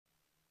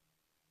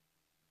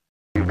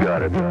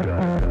got it. This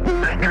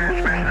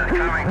transmission is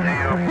coming to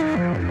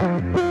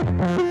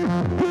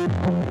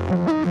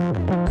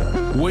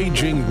you.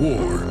 Waging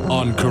war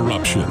on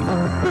corruption. All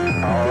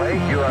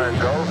right, you are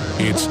go.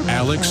 It's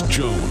Alex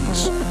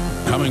Jones,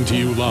 coming to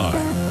you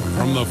live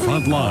from the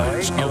front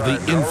lines of the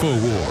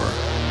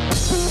InfoWar.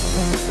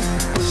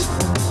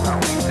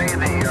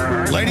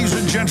 Ladies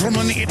and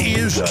gentlemen, it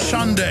is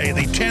Sunday,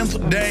 the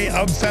 10th day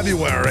of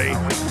February,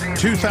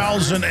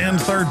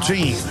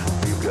 2013.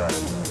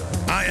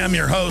 I am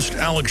your host,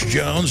 Alex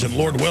Jones, and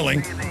Lord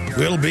willing,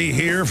 we'll be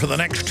here for the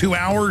next 2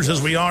 hours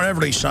as we are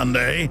every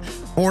Sunday,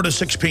 4 to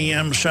 6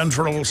 p.m.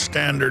 Central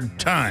Standard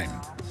Time.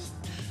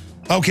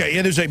 Okay,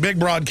 it is a big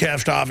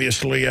broadcast,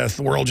 obviously.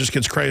 The world just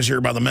gets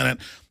crazier by the minute.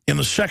 In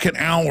the second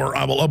hour,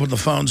 I will open the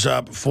phones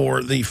up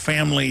for the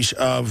families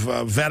of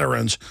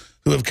veterans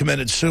who have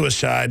committed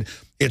suicide.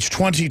 It's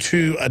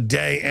 22 a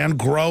day and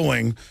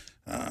growing.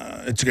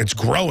 It's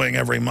growing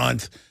every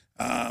month,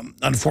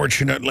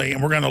 unfortunately.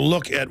 And we're going to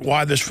look at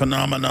why this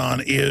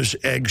phenomenon is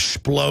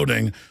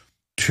exploding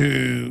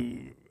to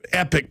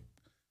epic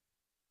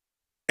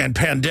and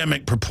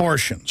pandemic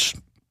proportions.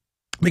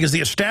 Because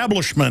the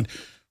establishment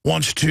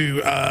wants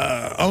to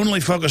only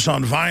focus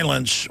on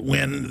violence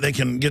when they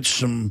can get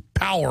some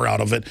power out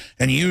of it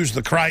and use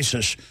the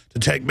crisis to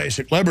take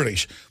basic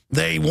liberties.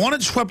 They want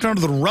it swept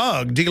under the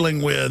rug,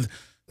 dealing with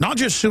not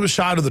just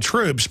suicide of the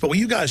troops, but will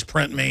you guys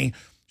print me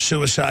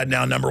suicide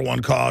now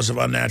 #1 cause of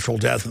unnatural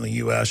death in the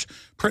U.S.?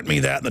 Print me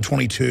that in the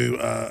 22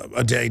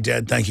 a day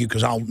dead. Thank you,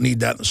 because I'll need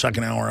that in the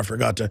second hour. I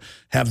forgot to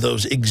have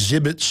those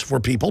exhibits for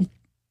people,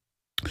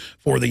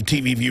 for the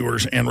TV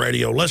viewers and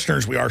radio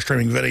listeners. We are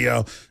streaming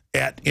video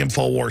at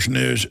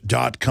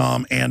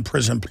InfoWarsNews.com and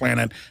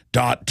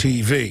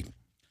PrisonPlanet.tv.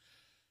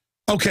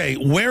 Okay,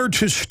 where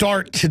to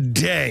start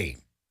today?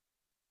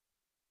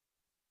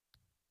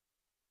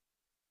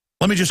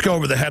 Let me just go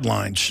over the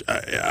headlines.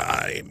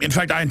 In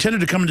fact, I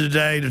intended to come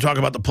today to talk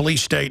about the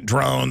police state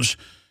drones,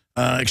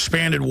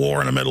 expanded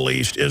war in the Middle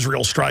East,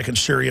 Israel strike in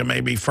Syria,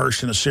 maybe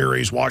first in a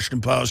series, Washington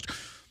Post.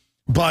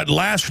 But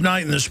last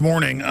night and this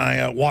morning,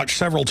 I watched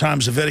several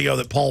times a video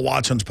that Paul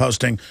Watson's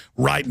posting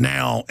right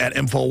now at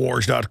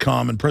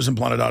Infowars.com and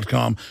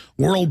PrisonPlanet.com.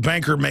 World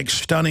banker makes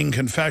stunning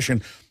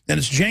confession. And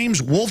it's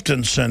James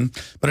Wolfensohn,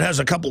 but it has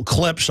a couple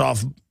clips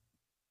off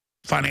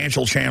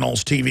financial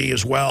channels, TV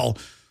as well.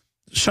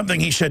 Something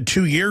he said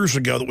 2 years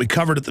ago that we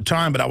covered at the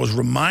time, but I was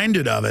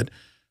reminded of it,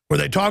 where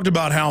they talked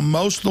about how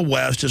most of the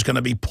West is going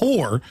to be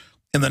poor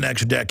in the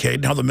next decade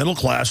and how the middle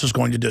class is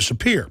going to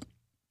disappear.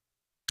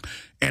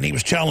 And he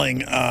was telling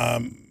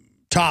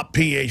top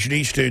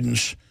PhD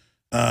students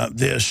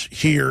this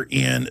here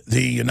in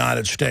the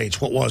United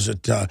States. What was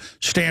it?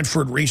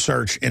 Stanford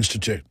Research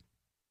Institute,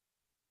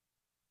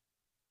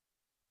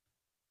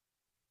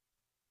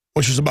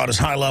 which is about as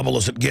high level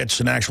as it gets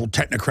in actual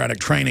technocratic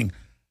training.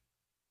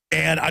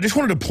 And I just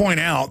wanted to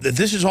point out that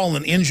this is all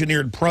an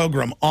engineered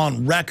program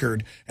on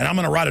record. And I'm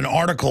going to write an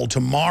article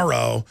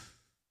tomorrow.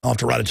 I'll have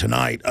to write it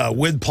tonight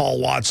with Paul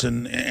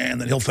Watson,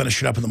 and then he'll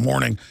finish it up in the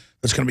morning.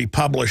 That's going to be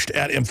published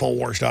at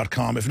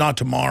Infowars.com. If not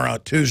tomorrow,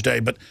 Tuesday.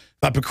 But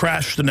if I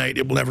procrastinate,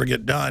 it will never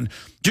get done.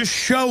 Just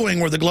showing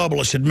where the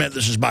globalists admit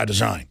this is by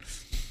design.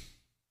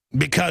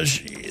 Because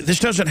this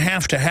doesn't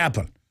have to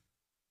happen.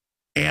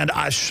 And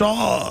I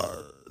saw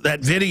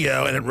that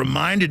video, and it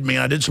reminded me,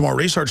 I did some more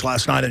research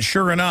last night, and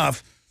sure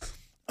enough,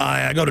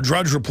 I go to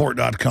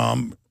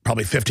drudgereport.com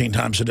probably 15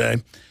 times a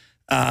day,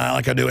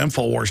 like I do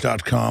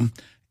Infowars.com,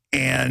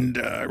 and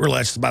really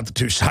that's about the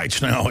two sites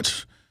now.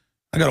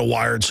 I got a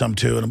Wired some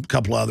too, and a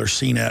couple of others,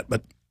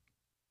 CNET.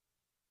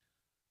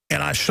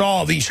 And I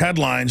saw these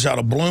headlines out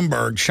of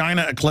Bloomberg.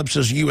 China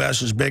eclipses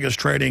U.S. as biggest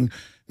trading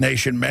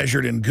nation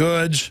measured in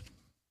goods.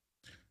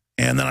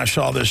 And then I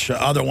saw this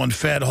other one,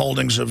 Fed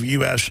holdings of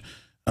U.S.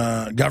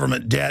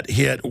 Government debt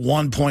hit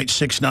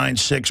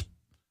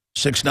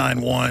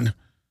 1.696691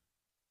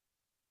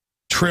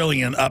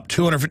 trillion, up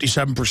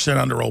 257%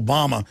 under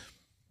Obama.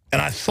 And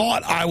I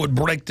thought I would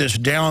break this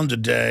down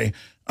today.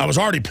 I was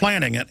already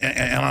planning it,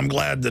 and I'm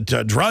glad that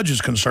Drudge is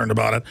concerned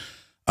about it,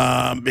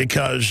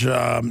 because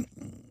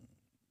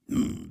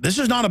this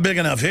is not a big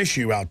enough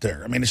issue out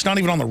there. I mean, it's not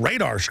even on the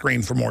radar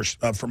screen for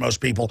most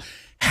people.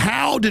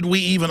 How did we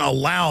even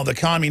allow the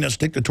communist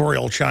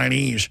dictatorial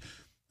Chinese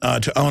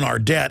to own our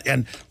debt?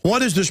 And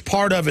what is this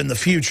part of in the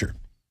future?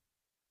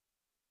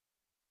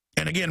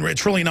 And again,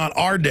 it's really not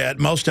our debt.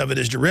 Most of it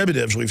is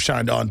derivatives we've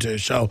signed on to.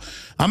 So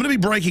I'm going to be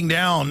breaking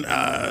down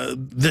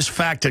this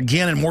fact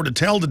again in more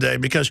detail today,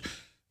 because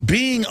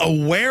being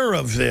aware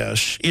of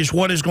this is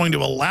what is going to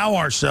allow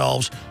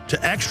ourselves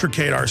to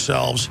extricate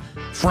ourselves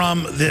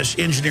from this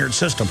engineered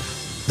system.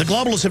 The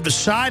globalists have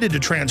decided to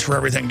transfer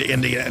everything to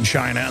India and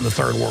China and the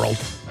third world.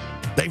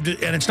 And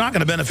it's not going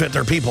to benefit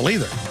their people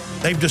either.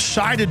 They've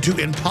decided to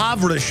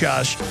impoverish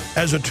us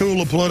as a tool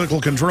of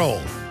political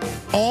control.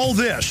 All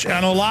this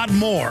and a lot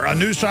more. A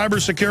new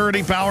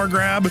cybersecurity power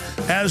grab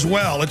as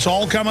well. It's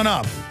all coming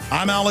up.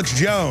 I'm Alex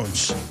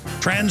Jones,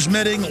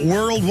 transmitting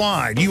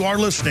worldwide. You are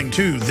listening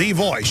to the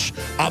voice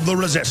of the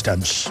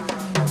resistance.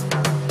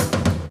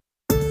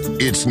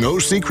 It's no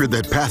secret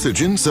that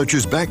pathogens such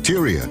as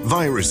bacteria,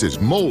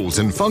 viruses, molds,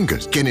 and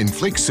fungus can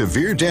inflict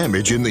severe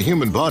damage in the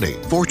human body.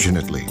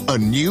 Fortunately, a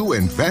new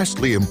and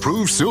vastly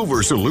improved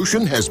silver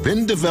solution has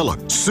been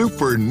developed.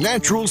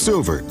 Supernatural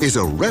Silver is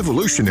a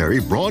revolutionary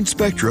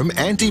broad-spectrum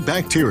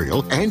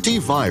antibacterial,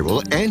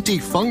 antiviral,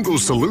 antifungal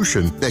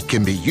solution that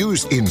can be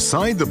used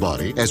inside the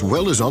body as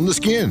well as on the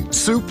skin.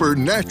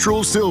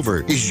 Supernatural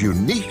Silver is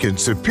unique and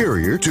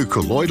superior to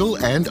colloidal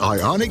and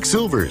ionic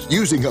silvers,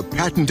 using a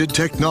patented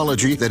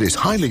technology that is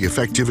highly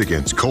effective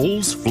against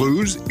colds,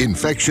 flus,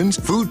 infections,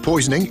 food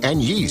poisoning,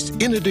 and yeast,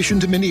 in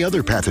addition to many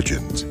other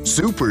pathogens.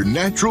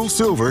 Supernatural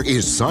Silver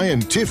is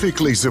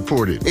scientifically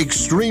supported,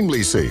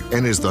 extremely safe,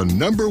 and is the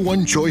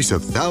 #1 choice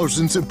of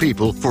thousands of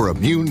people for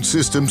immune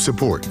system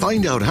support.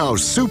 Find out how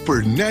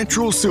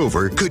Supernatural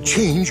Silver could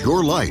change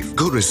your life.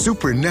 Go to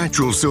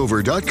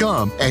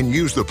supernaturalsilver.com and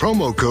use the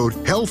promo code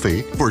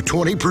HEALTHY for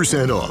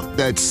 20% off.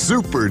 That's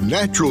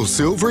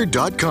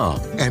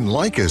supernaturalsilver.com, and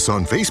like us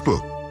on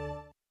Facebook.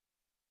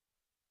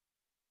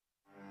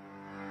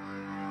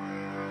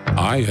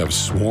 I have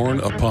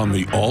sworn upon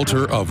the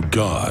altar of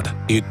God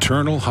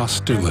eternal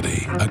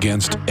hostility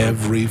against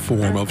every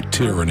form of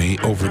tyranny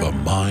over the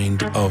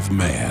mind of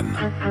man.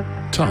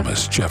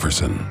 Thomas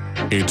Jefferson.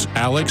 It's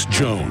Alex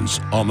Jones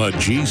on the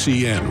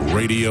GCN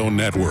Radio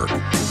Network.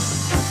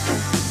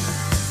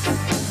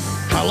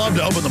 I love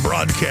to open the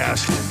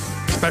broadcast,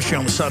 especially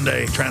on the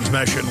Sunday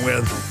transmission,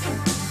 with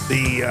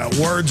the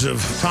words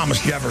of Thomas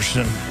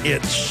Jefferson.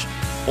 It's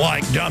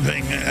like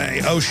dumping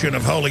an ocean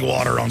of holy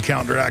water on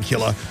Count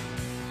Dracula.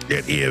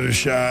 It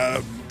is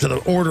to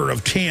the order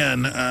of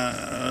 10,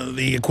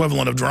 the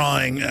equivalent of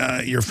drawing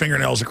your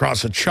fingernails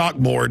across a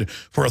chalkboard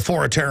for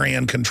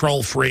authoritarian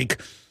control freak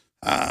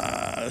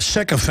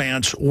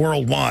sycophants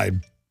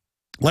worldwide.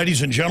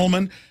 Ladies and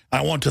gentlemen,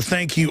 I want to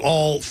thank you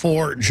all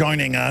for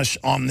joining us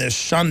on this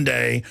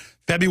Sunday,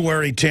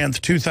 February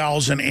 10th,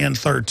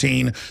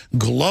 2013,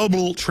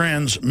 global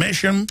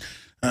transmission.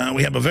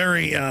 We have a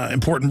very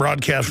important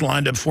broadcast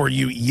lined up for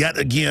you yet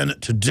again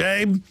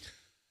today.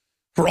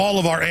 For all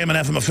of our AM and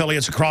FM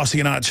affiliates across the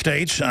United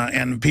States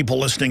and people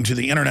listening to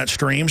the internet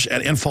streams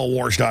at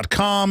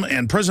Infowars.com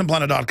and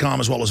PrisonPlanet.com,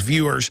 as well as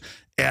viewers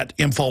at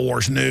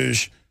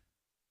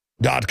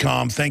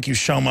InfoWarsNews.com, thank you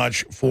so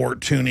much for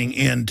tuning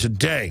in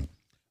today.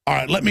 All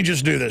right, let me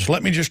just do this.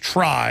 Let me just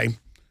try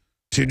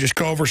to just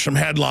go over some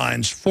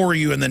headlines for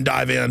you and then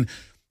dive in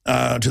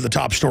to the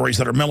top stories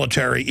that are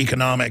military,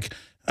 economic,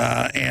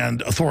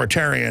 and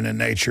authoritarian in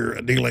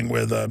nature, dealing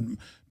with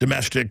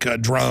domestic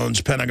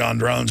drones, Pentagon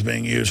drones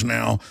being used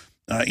now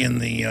in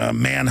the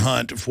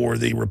manhunt for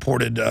the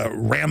reported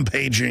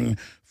rampaging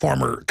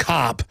former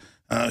cop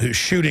who's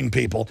shooting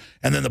people.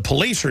 And then the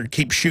police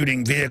keep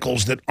shooting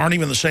vehicles that aren't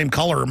even the same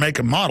color or make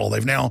and model.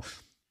 They've now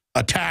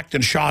attacked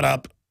and shot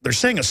up. They're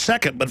saying a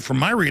second, but from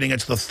my reading,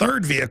 it's the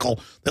third vehicle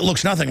that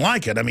looks nothing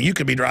like it. I mean, you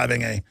could be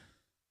driving a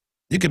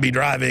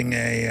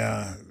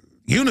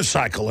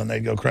unicycle and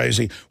they'd go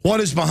crazy.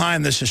 What is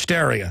behind this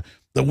hysteria?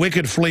 The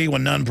wicked flee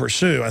when none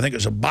pursue. I think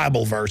it's a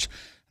Bible verse.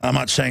 I'm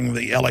not saying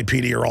the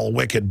LAPD are all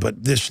wicked,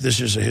 but this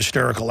is a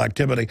hysterical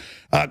activity.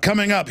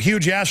 Coming up,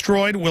 huge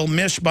asteroid will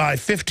miss by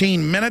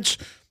 15 minutes.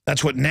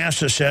 That's what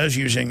NASA says,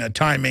 using a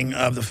timing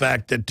of the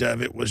fact that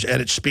it was at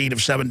its speed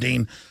of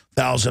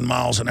 17,000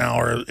 miles an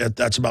hour.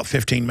 That's about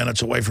 15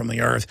 minutes away from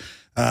the Earth,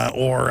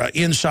 or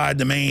inside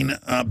the main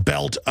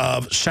belt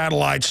of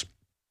satellites.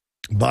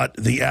 But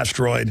the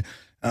asteroid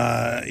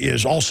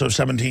is also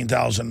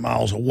 17,000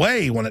 miles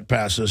away when it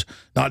passes,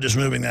 not just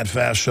moving that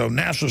fast. So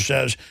NASA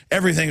says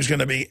everything's going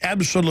to be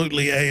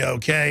absolutely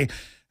A-OK.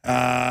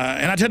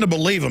 And I tend to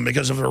believe them,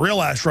 because if a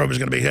real asteroid was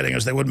going to be hitting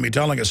us, they wouldn't be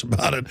telling us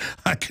about it,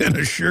 I can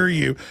assure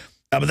you.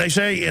 But they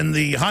say in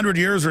the 100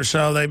 years or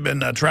so they've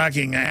been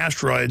tracking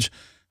asteroids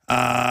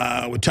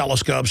with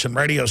telescopes and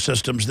radio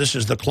systems. This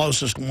is the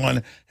closest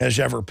one has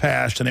ever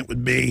passed, and it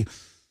would be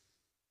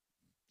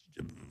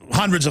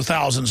hundreds of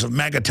thousands of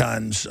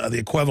megatons, the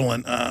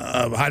equivalent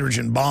of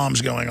hydrogen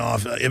bombs going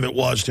off if it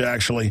was to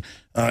actually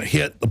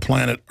hit the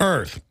planet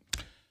Earth.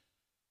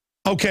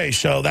 Okay,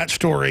 so that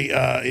story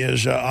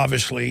is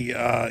obviously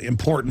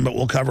important, but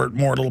we'll cover it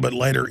more a little bit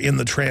later in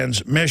the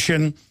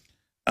transmission.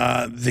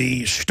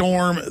 The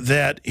storm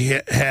that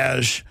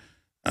has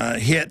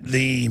hit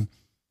the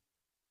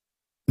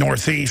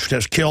Northeast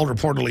has killed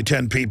reportedly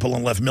 10 people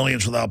and left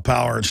millions without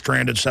power and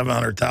stranded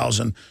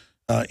 700,000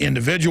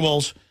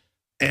 individuals.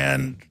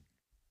 And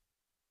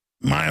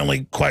my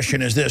only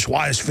question is this: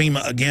 why is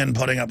FEMA again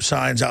putting up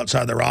signs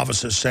outside their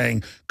offices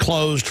saying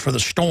closed for the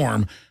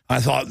storm? I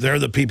thought they're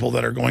the people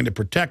that are going to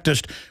protect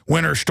us.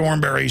 Winter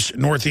storm buries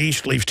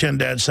Northeast, leaves 10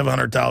 dead,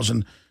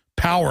 700,000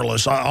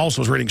 powerless. I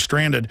also was reading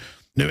stranded.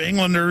 New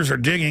Englanders are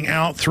digging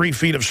out 3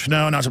 feet of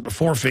snow, now it's up to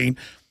 4 feet,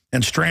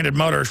 and stranded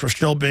motorists were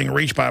still being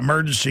reached by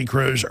emergency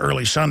crews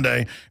early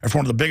Sunday. And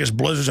one of the biggest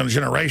blizzards in a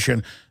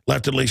generation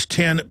left at least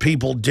 10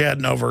 people dead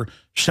and over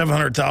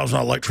 700,000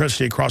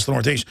 electricity across the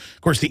Northeast.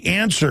 Of course, the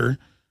answer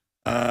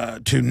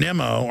to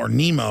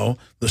Nemo,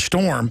 the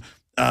storm,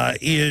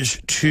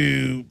 is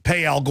to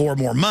pay Al Gore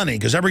more money,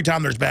 because every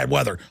time there's bad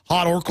weather,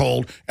 hot or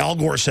cold, Al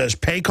Gore says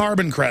pay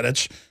carbon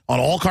credits on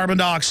all carbon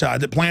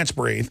dioxide that plants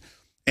breathe,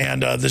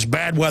 and this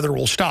bad weather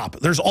will stop.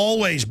 There's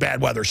always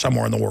bad weather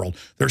somewhere in the world.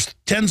 There's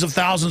tens of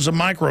thousands of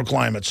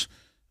microclimates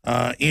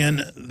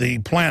in the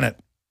planet.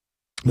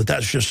 But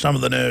that's just some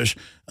of the news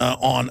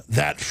on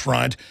that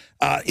front.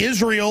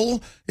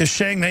 Israel is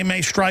saying they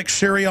may strike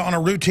Syria on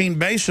a routine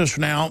basis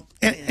now.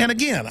 And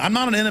again, I'm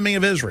not an enemy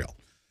of Israel.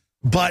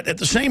 But at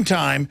the same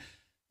time,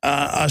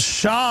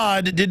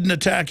 Assad didn't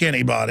attack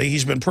anybody.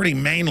 He's been pretty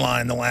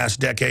mainline the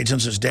last decade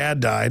since his dad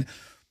died.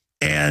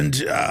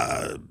 And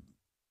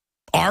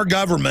our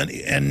government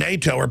and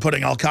NATO are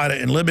putting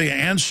al-Qaeda in Libya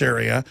and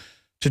Syria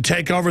to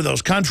take over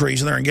those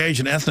countries, and they're engaged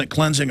in ethnic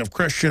cleansing of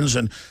Christians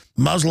and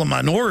Muslim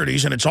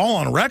minorities, and it's all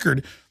on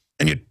record.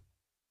 And you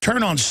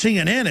turn on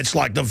CNN, it's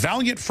like the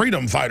valiant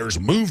freedom fighters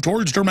move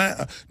towards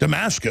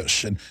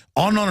Damascus, and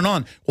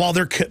on. While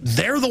they're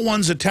the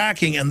ones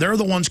attacking, and they're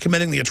the ones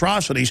committing the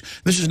atrocities.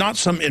 This is not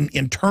some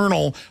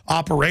internal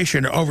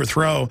operation to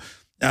overthrow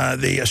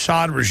the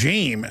Assad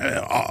regime.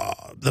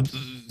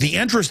 The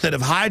interests that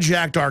have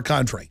hijacked our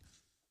country,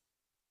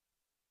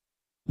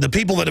 the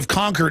people that have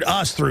conquered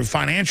us through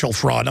financial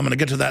fraud, I'm going to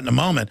get to that in a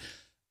moment,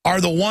 are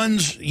the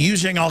ones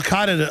using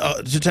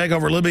al-Qaeda to take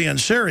over Libya and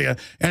Syria,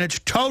 and it's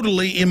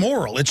totally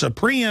immoral. It's a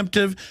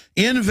preemptive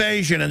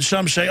invasion, and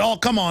some say, oh,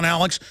 come on,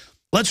 Alex,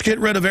 let's get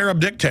rid of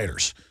Arab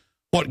dictators.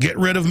 What, get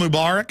rid of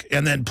Mubarak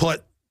and then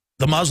put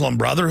the Muslim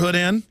Brotherhood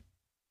in,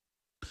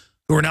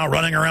 who are now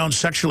running around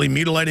sexually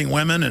mutilating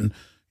women and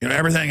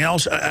everything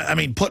else? I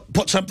mean,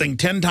 put something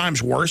 10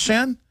 times worse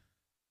in?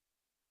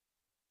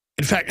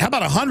 In fact, how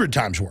about 100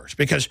 times worse?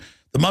 Because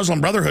the Muslim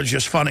Brotherhood is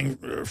just fronting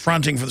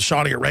for the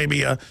Saudi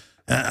Arabia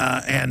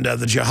and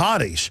the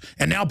jihadis,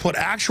 and now put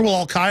actual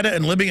al-Qaeda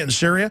in Libya and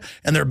Syria,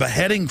 and they're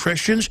beheading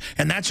Christians,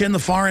 and that's in the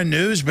foreign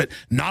news, but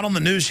not on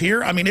the news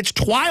here. I mean, it's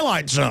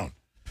Twilight Zone.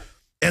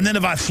 And then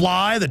if I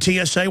fly, the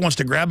TSA wants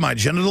to grab my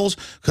genitals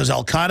because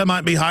al-Qaeda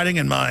might be hiding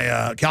in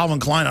my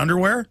Calvin Klein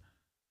underwear,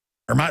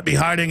 or might be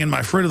hiding in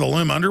my Fruit of the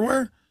Loom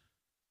underwear,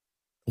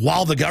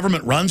 while the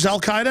government runs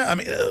al-Qaeda. I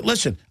mean,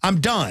 listen, I'm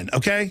done,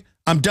 okay?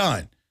 I'm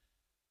done.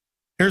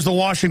 Here's the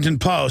Washington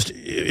Post.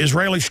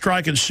 Israeli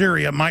strike in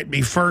Syria might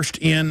be first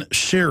in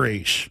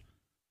series.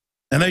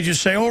 And they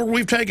just say, oh,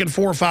 we've taken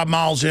 4 or 5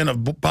 miles in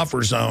of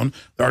buffer zone.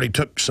 They already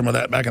took some of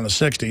that back in the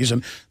 60s.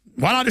 And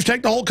why not just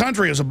take the whole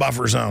country as a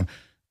buffer zone?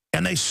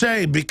 And they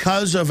say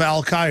because of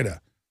al-Qaeda.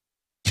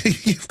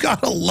 You've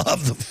got to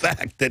love the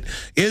fact that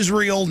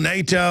Israel,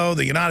 NATO,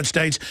 the United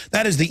States,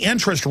 that is the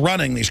interest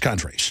running these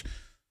countries.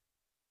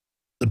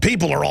 The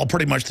people are all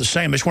pretty much the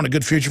same. They just want a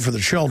good future for the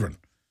children.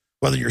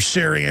 Whether you're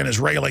Syrian,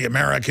 Israeli,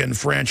 American,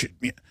 French,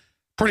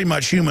 pretty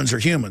much humans are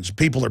humans.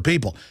 People are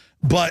people.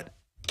 But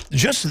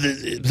just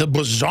the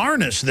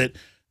bizarreness that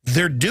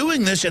they're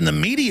doing this, and the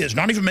media is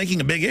not even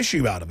making a big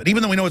issue out of it.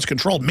 Even though we know it's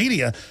controlled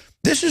media,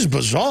 this is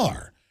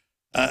bizarre.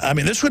 I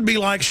mean, this would be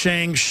like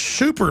saying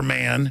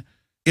Superman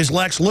is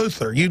Lex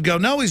Luthor. You'd go,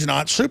 no, he's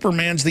not.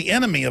 Superman's the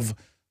enemy of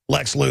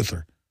Lex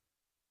Luthor.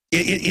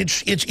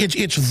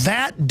 It's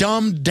that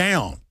dumbed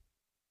down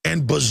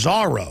and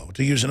bizarro,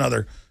 to use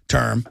another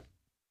term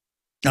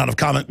out of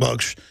comic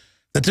books,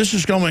 that this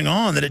is going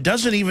on, that it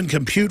doesn't even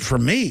compute for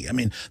me. I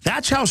mean,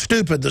 that's how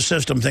stupid the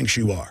system thinks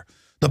you are.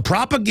 The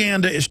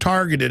propaganda is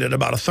targeted at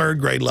about a 3rd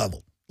grade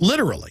level,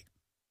 literally.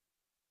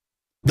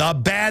 The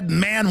bad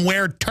man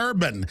wear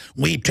turban.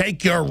 We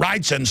take your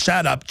rights and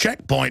set up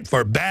checkpoint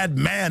for bad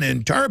man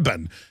in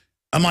turban.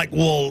 I'm like,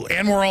 well,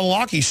 Anwar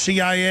al-Awlaki,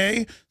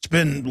 CIA, it's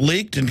been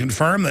leaked and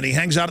confirmed that he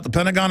hangs out at the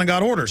Pentagon and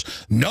got orders.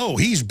 No,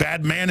 he's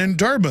bad man in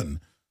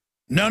turban.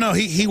 No,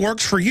 he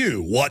works for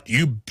you. What,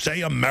 you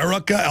say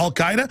America,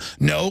 al-Qaeda?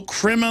 No,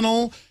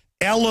 criminal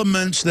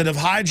elements that have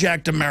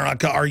hijacked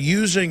America are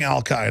using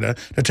al-Qaeda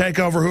to take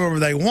over whoever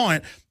they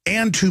want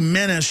and to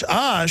menace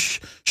us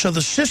so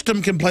the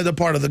system can play the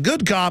part of the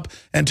good cop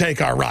and take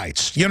our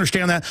rights. You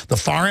understand that? The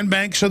foreign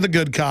banks are the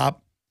good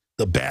cop.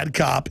 The bad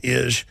cop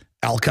is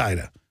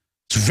al-Qaeda.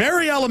 It's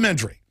very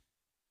elementary.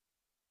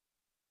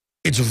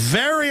 It's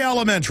very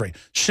elementary.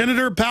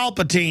 Senator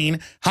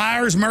Palpatine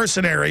hires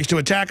mercenaries to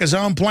attack his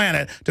own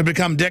planet to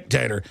become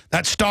dictator.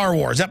 That's Star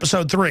Wars,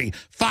 Episode 3.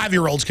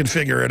 5-year-olds can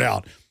figure it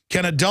out.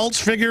 Can adults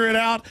figure it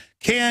out?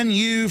 Can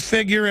you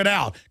figure it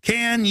out?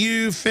 Can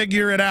you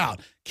figure it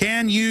out?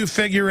 Can you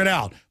figure it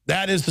out?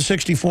 That is the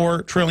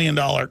 $64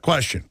 trillion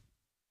question.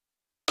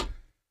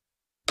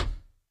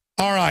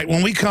 All right,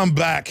 when we come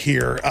back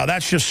here,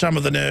 that's just some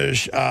of the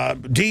news.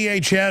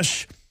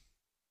 DHS,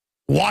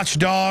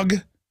 watchdog,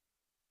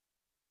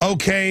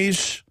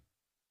 OKs,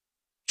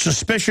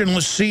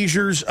 suspicionless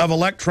seizures of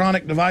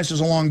electronic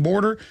devices along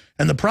border.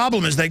 And the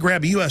problem is they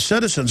grab U.S.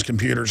 citizens'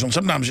 computers and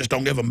sometimes just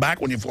don't give them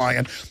back when you fly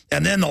in.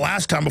 And then the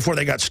last time before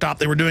they got stopped,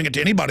 they were doing it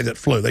to anybody that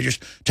flew. They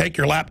just take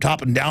your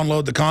laptop and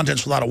download the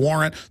contents without a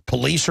warrant.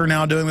 Police are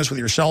now doing this with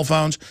your cell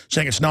phones,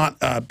 saying it's not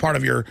part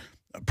of your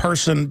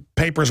person,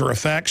 papers, or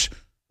effects.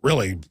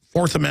 Really,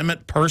 Fourth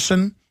Amendment,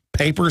 person,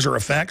 papers, or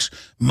effects.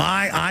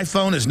 My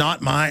iPhone is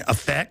not my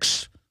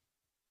effects.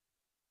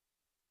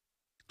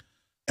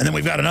 And then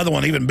we've got another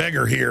one even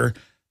bigger here.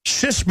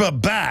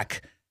 CISPA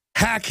back,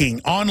 hacking,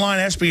 online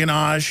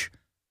espionage,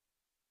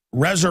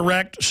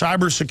 resurrect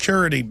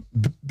cybersecurity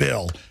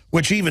bill,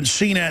 which even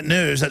CNET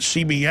News, that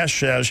CBS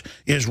says,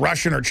 is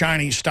Russian or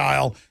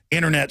Chinese-style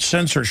internet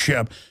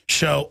censorship.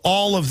 So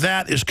all of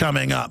that is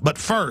coming up. But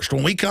first,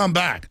 when we come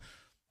back,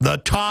 the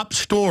top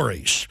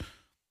stories.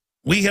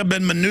 We have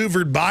been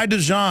maneuvered by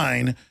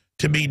design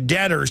to be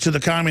debtors to the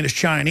communist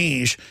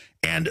Chinese,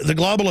 and the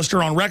globalists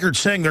are on record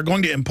saying they're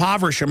going to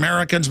impoverish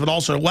Americans, but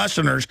also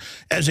Westerners,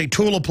 as a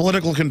tool of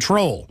political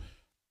control.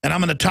 And I'm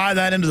going to tie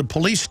that into the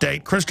police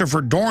state.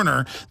 Christopher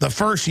Dorner, the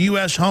first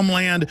U.S.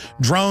 Homeland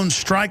drone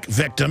strike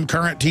victim,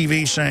 current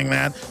TV saying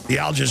that, the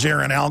Al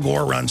Jazeera and Al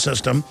Gore run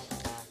system.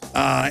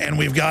 And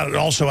we've got it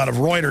also out of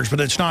Reuters, but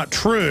it's not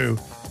true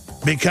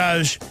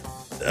because,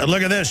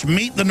 look at this,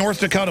 meet the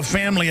North Dakota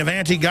family of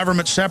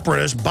anti-government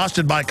separatists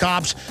busted by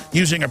cops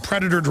using a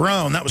Predator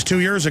drone. That was 2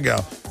 years ago.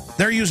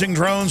 They're using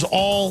drones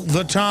all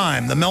the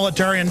time. The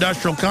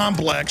military-industrial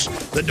complex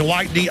that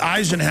Dwight D.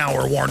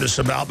 Eisenhower warned us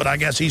about, but I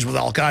guess he's with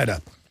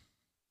Al-Qaeda.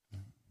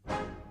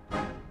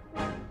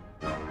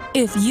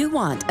 If you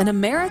want an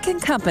American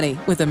company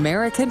with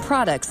American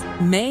products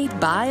made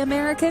by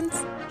Americans,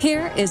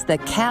 here is the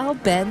Cal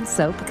Ben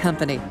Soap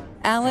Company.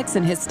 Alex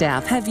and his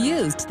staff have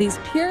used these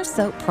pure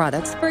soap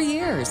products for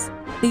years.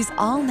 These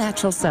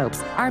all-natural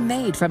soaps are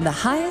made from the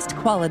highest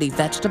quality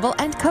vegetable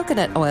and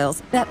coconut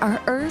oils that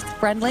are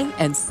earth-friendly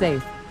and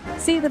safe.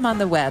 See them on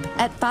the web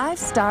at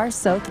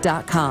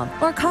 5starsoap.com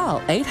or call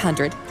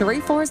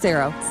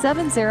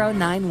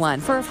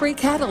 800-340-7091 for a free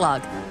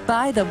catalog.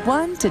 Buy the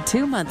 1 to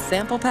 2 month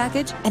sample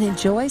package and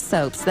enjoy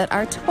soaps that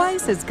are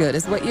twice as good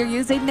as what you're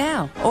using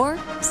now. Or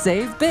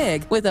save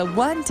big with a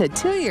 1 to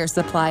 2 year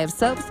supply of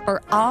soaps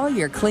for all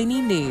your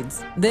cleaning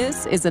needs.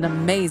 This is an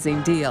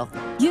amazing deal.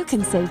 You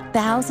can save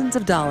thousands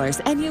of dollars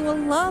and you will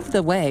love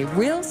the way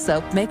real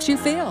soap makes you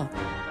feel.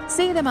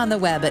 See them on the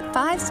web at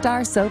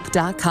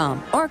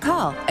 5starsoap.com or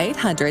call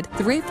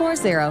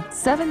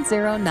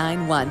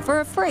 800-340-7091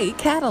 for a free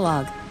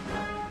catalog.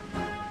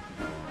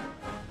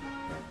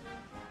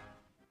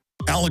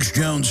 Alex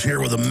Jones here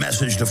with a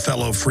message to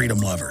fellow freedom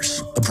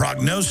lovers. The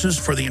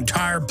prognosis for the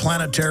entire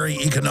planetary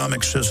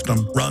economic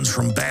system runs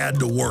from bad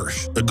to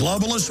worse. The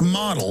globalist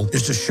model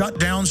is to shut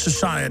down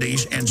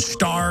societies and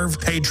starve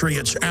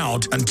patriots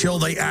out until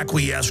they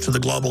acquiesce to the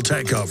global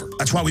takeover.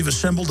 That's why we've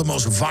assembled the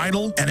most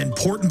vital and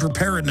important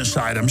preparedness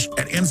items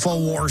at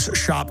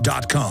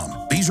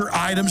InfoWarsShop.com. These are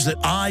items that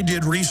I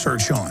did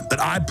research on, that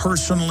I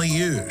personally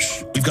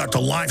use. We've got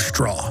the Life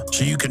Straw,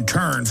 so you can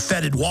turn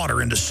fetid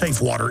water into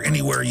safe water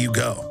anywhere you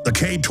go.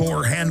 The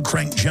K-Tor hand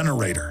crank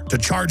generator to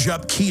charge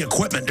up key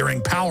equipment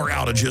during power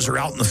outages or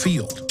out in the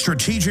field.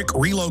 Strategic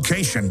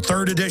Relocation,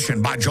 3rd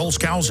edition by Joel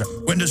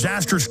Skousen. When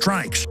Disaster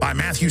Strikes by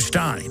Matthew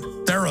Stein.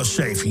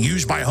 ThyroSafe,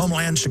 used by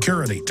Homeland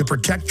Security to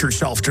protect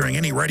yourself during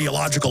any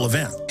radiological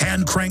event.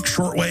 Hand crank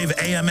shortwave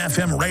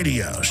AM/FM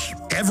radios.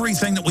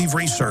 Everything that we've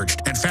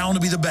researched and found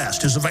to be the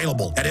best is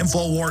available at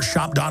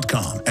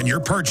InfoWarsShop.com, and your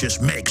purchase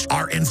makes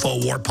our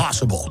InfoWar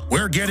possible.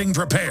 We're getting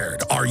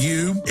prepared. Are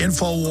you?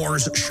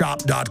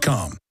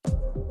 InfoWarsShop.com.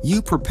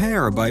 You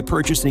prepare by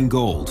purchasing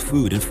gold,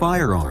 food, and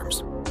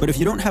firearms. But if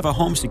you don't have a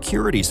home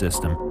security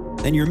system,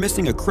 then you're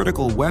missing a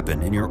critical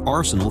weapon in your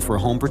arsenal for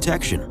home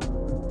protection.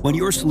 When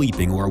you're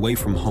sleeping or away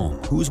from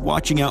home, who's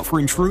watching out for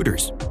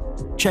intruders?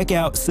 Check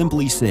out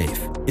Simply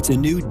Safe. It's a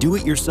new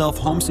do-it-yourself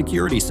home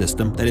security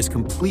system that is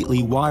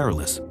completely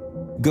wireless.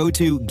 Go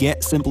to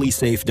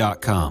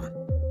GetSimplySafe.com.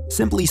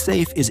 Simply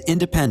Safe is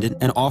independent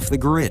and off the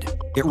grid.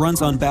 It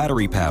runs on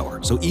battery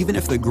power, so even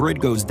if the grid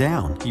goes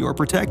down, you're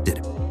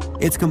protected.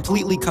 It's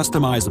completely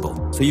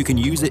customizable, so you can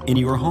use it in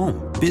your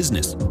home,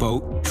 business,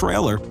 boat,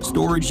 trailer,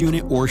 storage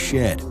unit, or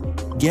shed.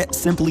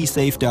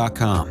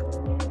 GetSimplySafe.com.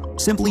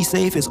 Simply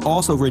Safe is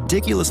also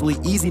ridiculously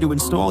easy to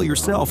install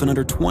yourself in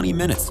under 20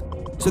 minutes,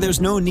 so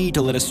there's no need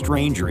to let a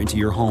stranger into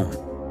your home.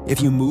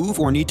 If you move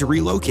or need to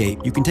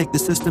relocate, you can take the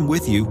system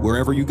with you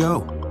wherever you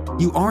go.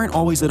 You aren't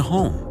always at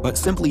home, but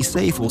Simply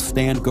Safe will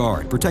stand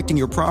guard, protecting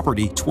your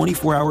property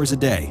 24 hours a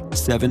day,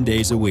 7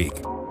 days a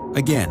week.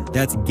 Again,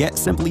 that's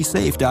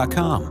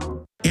GetSimplySafe.com.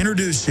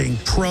 Introducing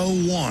Pro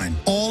One.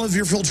 All of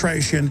your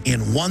filtration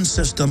in one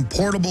system,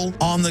 portable,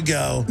 on the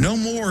go. No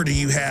more do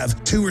you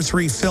have 2 or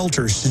 3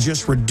 filters to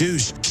just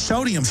reduce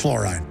sodium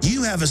fluoride.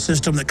 You have a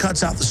system that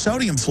cuts out the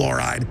sodium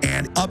fluoride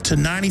and up to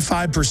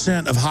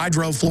 95% of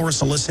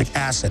hydrofluorosilicic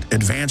acid.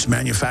 Advanced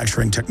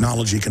manufacturing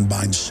technology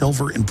combines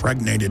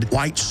silver-impregnated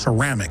white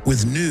ceramic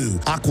with new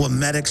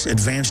Aquamedics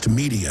advanced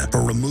media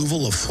for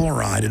removal of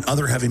fluoride and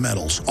other heavy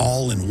metals,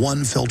 all in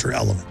one filter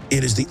element.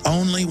 It is the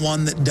only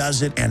one that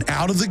does it, and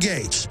out of the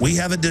gate, we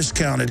have it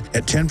discounted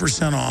at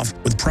 10% off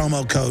with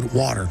promo code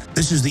WATER.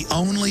 This is the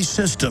only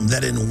system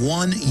that in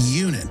one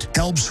unit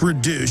helps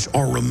reduce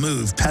or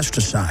remove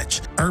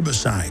pesticides,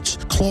 herbicides,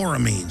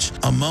 chloramines,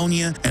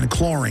 ammonia, and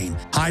chlorine,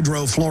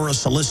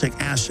 hydrofluorosilicic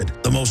acid,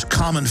 the most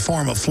common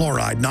form of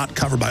fluoride not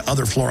covered by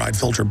other fluoride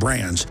filter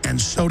brands, and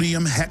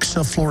sodium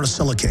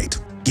hexafluorosilicate.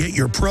 Get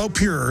your Pro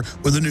Pure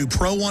with the new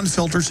Pro One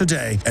filter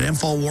today at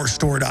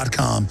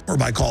InfoWarsStore.com or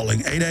by calling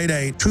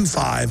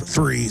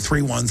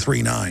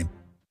 888-253-3139.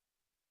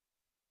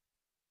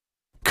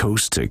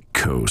 Coast to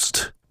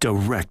coast,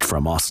 direct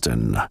from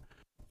Austin.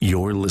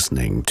 You're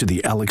listening to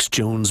the Alex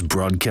Jones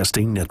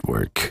Broadcasting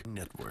Network.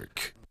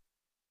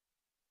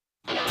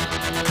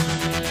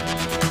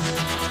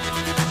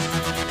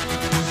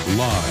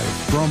 Live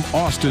from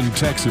Austin,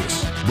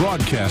 Texas,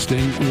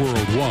 broadcasting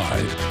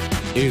worldwide,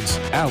 it's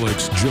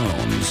Alex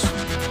Jones.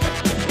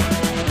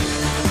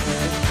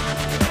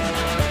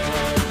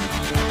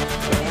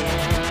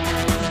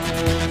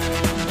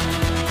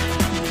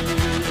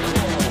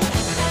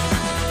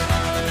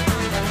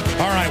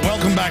 All right,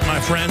 welcome back,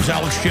 my friends.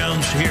 Alex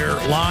Jones here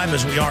live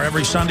as we are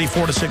every Sunday,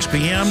 4 to 6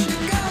 p.m.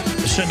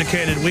 The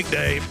syndicated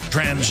weekday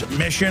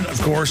transmission,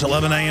 of course,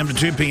 11 a.m. to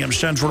 2 p.m.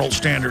 Central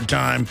Standard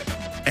Time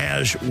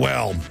as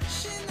well.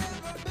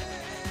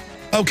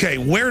 Okay,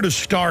 where to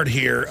start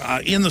here?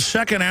 In the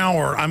second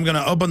hour, I'm going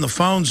to open the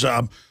phones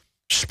up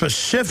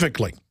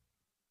specifically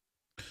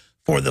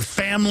for the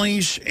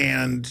families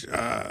and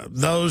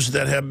those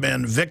that have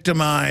been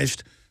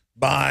victimized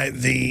by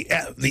the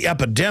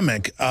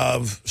epidemic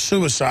of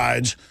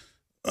suicides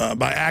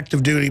by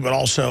active duty, but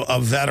also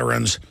of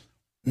veterans,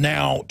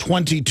 now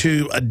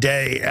 22 a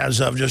day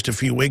as of just a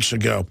few weeks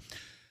ago.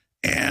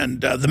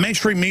 And the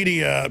mainstream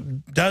media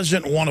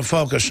doesn't want to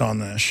focus on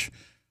this.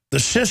 The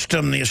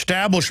system, the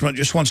establishment,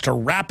 just wants to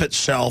wrap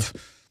itself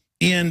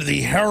in the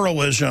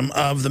heroism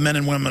of the men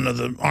and women of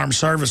the armed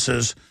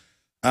services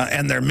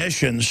and their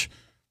missions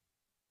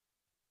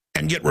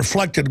and get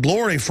reflected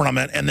glory from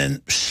it and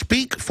then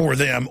speak for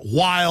them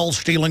while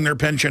stealing their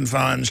pension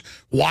funds,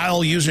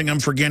 while using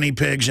them for guinea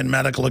pigs in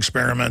medical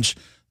experiments.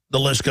 The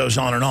list goes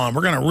on and on.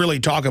 We're going to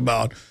really talk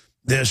about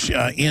this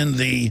in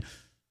the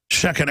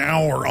second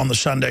hour on the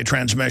Sunday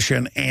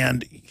transmission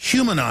and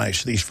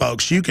humanize these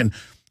folks. You can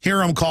hear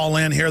them call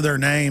in, hear their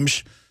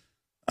names.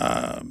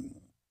 I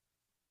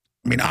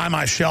mean, I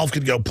myself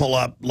could go pull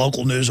up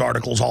local news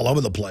articles all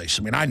over the place.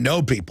 I mean, I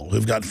know people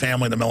who've got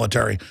family in the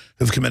military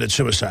who've committed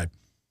suicide.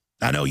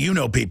 I know you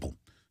know people.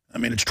 I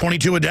mean, it's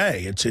 22 a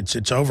day.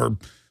 It's over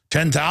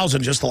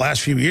 10,000 just the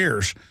last few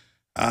years.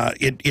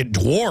 It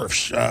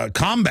dwarfs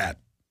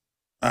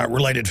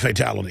combat-related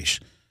fatalities.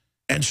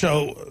 And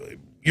so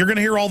you're going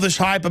to hear all this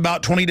hype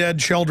about 20 dead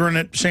children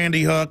at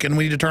Sandy Hook and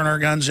we need to turn our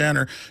guns in,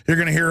 or you're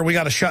going to hear we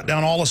got to shut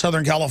down all of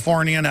Southern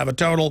California and have a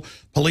total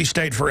police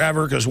state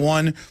forever because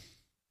one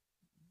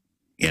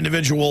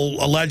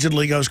individual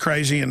allegedly goes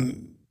crazy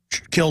and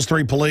kills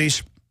 3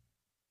 police.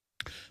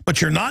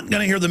 But you're not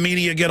going to hear the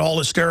media get all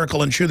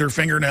hysterical and chew their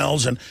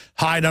fingernails and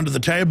hide under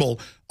the table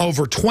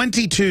over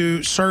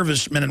 22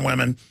 servicemen and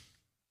women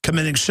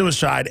committing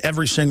suicide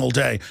every single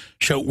day.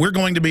 So we're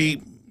going to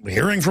be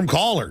hearing from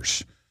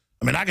callers.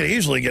 I mean, I could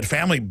easily get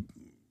family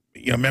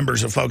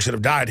members of folks that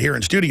have died here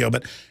in studio,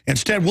 but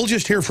instead we'll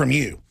just hear from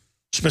you,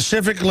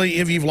 specifically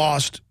if you've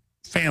lost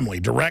family,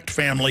 direct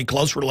family,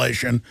 close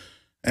relation.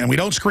 And we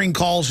don't screen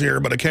calls here,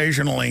 but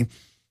occasionally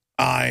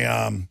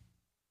I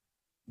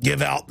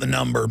give out the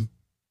number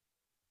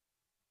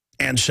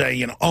and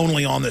say,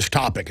 only on this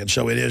topic. And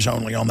so it is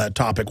only on that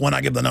topic when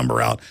I give the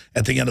number out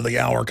at the end of the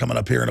hour coming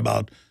up here in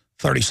about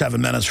 37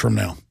 minutes from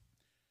now.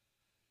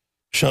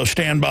 So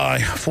stand by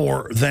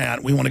for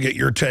that. We want to get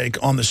your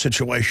take on the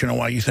situation and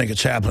why you think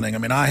it's happening. I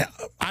mean, I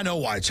know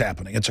why it's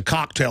happening. It's a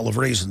cocktail of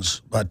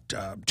reasons, but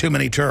too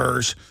many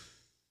tours,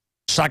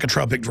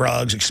 psychotropic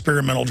drugs,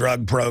 experimental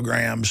drug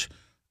programs,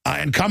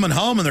 and coming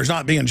home and there's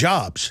not being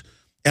jobs.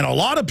 And a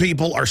lot of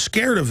people are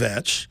scared of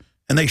vets,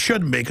 and they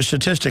shouldn't be because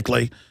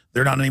statistically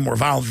they're not any more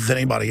violent than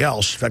anybody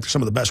else. In fact, they're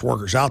some of the best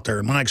workers out there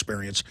in my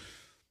experience.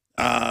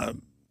 But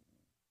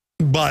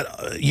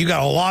you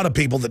got a lot of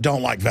people that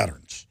don't like veterans.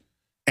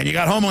 And you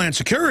got Homeland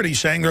Security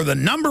saying they're the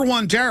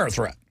 #1 terror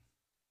threat.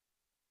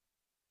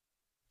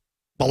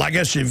 Well, I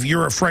guess if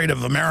you're afraid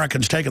of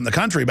Americans taking the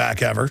country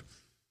back ever,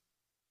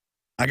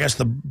 I guess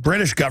the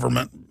British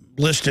government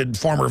listed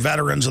former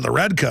veterans of the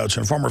Redcoats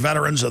and former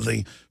veterans of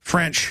the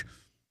French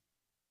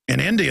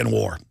and Indian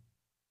War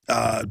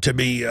to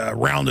be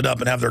rounded up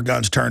and have their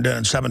guns turned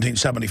in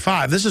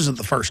 1775. This isn't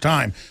the first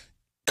time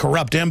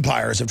corrupt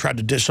empires have tried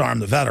to disarm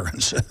the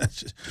veterans.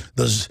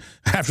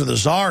 After the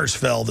Tsars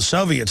fell, the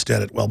Soviets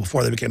did it. Well,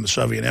 before they became the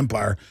Soviet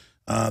Empire,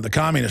 the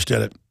communists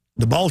did it.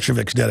 The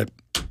Bolsheviks did it.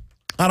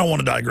 I don't want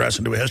to digress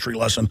into a history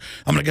lesson.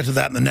 I'm going to get to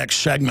that in the next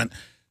segment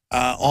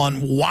on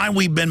why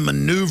we've been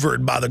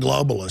maneuvered by the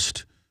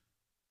globalist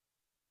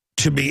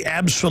to be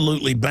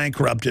absolutely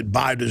bankrupted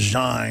by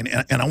design.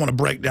 And I want to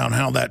break down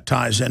how that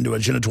ties into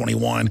Agenda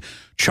 21.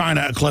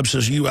 China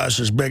eclipses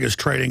U.S.'s biggest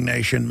trading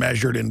nation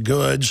measured in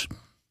goods.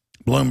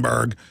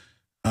 Bloomberg,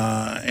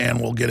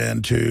 and we'll get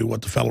into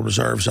what the Federal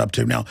Reserve's up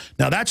to. Now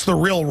that's the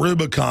real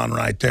Rubicon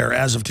right there.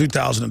 As of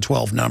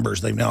 2012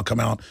 numbers, they've now come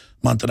out a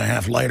month and a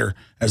half later,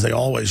 as they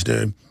always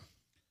do.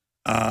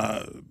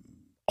 The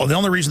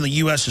only reason the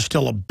U.S. is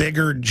still a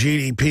bigger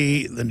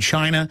GDP than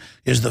China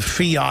is the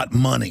fiat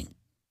money,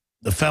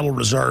 the Federal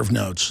Reserve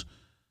notes.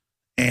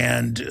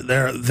 And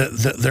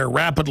they're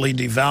rapidly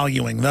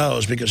devaluing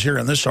those because here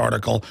in this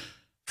article,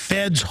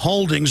 Fed's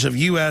holdings of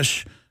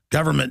U.S.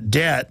 government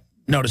debt,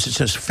 notice it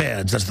says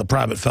Feds, that's the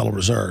private Federal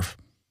Reserve,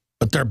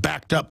 but they're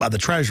backed up by the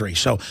Treasury.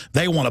 So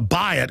they want to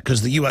buy it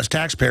because the U.S.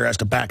 taxpayer has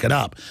to back it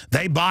up.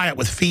 They buy it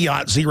with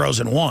fiat zeros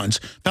and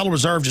ones. Federal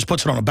Reserve just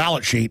puts it on a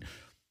balance sheet.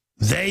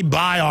 They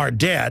buy our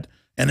debt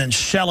and then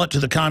sell it to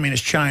the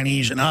communist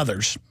Chinese and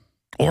others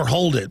or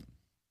hold it.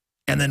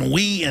 And then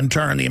we, in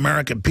turn, the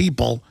American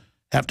people,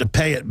 have to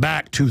pay it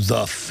back to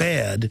the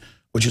Fed,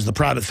 which is the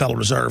private Federal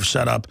Reserve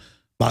set up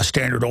by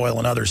Standard Oil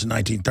and others in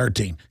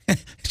 1913.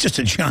 It's just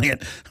a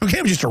giant. We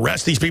can't just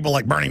arrest these people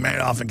like Bernie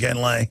Madoff and Ken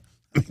Lay.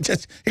 I mean,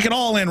 it can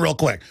all end real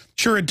quick.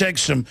 Sure, it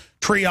takes some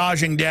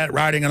triaging debt,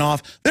 writing it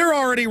off. They're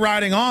already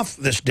writing off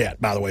this debt,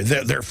 by the way,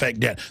 their fake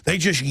debt. They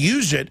just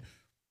use it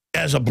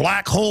as a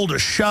black hole to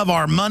shove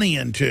our money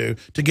into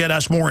to get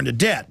us more into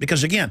debt.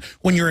 Because, again,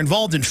 when you're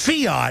involved in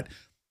fiat,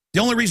 the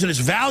only reason it's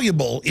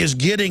valuable is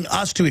getting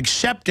us to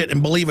accept it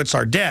and believe it's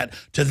our debt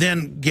to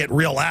then get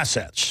real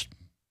assets.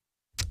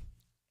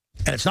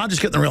 And it's not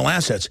just getting the real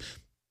assets.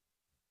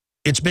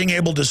 It's being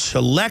able to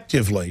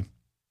selectively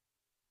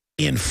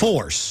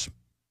enforce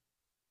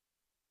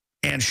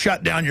and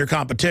shut down your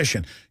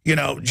competition. You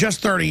know, just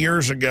 30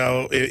 years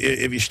ago,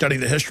 if you study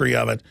the history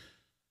of it,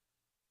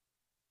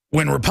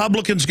 when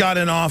Republicans got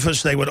in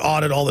office, they would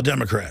audit all the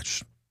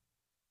Democrats.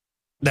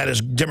 That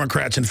is,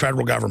 Democrats in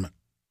federal government.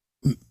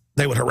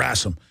 They would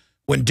harass them.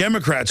 When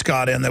Democrats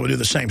got in, they would do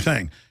the same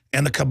thing.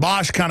 And the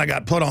kibosh kind of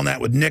got put on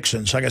that with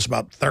Nixon, so I guess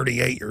about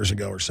 38 years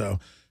ago or so.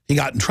 He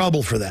got in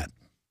trouble for that.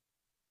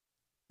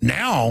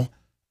 Now,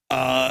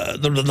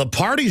 the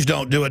parties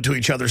don't do it to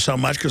each other so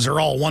much because they're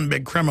all one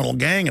big criminal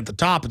gang at the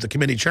top at the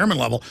committee chairman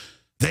level.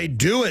 They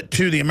do it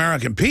to the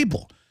American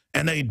people.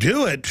 And they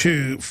do it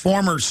to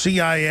former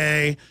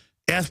CIA,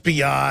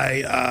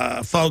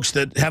 FBI folks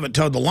that haven't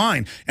towed the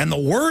line. And the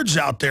word's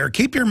out there,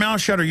 keep your mouth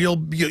shut or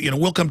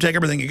we'll come take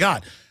everything you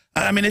got.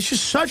 I mean, it's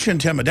just such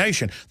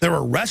intimidation. They're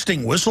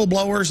arresting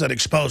whistleblowers that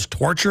expose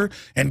torture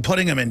and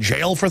putting them in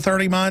jail for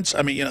 30 months.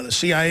 I mean, you know, the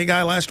CIA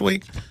guy last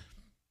week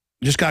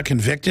just got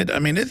convicted. I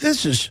mean,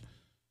 this is...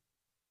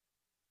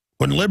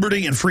 When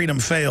liberty and freedom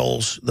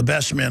fails, the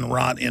best men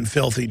rot in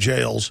filthy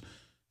jails,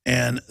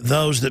 and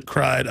those that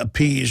cried,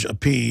 appease,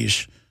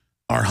 appease,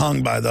 are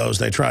hung by those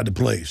they tried to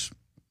please.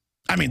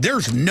 I mean,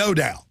 there's no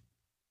doubt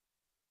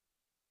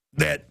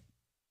that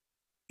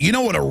you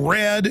know what a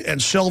red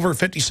and silver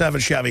 57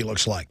 Chevy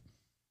looks like.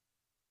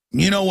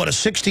 You know what a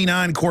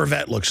 69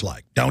 Corvette looks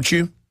like, don't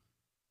you?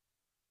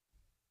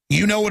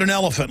 You know what an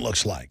elephant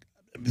looks like.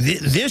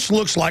 This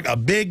looks like a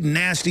big,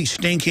 nasty,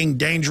 stinking,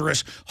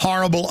 dangerous,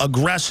 horrible,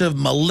 aggressive,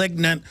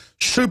 malignant,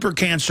 super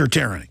cancer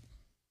tyranny.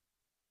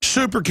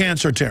 Super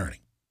cancer tyranny.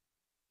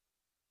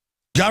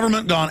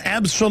 Government gone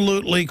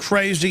absolutely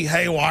crazy,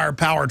 haywire,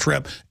 power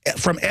trip,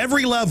 from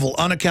every level,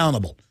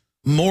 unaccountable,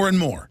 more and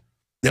more.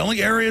 The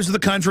only areas of the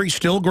country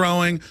still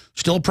growing,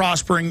 still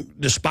prospering,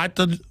 despite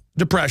the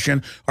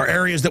depression, are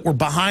areas that were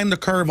behind the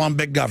curve on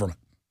big government,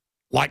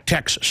 like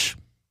Texas.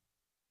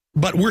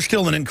 But we're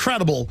still an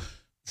incredible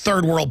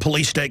third world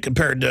police state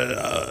compared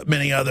to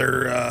many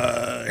other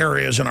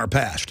areas in our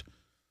past.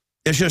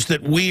 It's just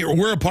that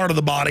we're a part of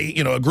the body,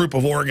 you know, a group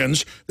of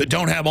organs that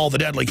don't have all the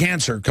deadly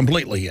cancer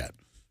completely yet.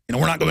 You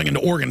know, we're not going into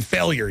organ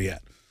failure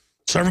yet.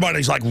 So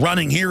everybody's like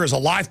running here as a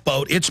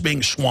lifeboat. It's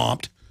being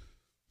swamped.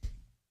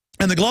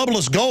 And the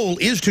globalist goal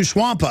is to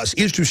swamp us,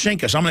 is to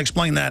sink us. I'm going to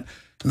explain that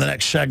in the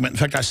next segment. In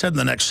fact, I said in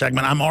the next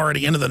segment, I'm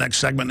already into the next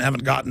segment and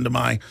haven't gotten to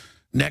my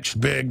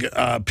next big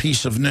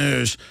piece of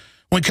news.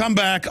 When we come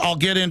back, I'll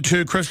get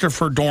into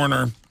Christopher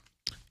Dorner.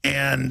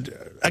 And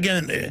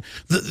again,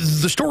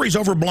 the story's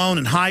overblown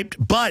and hyped,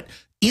 but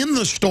in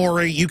the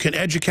story, you can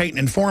educate and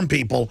inform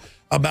people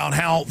about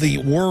how the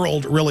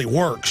world really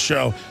works.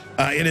 So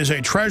it is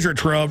a treasure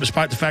trove,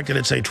 despite the fact that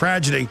it's a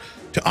tragedy,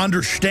 to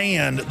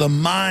understand the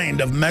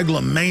mind of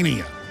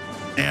megalomania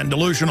and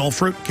delusional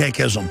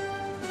fruitcakeism.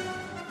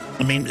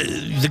 I mean,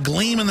 the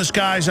gleam in this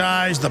guy's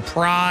eyes, the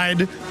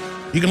pride.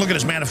 You can look at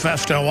his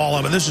manifesto, all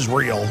of it. This is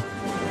real.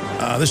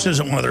 This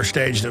isn't one of their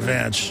staged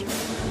events.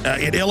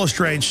 It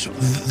illustrates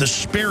the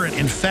spirit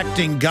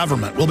infecting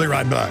government. We'll be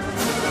right back.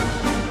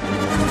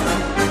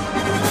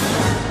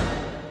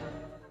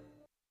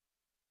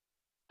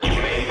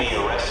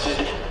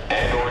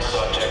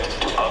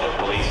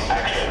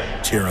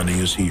 Tyranny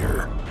is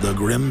here. The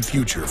grim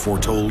future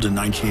foretold in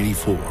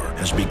 1984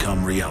 has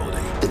become reality.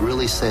 It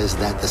really says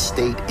that the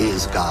state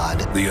is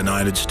God. The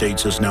United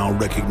States is now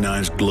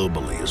recognized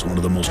globally as one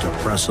of the most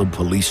oppressive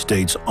police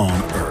states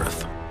on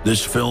Earth.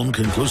 This film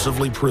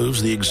conclusively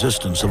proves the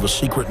existence of a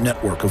secret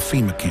network of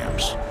FEMA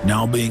camps,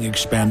 now being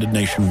expanded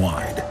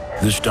nationwide.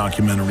 This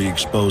documentary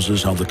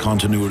exposes how the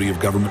continuity of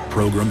government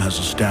program has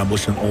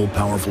established an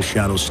all-powerful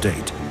shadow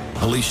state.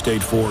 Police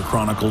State 4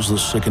 chronicles the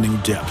sickening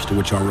depths to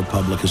which our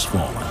republic has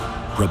fallen.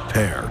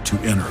 Prepare to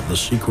enter the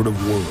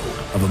secretive world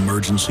of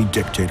emergency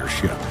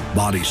dictatorship,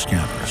 body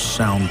scanners,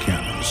 sound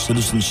cannons,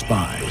 citizen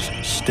spies,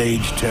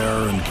 stage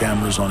terror, and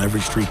cameras on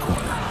every street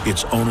corner.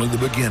 It's only the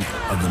beginning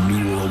of the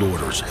New World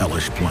Order's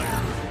hellish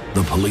plan.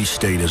 The police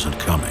state isn't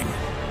coming.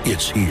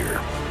 It's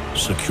here.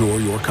 Secure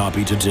your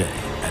copy today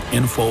at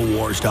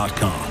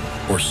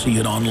Infowars.com or see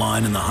it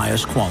online in the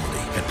highest quality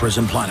at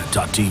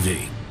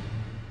PrisonPlanet.tv.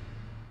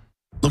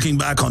 Looking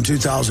back on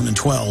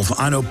 2012,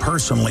 I know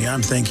personally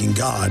I'm thanking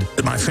God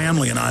that my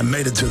family and I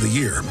made it through the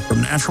year.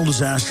 From natural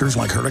disasters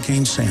like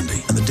Hurricane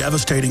Sandy and the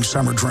devastating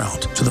summer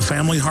drought to the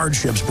family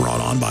hardships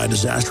brought on by a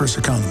disastrous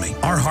economy,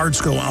 our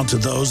hearts go out to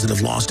those that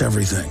have lost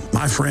everything.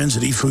 My friends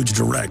at eFoods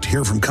Direct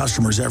hear from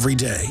customers every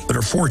day that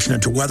are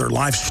fortunate to weather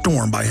life's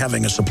storm by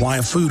having a supply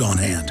of food on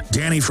hand.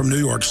 Danny from New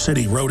York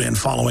City wrote in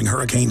following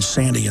Hurricane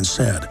Sandy and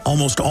said,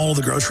 "Almost all of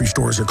the grocery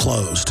stores are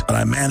closed, but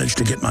I managed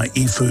to get my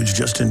eFoods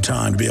just in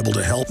time to be able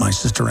to help my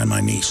sister and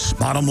my niece.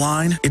 Bottom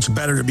line, it's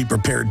better to be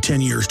prepared 10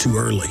 years too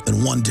early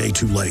than one day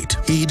too late.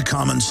 Heed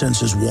common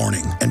sense's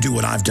warning and do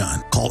what I've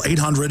done. Call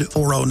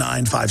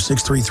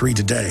 800-409-5633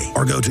 today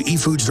or go to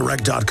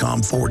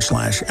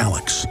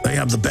efoodsdirect.com/Alex. They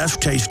have the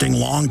best tasting,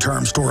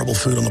 long-term storable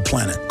food on the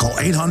planet. Call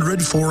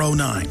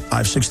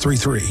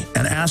 800-409-5633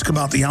 and ask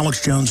about the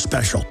Alex Jones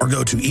special or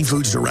go to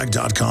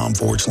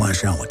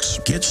efoodsdirect.com/Alex.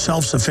 Get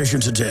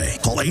self-sufficient today.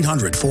 Call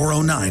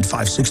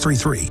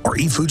 800-409-5633 or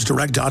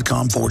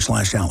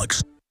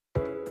efoodsdirect.com/Alex.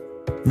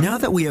 Now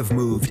that we have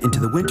moved into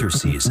the winter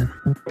season,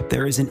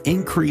 there is an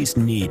increased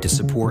need to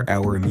support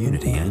our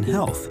immunity and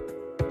health.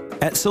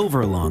 At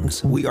Silver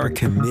Lungs, we are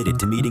committed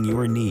to meeting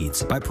your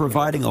needs by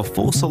providing a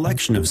full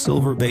selection of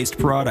silver-based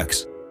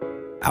products.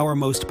 Our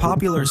most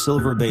popular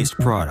silver-based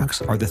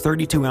products are the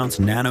 32-ounce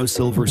Nano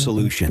Silver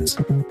Solutions,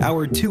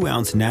 our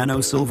 2-ounce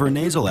Nano Silver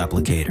Nasal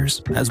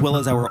Applicators, as well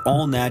as our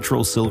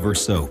all-natural silver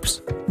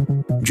soaps.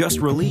 Just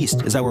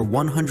released is our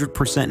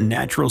 100%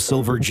 natural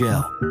silver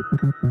gel.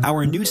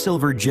 Our new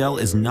silver gel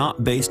is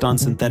not based on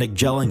synthetic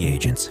gelling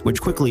agents, which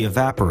quickly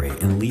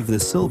evaporate and leave the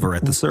silver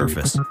at the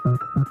surface.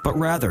 But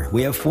rather,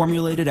 we have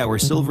formulated our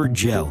silver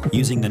gel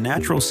using the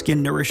natural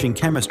skin-nourishing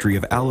chemistry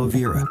of aloe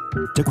vera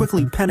to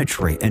quickly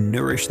penetrate and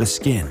nourish the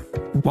skin,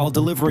 while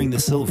delivering the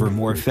silver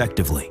more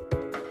effectively.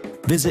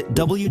 Visit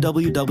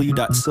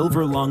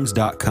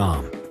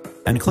www.silverlungs.com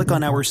and click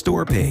on our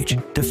store page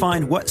to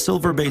find what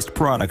silver-based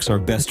products are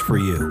best for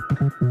you.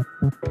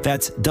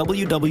 That's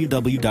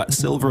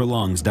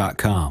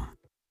www.silverlungs.com.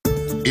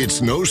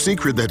 It's no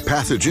secret that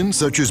pathogens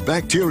such as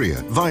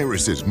bacteria,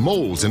 viruses,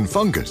 molds, and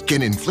fungus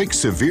can inflict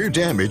severe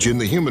damage in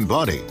the human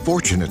body.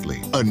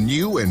 Fortunately, a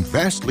new and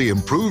vastly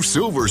improved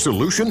silver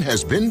solution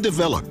has been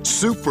developed.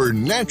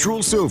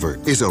 Supernatural Silver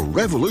is a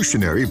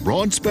revolutionary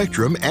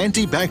broad-spectrum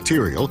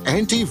antibacterial,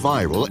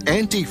 antiviral,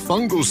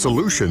 antifungal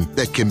solution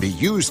that can be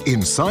used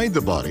inside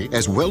the body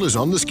as well as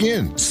on the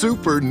skin.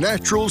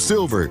 Supernatural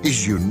Silver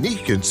is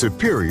unique and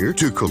superior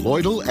to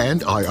colloidal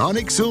and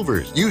ionic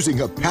silvers,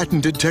 using a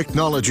patented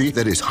technology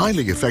that is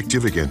highly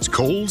effective against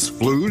colds,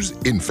 flus,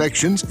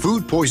 infections,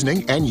 food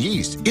poisoning, and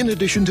yeast, in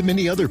addition to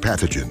many other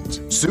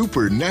pathogens.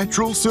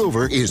 Supernatural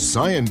Silver is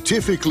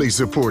scientifically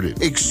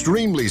supported,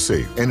 extremely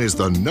safe, and is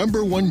the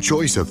 #1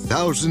 choice of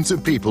thousands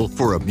of people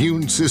for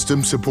immune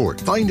system support.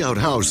 Find out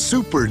how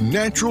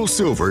Supernatural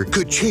Silver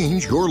could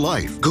change your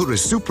life. Go to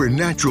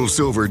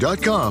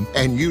supernaturalsilver.com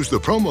and use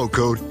the promo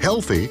code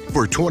HEALTHY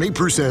for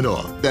 20%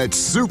 off. That's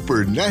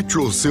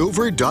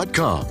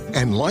supernaturalsilver.com,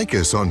 and like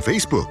us on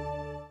Facebook.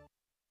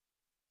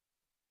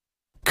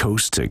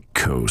 Coast to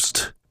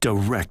coast,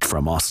 direct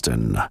from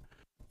Austin.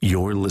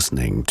 You're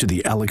listening to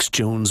the Alex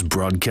Jones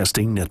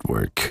Broadcasting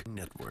Network.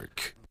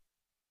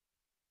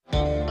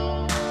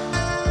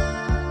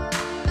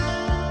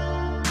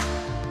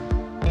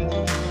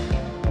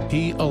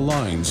 He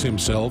aligns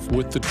himself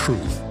with the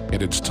truth,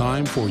 and it's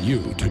time for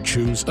you to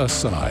choose a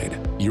side.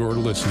 You're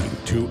listening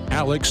to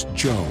Alex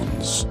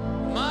Jones.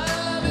 My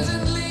love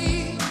isn't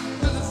lead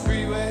with the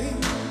freeway.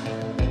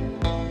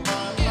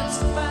 Its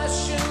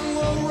fashion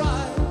will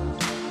ride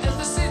as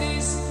the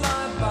cities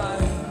fly by.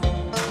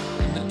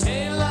 And the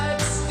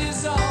taillights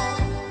dissolve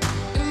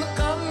in the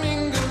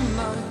coming good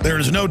night. There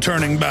is no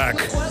turning back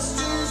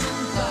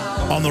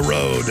on the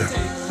road,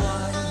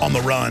 on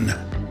the run.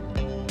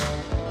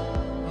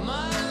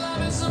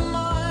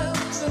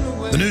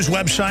 The news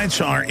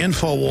websites are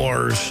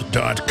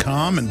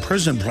Infowars.com and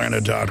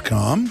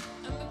PrisonPlanet.com.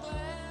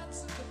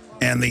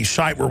 And the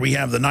site where we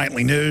have the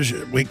nightly news,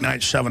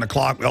 weeknights 7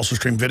 o'clock. We also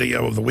stream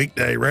video of the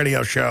weekday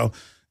radio show.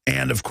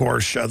 And, of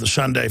course, the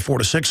Sunday 4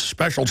 to 6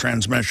 special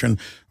transmission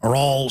are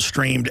all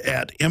streamed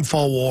at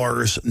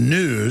Infowars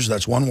News.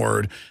 That's one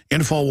word,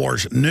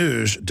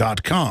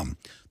 InfowarsNews.com.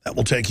 That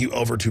will take you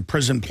over to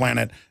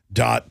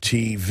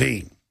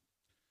PrisonPlanet.tv.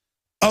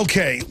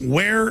 Okay,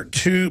 where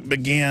to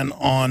begin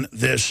on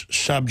this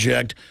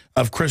subject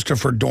of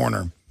Christopher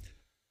Dorner?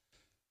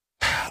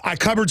 I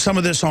covered some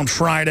of this on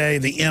Friday,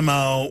 the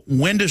MO.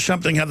 When does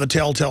something have the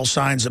telltale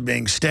signs of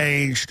being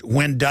staged?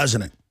 When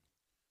doesn't it?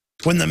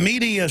 When the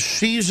media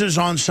seizes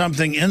on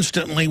something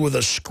instantly with a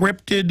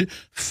scripted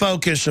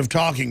focus of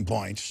talking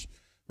points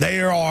They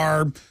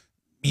are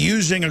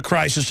using a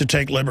crisis to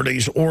take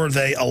liberties, or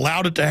they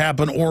allowed it to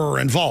happen, or are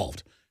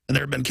involved. And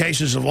there have been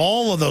cases of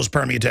all of those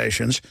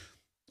permutations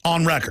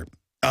on record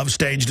of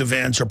staged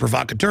events or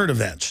provocateur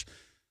events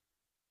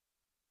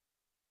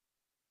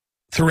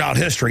throughout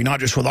history, not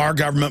just with our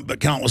government,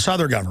 but countless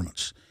other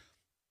governments.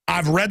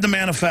 I've read the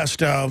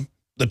manifesto,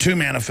 the two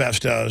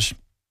manifestos,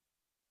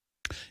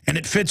 and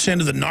it fits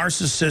into the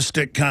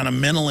narcissistic kind of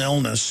mental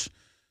illness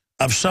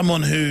of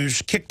someone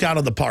who's kicked out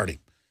of the party.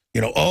 You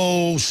know,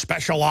 oh,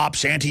 special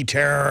ops,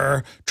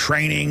 anti-terror,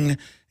 training,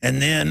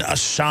 and then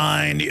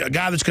assigned, a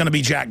guy that's going to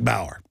be Jack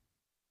Bauer,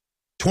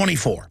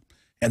 24.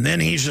 And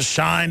then he's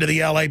assigned to the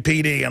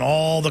LAPD and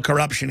all the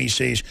corruption he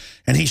sees.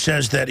 And he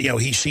says that, you know,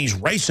 he sees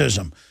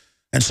racism.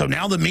 And so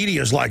now the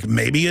media is like,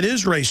 maybe it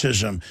is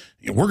racism.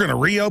 We're going to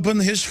reopen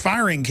his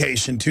firing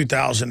case in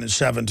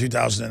 2007,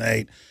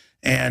 2008.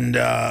 And,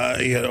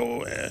 you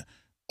know,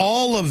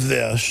 all of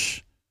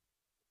this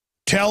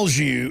tells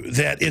you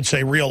that it's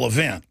a real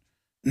event.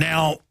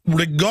 Now,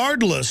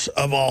 regardless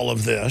of all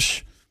of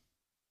this,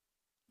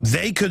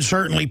 they could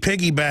certainly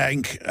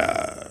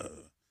piggyback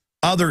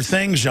other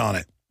things on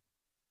it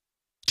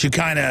to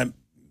kind of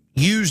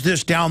use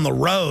this down the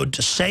road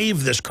to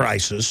save this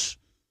crisis,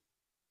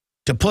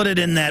 to put it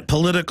in that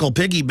political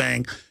piggy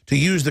bank to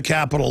use the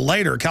Capitol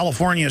later.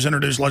 California has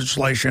introduced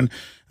legislation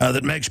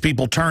that makes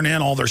people turn in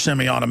all their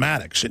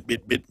semi-automatics.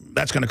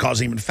 That's going to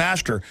cause even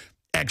faster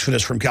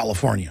exodus from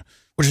California,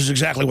 which is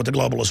exactly what the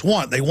globalists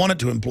want. They want it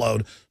to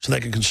implode so they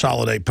can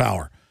consolidate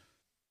power.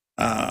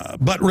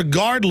 But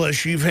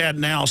regardless, you've had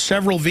now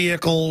several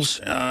vehicles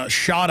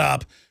shot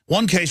up.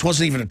 One case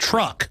wasn't even a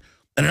truck.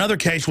 And another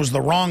case was the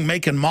wrong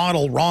make and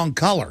model, wrong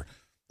color.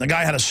 The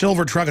guy had a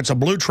silver truck. It's a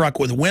blue truck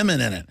with women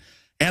in it.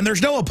 And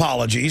there's no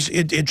apologies.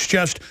 It's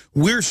just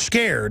we're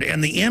scared.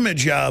 And the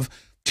image of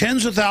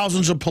tens of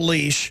thousands of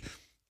police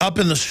up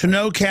in the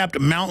snow-capped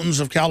mountains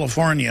of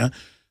California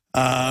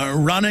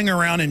running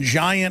around in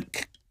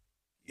giant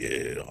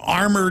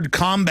armored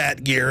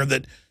combat gear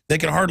that they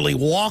can hardly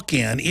walk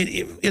in,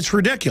 it's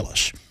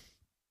ridiculous.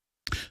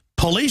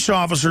 Police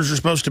officers are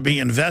supposed to be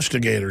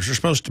investigators. They're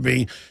supposed to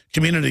be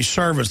community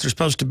service. They're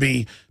supposed to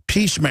be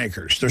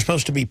peacemakers. They're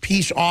supposed to be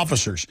peace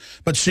officers.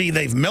 But see,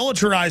 they've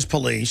militarized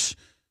police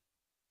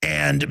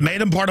and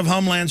made them part of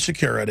Homeland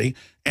Security,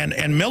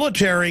 and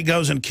military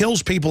goes and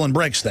kills people and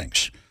breaks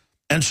things.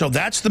 And so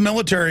that's the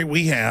military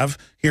we have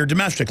here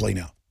domestically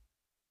now.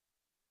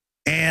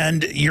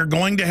 And you're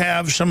going to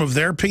have some of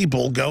their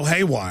people go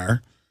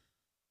haywire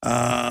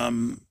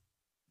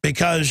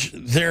because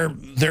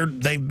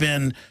they've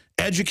been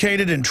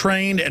educated and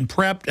trained and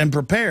prepped and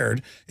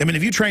prepared. I mean,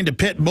 if you trained a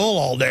pit bull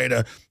all day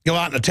to go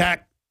out and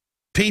attack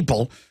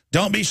people,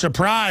 don't be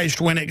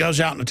surprised when it goes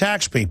out and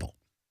attacks people.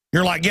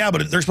 You're like, yeah,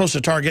 but they're supposed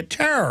to target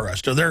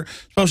terrorists or they're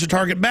supposed to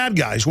target bad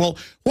guys. Well,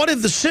 what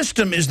if the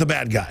system is the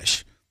bad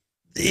guys?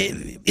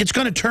 It's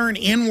going to turn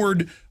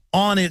inward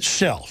on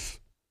itself.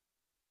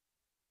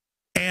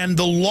 And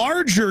the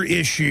larger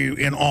issue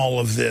in all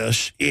of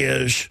this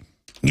is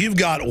you've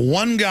got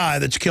one guy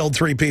that's killed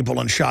 3 people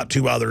and shot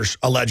 2 others,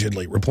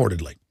 allegedly,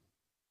 reportedly.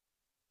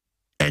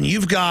 And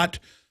you've got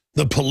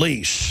the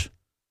police.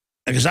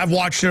 Because I've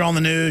watched it on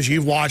the news,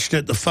 you've watched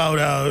it, the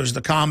photos,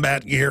 the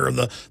combat gear,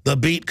 the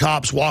beat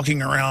cops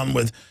walking around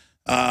with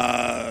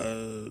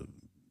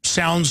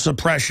sound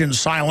suppression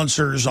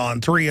silencers on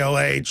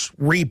 308s,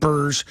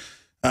 Reapers,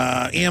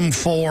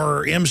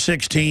 M4,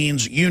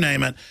 M16s, you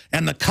name it.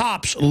 And the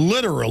cops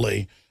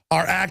literally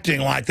are acting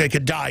like they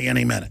could die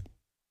any minute.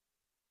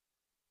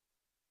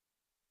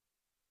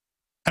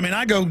 I mean,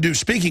 I go do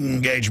speaking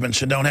engagements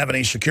and don't have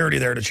any security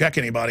there to check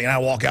anybody, and I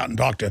walk out and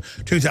talk to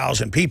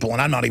 2,000 people,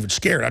 and I'm not even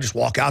scared. I just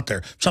walk out there.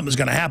 If something's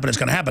going to happen, it's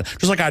going to happen.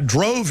 Just like I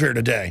drove here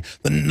today.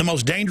 The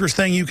most dangerous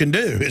thing you can do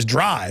is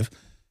drive.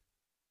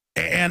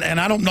 And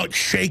I don't know,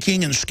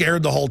 shaking and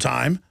scared the whole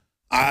time.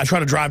 I try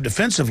to drive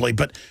defensively,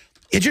 but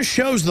it just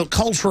shows the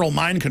cultural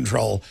mind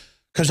control.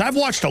 Because I've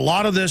watched a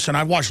lot of this, and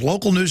I've watched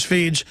local news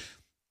feeds,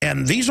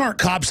 and these aren't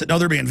cops that know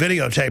they're being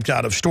videotaped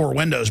out of store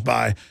windows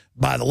by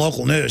the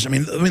local news. I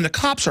mean, the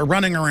cops are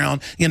running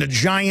around in a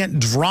giant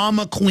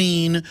drama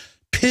queen,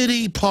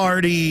 pity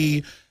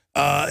party.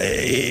 We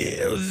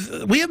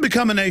have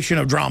become a nation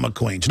of drama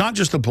queens, not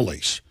just the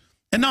police.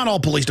 And not all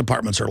police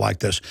departments are like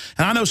this.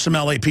 And I know some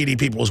LAPD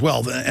people as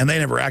well, and they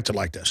never acted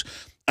like this.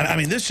 I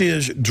mean, this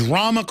is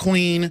drama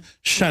queen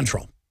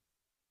central.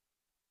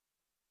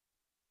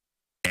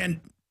 And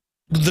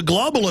the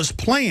globalist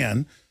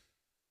plan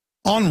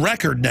on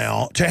record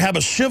now to have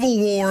a civil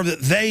war that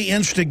they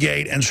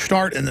instigate and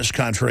start in this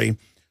country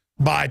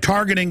by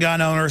targeting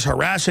gun owners,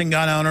 harassing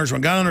gun owners.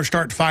 When gun owners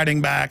start fighting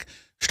back,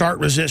 start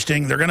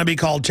resisting, they're going to be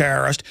called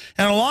terrorists.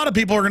 And a lot of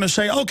people are going to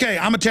say, okay,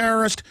 I'm a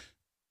terrorist.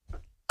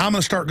 I'm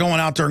going to start going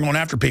out there and going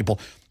after people.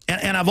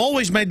 And I've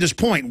always made this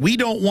point. We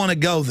don't want to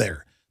go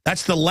there.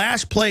 That's the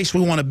last place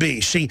we want to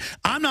be. See,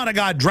 I'm not a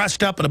guy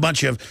dressed up in a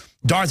bunch of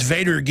Darth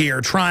Vader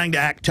gear trying to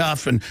act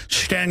tough and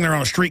standing there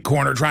on a street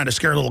corner trying to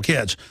scare little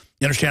kids.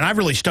 You understand? I've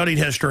really studied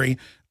history.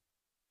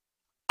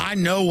 I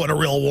know what a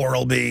real war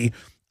will be.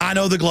 I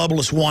know the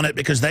globalists want it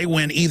because they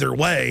win either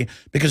way,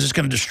 because it's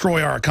going to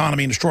destroy our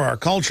economy and destroy our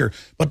culture.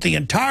 But the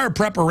entire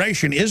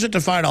preparation isn't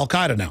to fight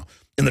al-Qaeda now.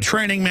 In the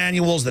training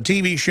manuals, the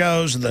TV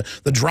shows,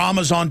 the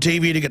dramas on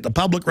TV to get the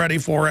public ready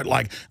for it,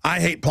 like I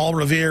Hate Paul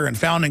Revere and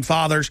Founding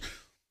Fathers,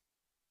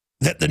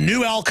 that the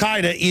new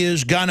al-Qaeda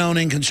is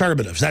gun-owning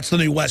conservatives. That's the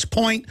new West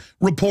Point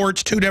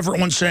reports, 2 different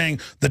ones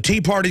saying the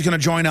Tea Party's going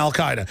to join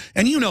al-Qaeda.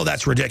 And you know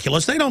that's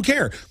ridiculous. They don't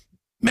care.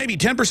 Maybe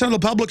 10% of the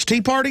public's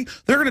Tea Party,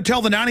 they're going to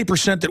tell the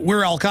 90% that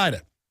we're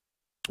al-Qaeda.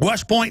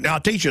 West Point now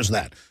teaches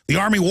that. The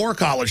Army War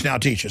College now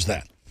teaches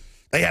that.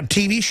 They have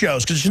TV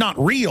shows, because it's not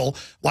real,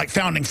 like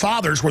Founding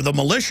Fathers, where the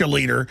militia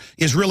leader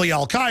is really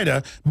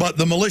al-Qaeda, but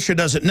the militia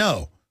doesn't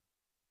know.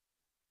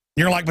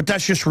 You're like, but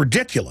that's just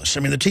ridiculous.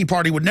 I mean, the Tea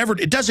Party would never,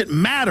 it doesn't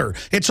matter.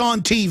 It's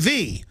on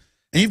TV.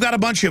 And you've got a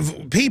bunch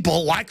of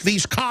people like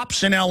these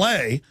cops in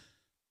L.A.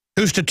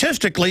 who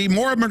statistically,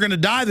 more of them are going to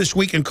die this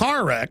week in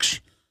car wrecks,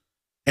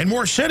 and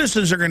more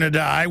citizens are going to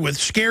die with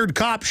scared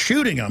cops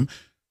shooting them.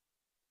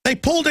 They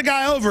pulled a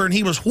guy over, and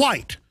he was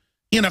white,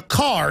 in a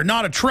car,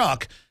 not a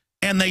truck,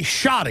 and they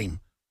shot him.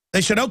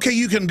 They said, okay,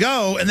 you can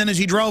go, and then as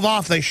he drove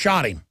off, they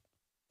shot him.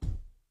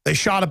 They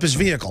shot up his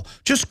vehicle.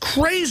 Just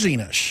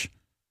craziness.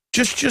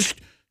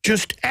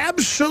 Just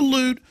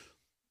absolute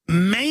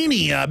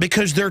mania,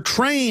 because they're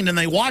trained and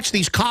they watch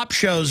these cop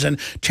shows and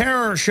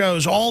terror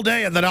shows all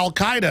day that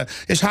al-Qaeda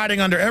is hiding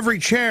under every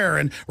chair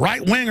and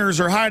right-wingers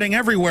are hiding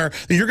everywhere.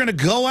 You're going to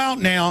go out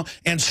now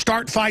and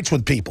start fights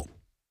with people.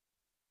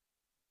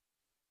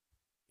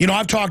 You know,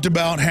 I've talked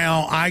about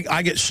how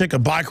I get sick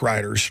of bike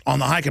riders on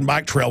the hike and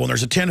bike trail. When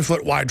there's a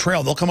 10-foot wide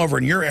trail, they'll come over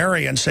in your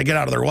area and say, get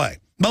out of their way.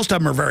 Most of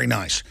them are very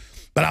nice.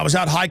 But I was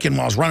out hiking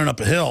while I was running up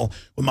a hill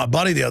with my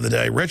buddy the other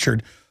day,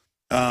 Richard.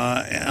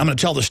 I'm going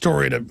to tell the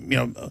story to,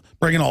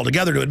 bring it all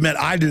together, to admit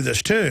I do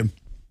this too.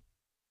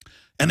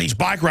 And these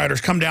bike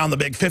riders come down the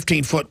big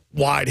 15-foot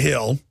wide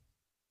hill,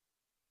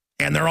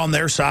 and they're on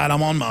their side,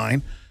 I'm on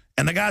mine.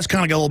 And the guys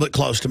kind of get a little bit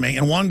close to me,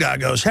 and one guy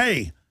goes,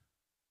 hey,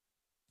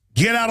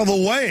 get out of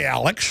the way,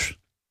 Alex.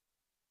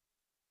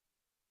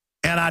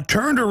 And I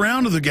turned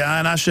around to the guy,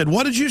 and I said,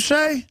 what did you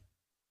say? And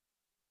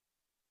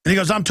he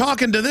goes, I'm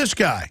talking to this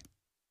guy.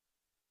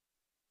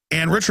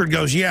 And Richard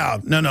goes, yeah,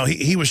 no,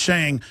 he was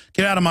saying,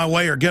 get out of my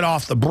way or get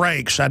off the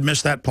brakes. I'd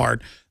missed that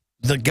part.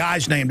 The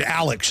guy's named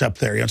Alex up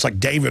there. It's like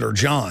David or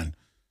John.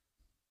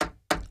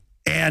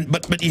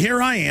 But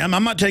here I am.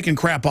 I'm not taking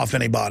crap off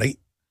anybody.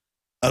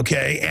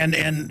 Okay,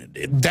 and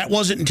that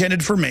wasn't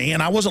intended for me,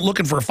 and I wasn't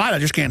looking for a fight. I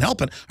just can't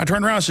help it. I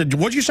turned around and said,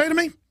 what'd you say to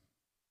me?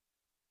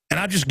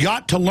 And I just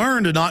got to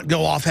learn to not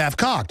go off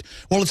half-cocked.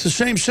 Well, it's the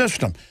same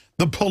system.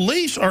 The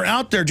police are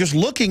out there just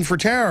looking for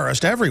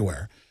terrorists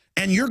everywhere.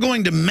 And you're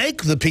going to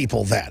make the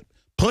people that,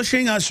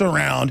 pushing us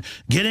around,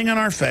 getting in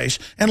our face.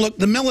 And look,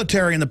 the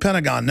military and the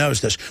Pentagon knows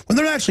this. When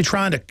they're actually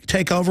trying to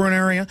take over an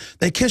area,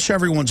 they kiss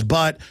everyone's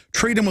butt,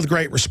 treat them with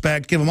great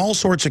respect, give them all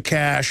sorts of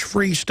cash,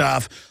 free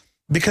stuff,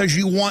 because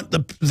you want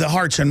the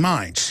hearts and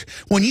minds.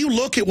 When you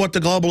look at what the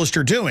globalists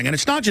are doing, and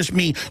it's not just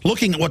me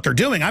looking at what they're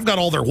doing, I've got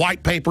all their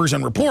white papers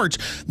and reports,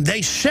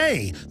 they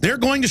say they're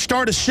going to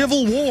start a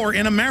civil war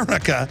in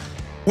America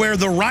where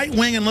the right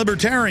wing and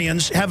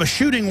libertarians have a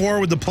shooting war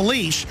with the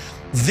police.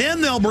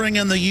 Then they'll bring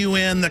in the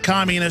UN, the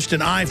communist,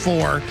 and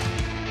I4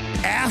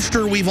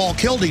 after we've all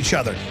killed each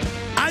other.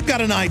 I've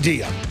got an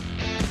idea.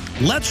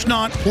 Let's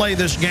not play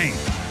this game.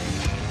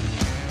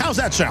 How's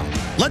that sound?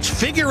 Let's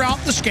figure out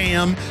the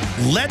scam.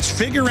 Let's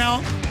figure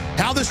out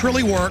how this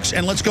really works,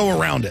 and let's go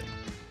around it.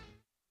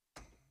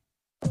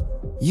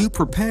 You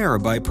prepare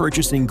by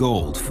purchasing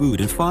gold, food,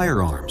 and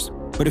firearms.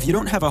 But if you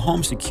don't have a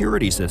home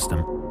security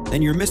system,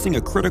 then you're missing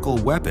a critical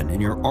weapon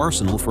in your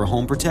arsenal for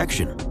home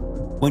protection.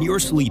 When you're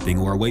sleeping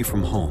or away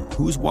from home,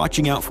 who's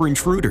watching out for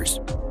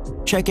intruders?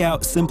 Check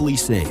out Simply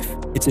Safe.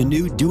 It's a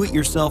new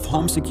do-it-yourself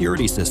home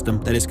security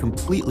system that is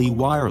completely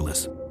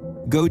wireless.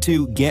 Go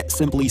to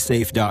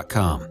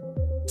GetSimplySafe.com.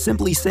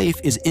 Simply Safe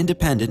is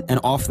independent and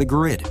off the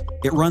grid.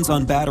 It runs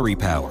on battery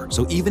power,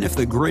 so even if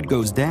the grid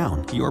goes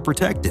down, you're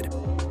protected.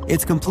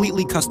 It's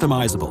completely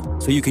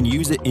customizable, so you can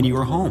use it in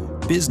your home,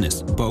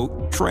 business,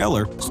 boat,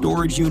 trailer,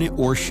 storage unit,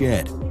 or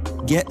shed.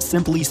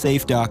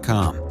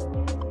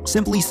 GetSimplySafe.com.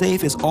 Simply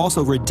Safe is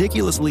also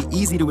ridiculously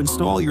easy to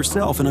install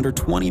yourself in under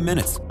 20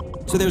 minutes,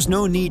 so there's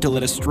no need to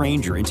let a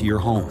stranger into your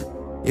home.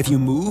 If you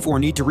move or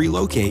need to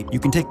relocate, you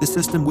can take the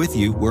system with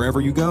you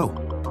wherever you go.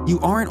 You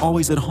aren't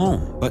always at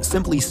home, but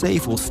Simply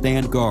Safe will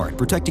stand guard,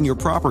 protecting your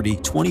property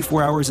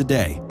 24 hours a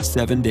day,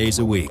 7 days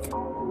a week.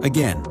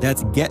 Again,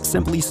 that's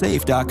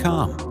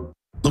GetSimplySafe.com.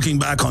 Looking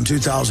back on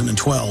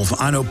 2012,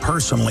 I know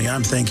personally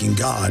I'm thanking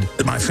God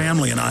that my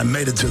family and I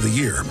made it through the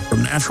year.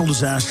 From natural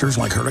disasters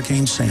like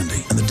Hurricane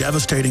Sandy and the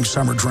devastating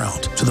summer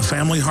drought to the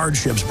family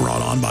hardships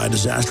brought on by a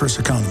disastrous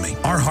economy,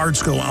 our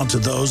hearts go out to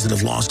those that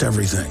have lost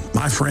everything.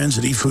 My friends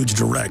at eFoods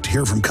Direct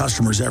hear from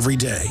customers every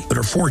day that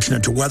are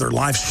fortunate to weather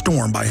life's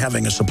storm by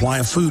having a supply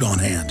of food on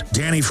hand.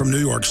 Danny from New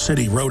York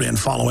City wrote in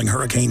following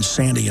Hurricane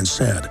Sandy and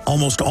said,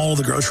 almost all of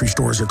the grocery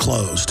stores are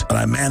closed, but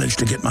I managed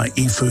to get my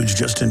eFoods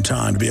just in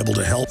time to be able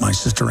to help my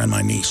sister sister and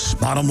my niece.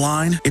 Bottom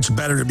line, it's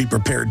better to be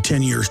prepared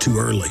 10 years too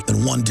early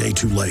than 1 day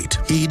too late.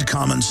 Heed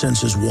common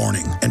sense's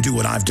warning and do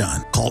what I've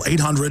done. Call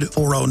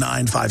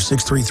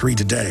 800-409-5633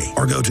 today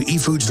or go to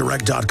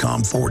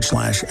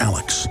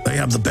efoodsdirect.com/Alex. They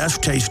have the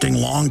best tasting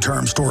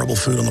long-term storable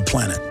food on the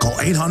planet. Call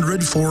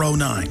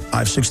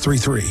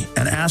 800-409-5633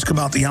 and ask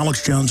about the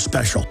Alex Jones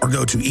special or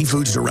go to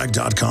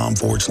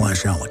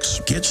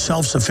efoodsdirect.com/Alex. Get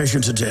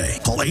self-sufficient today.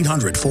 Call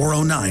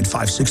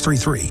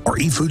 800-409-5633 or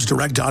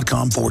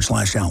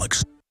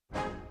efoodsdirect.com/Alex.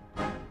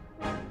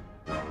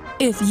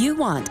 If you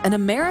want an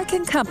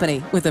American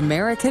company with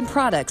American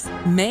products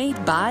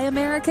made by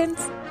Americans,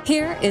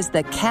 here is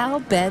the Cal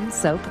Ben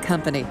Soap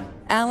Company.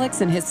 Alex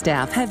and his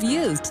staff have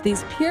used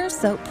these pure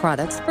soap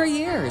products for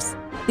years.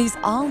 These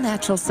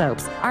all-natural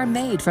soaps are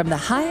made from the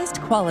highest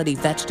quality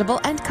vegetable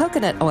and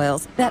coconut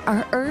oils that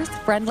are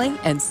earth-friendly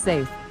and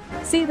safe.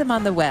 See them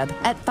on the web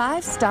at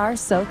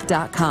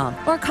 5starsoap.com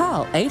or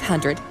call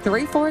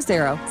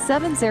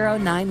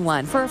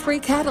 800-340-7091 for a free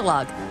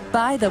catalog.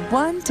 Buy the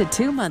 1 to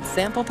 2 month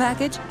sample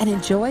package and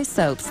enjoy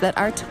soaps that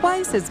are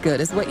twice as good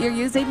as what you're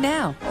using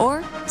now.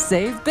 Or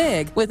save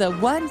big with a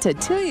 1 to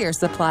 2 year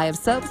supply of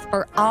soaps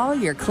for all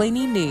your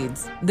cleaning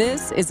needs.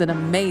 This is an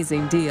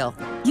amazing deal.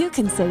 You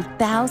can save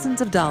thousands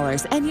of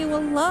dollars and you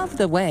will love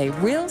the way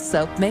real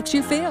soap makes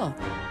you feel.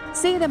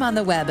 See them on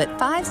the web at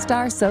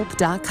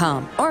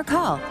 5starsoap.com or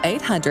call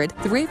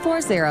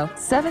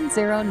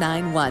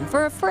 800-340-7091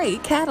 for a free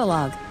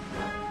catalog.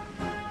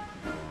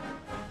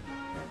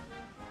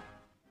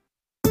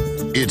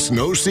 It's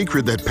no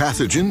secret that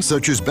pathogens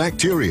such as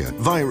bacteria,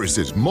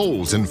 viruses,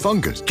 molds, and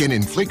fungus can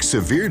inflict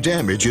severe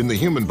damage in the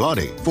human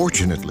body.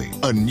 Fortunately,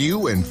 a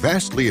new and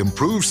vastly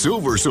improved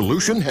silver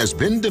solution has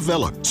been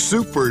developed.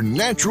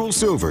 Supernatural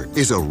Silver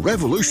is a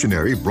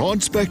revolutionary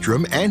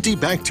broad-spectrum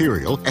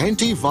antibacterial,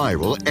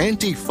 antiviral,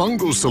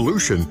 antifungal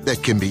solution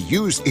that can be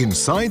used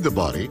inside the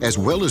body as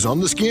well as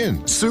on the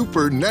skin.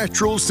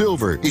 Supernatural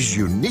Silver is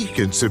unique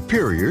and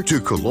superior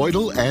to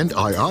colloidal and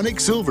ionic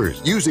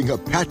silvers, using a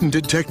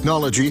patented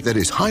technology that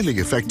is highly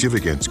effective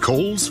against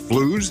colds,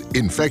 flus,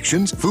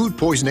 infections, food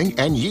poisoning,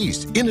 and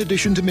yeast, in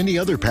addition to many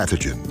other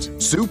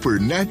pathogens.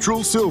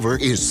 Supernatural Silver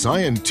is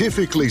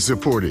scientifically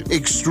supported,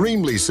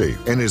 extremely safe,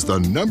 and is the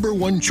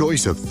 #1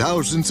 choice of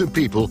thousands of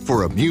people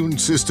for immune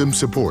system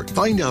support.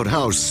 Find out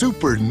how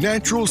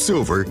Supernatural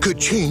Silver could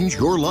change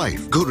your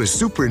life. Go to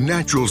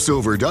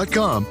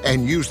supernaturalsilver.com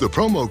and use the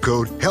promo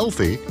code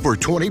HEALTHY for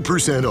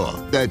 20% off.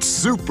 That's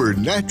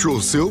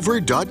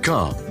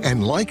supernaturalsilver.com.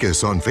 And like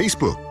us on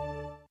Facebook.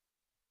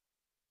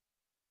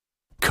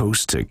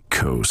 Coast to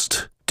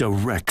coast,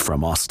 direct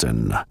from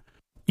Austin.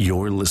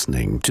 You're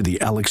listening to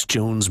the Alex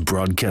Jones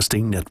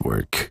Broadcasting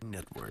Network.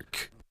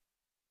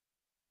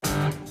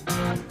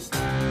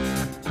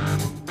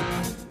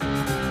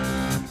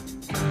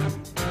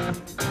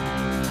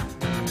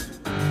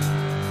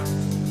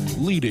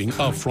 Leading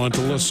a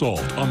frontal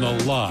assault on the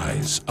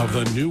lies of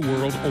the New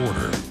World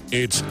Order.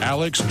 It's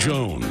Alex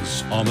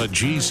Jones on the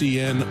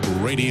GCN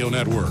Radio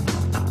Network.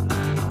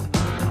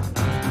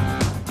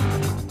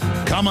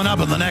 Coming up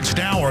in the next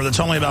hour, that's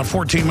only about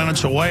 14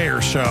 minutes away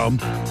or so,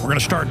 we're going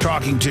to start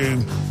talking to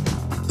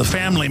the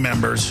family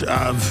members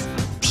of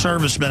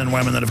servicemen and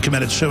women that have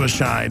committed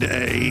suicide,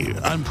 a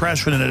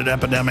unprecedented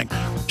epidemic,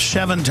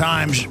 7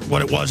 times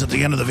what it was at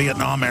the end of the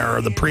Vietnam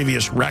era, the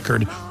previous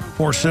record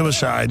for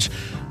suicides.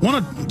 I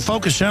want to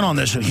focus in on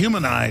this and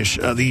humanize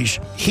these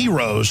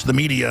heroes the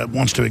media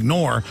wants to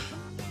ignore.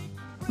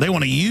 They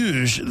want to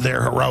use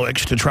their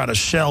heroics to try to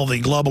sell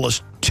the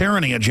globalist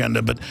tyranny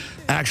agenda, but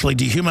actually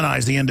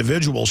dehumanize the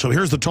individual. So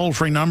here's the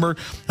toll-free number.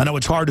 I know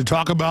it's hard to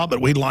talk about, but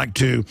we'd like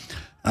to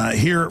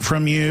hear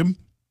from you.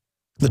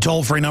 The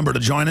toll-free number to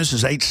join us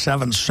is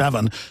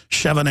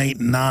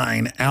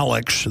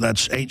 877-789-ALEX.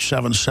 That's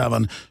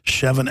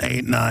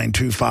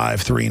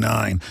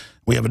 877-789-2539.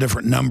 We have a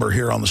different number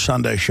here on the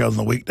Sunday show than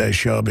the weekday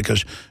show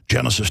because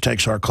Genesis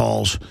takes our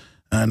calls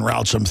and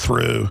routes them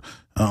through.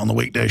 On the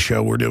weekday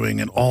show, we're doing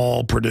it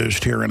all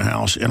produced here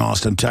in-house in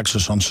Austin,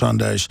 Texas on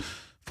Sundays,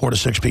 4 to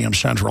 6 p.m.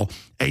 Central.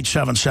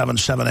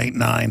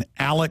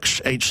 877-789-ALEX,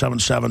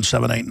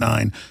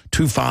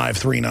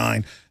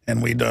 877-789-2539.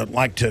 And we'd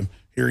like to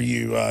hear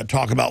you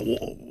talk about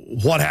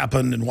what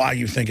happened and why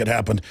you think it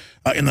happened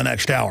in the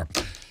next hour.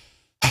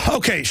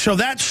 Okay, so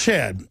that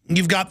said,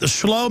 you've got the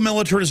slow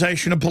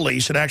militarization of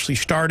police. It actually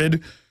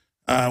started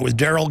with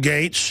Daryl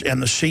Gates and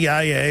the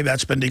CIA,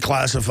 that's been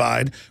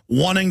declassified,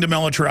 wanting to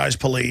militarize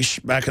police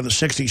back in the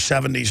 60s,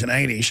 70s, and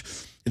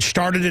 80s. It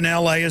started in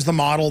L.A. as the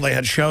model. They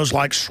had shows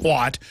like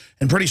SWAT,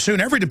 and pretty soon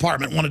every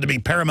department wanted to be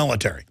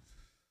paramilitary.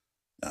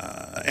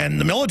 And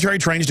the military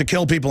trains to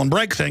kill people and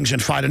break things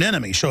and fight an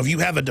enemy. So if you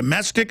have a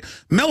domestic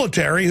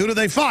military, who do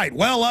they fight?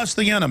 Well, us,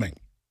 the enemy.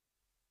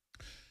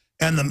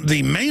 And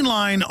the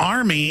mainline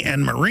Army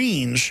and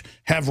Marines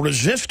have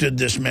resisted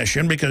this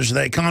mission because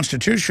they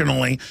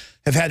constitutionally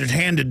have had it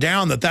handed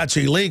down that that's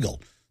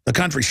illegal. The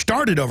country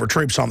started over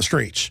troops on the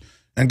streets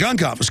and gun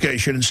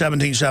confiscation in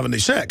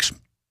 1776.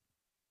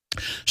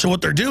 So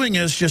what they're doing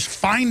is just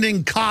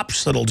finding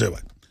cops that'll do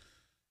it.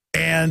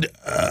 And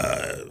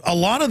a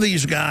lot of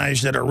these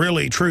guys that are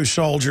really true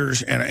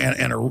soldiers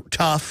and are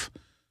tough,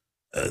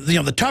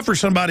 the tougher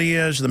somebody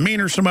is, the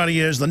meaner somebody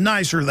is, the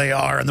nicer they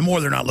are, and the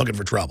more they're not looking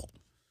for trouble.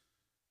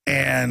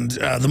 And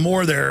the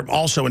more their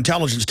also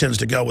intelligence tends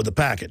to go with the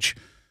package.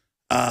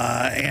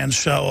 And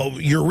so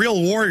your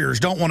real warriors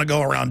don't want to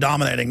go around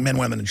dominating men,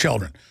 women, and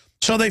children.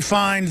 So they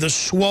find the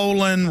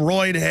swollen,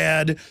 roid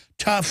head,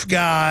 tough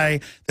guy.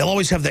 They'll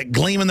always have that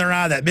gleam in their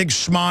eye, that big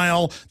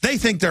smile. They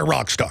think they're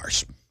rock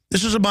stars.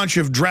 This is a bunch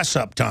of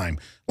dress-up time,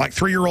 like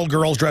 3-year-old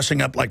girls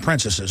dressing up like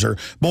princesses or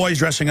boys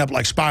dressing up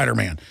like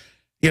Spider-Man.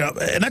 You know,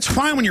 and that's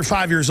fine when you're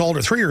 5 years old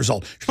or 3 years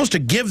old. You're supposed to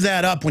give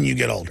that up when you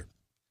get older.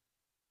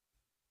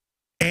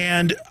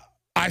 And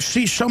I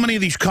see so many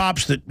of these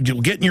cops that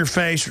get in your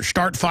face or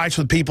start fights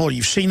with people.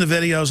 You've seen the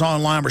videos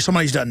online where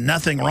somebody's done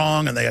nothing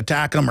wrong and they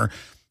attack them. Or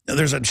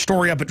there's a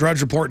story up at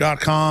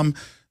drudgereport.com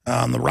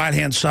on the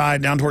right-hand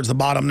side, down towards the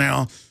bottom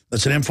now.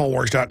 That's an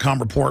Infowars.com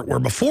report where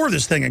before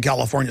this thing in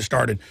California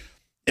started,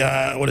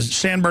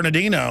 San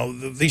Bernardino,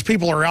 these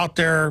people are out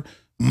there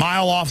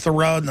mile off the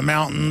road in the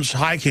mountains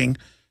hiking,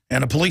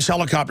 and a police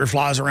helicopter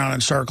flies around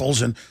in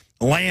circles and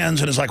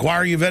lands and is like, why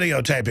are you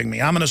videotaping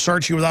me? I'm going to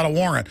search you without a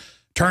warrant.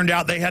 Turned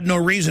out they had no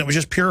reason. It was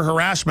just pure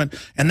harassment,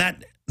 and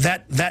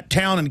that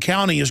town and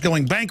county is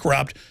going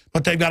bankrupt,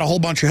 but they've got a whole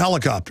bunch of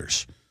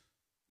helicopters.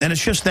 And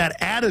it's just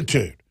that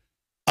attitude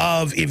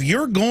of if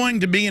you're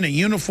going to be in a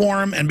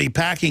uniform and be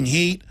packing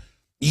heat,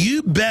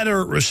 you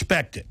better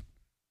respect it.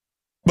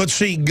 But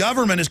see,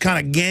 government is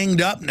kind of ganged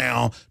up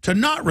now to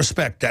not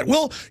respect that.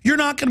 Well, you're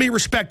not going to be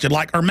respected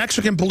like our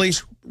Mexican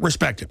police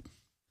respect it.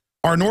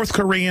 Our North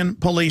Korean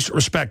police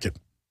respect it.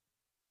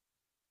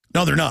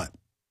 No, they're not.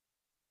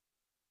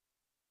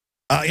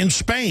 In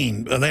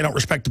Spain, they don't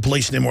respect the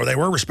police anymore. They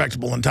were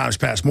respectable in times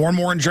past. More and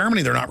more in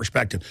Germany, they're not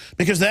respected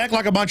because they act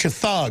like a bunch of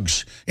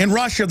thugs. In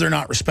Russia, they're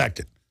not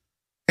respected.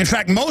 In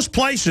fact, most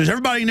places,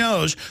 everybody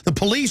knows the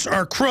police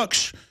are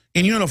crooks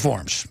in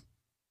uniforms.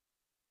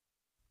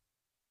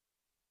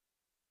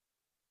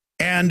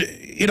 And,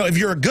 you know, if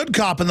you're a good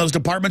cop in those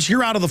departments,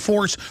 you're out of the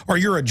force or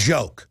you're a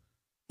joke.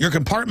 You're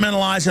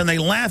compartmentalized and they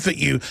laugh at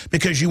you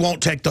because you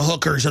won't take the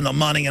hookers and the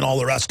money and all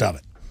the rest of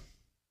it.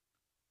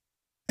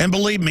 And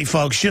believe me,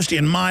 folks, just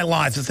in my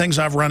life, the things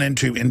I've run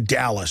into in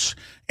Dallas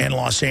and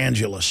Los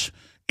Angeles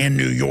and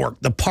New York,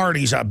 the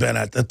parties I've been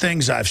at, the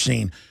things I've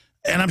seen,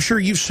 and I'm sure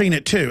you've seen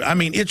it too. I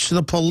mean, it's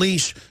the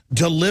police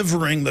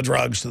delivering the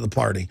drugs to the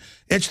party.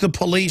 It's the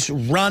police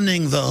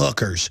running the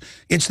hookers.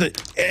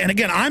 And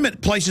again, I'm at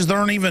places that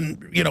aren't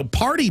even, you know,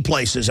 party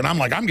places, and I'm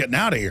like, I'm getting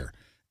out of here.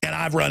 And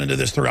I've run into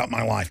this throughout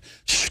my life.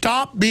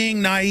 Stop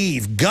being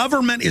naive.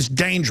 Government is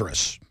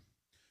dangerous.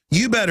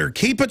 You better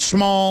keep it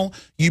small,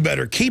 you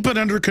better keep it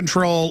under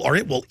control, or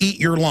it will eat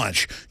your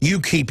lunch.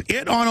 You keep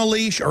it on a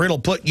leash, or it'll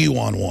put you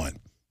on one.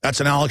 That's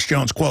an Alex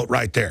Jones quote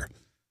right there.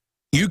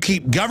 You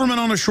keep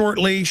government on a short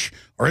leash,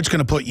 or it's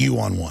going to put you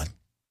on one.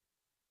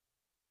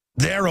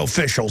 They're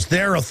officials,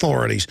 they're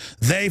authorities.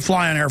 They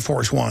fly on Air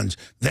Force Ones.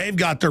 They've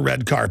got the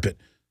red carpet.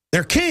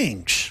 They're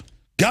kings.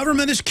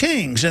 Government is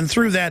kings, and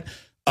through that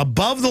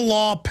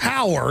above-the-law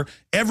power,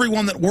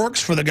 everyone that works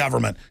for the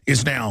government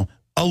is now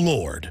a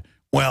lord.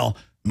 Well,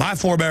 my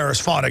forebears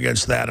fought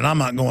against that, and I'm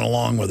not going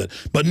along with it.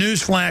 But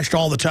newsflash to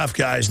all the tough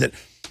guys that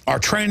are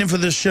training for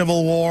this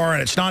civil war,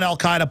 and it's not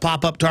Al-Qaeda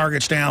pop-up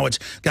targets now. It's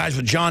guys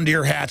with John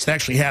Deere hats that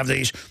actually have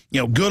these, you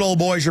know, good old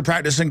boys you're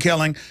practicing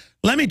killing.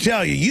 Let me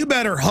tell you, you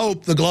better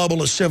hope the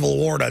globalist civil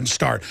war doesn't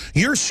start.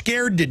 You're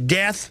scared to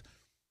death.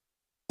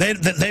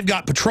 They've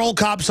got patrol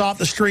cops off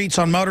the streets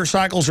on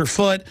motorcycles or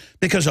foot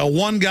because of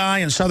one guy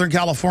in Southern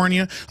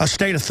California, a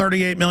state of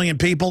 38 million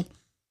people.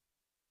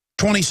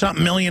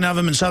 20-something million of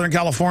them in Southern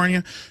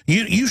California.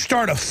 You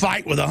start a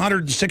fight with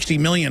 160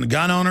 million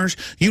gun owners.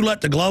 You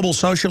let the global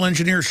social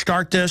engineers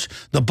start this,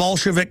 the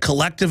Bolshevik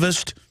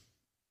collectivist.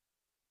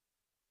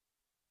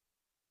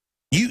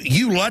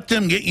 You let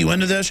them get you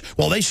into this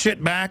while they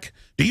sit back.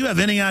 Do you have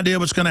any idea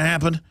what's going to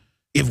happen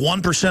if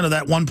 1% of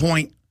that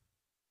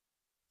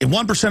if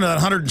 1% of that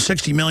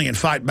 160 million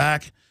fight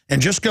back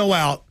and just go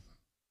out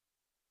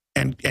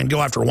and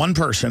go after one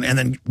person and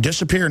then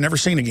disappear, never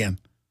seen again?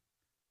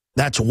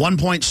 That's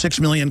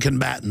 1.6 million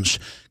combatants.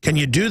 Can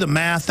you do the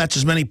math? That's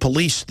as many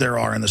police there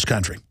are in this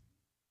country.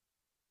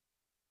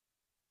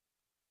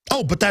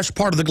 Oh, but that's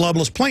part of the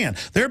globalist plan.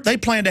 They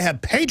plan to have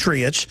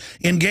patriots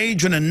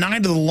engage in a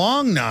night of the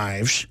long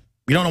knives.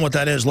 You don't know what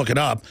that is, look it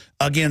up,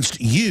 against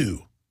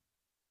you.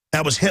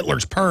 That was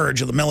Hitler's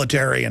purge of the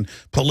military and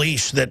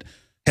police that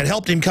had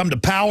helped him come to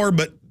power,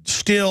 but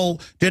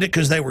still did it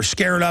because they were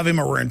scared of him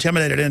or were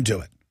intimidated into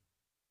it.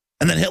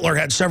 And then Hitler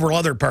had several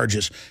other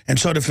purges, and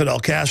so did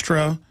Fidel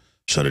Castro.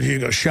 So did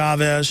Hugo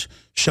Chavez,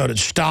 so did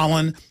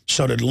Stalin,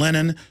 so did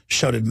Lenin,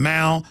 so did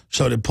Mao,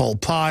 so did Pol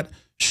Pot,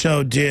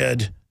 so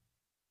did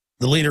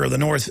the leader of the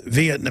North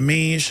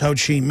Vietnamese, Ho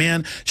Chi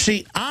Minh.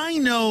 See, I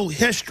know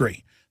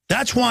history.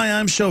 That's why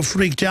I'm so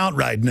freaked out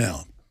right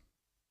now.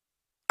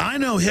 I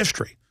know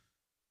history.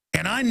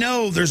 And I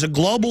know there's a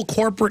global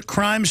corporate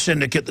crime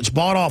syndicate that's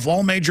bought off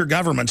all major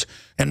governments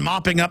and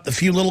mopping up the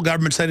few little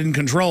governments they didn't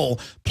control,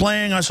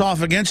 playing us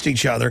off against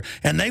each other.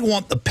 And they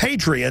want the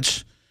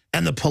patriots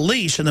and the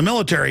police and the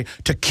military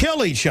to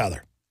kill each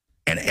other.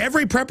 And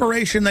every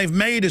preparation they've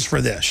made is for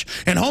this.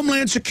 And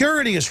Homeland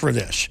Security is for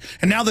this.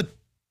 And now the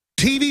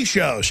TV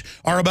shows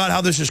are about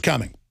how this is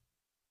coming.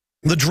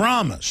 The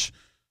dramas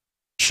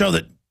show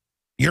that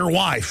your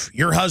wife,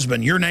 your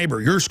husband, your neighbor,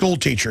 your school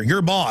teacher,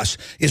 your boss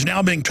is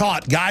now being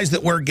taught guys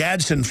that wear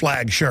Gadsden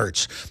flag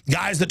shirts,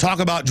 guys that talk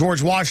about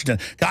George Washington,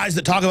 guys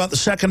that talk about the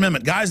Second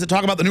Amendment, guys that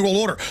talk about the New World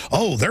Order.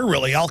 Oh, they're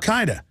really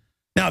Al-Qaeda.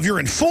 Now, if you're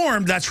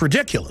informed, that's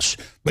ridiculous.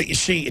 But you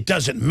see, it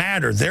doesn't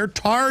matter. They're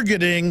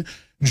targeting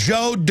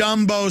Joe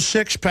Dumbo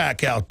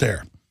six-pack out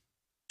there.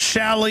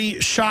 Sally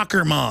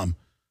Soccer Mom,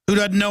 who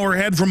doesn't know her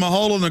head from a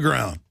hole in the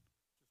ground.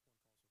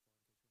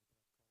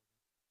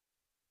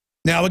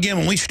 Now, again,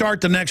 when we start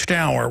the next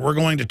hour, we're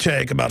going to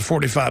take about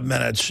 45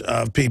 minutes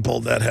of people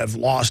that have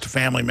lost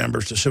family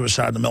members to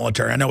suicide in the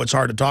military. I know it's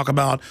hard to talk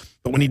about,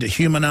 but we need to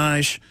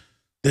humanize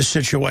this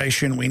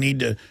situation. We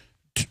need to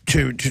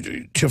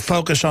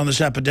focus on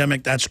this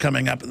epidemic. That's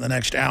coming up in the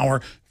next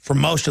hour. For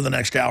most of the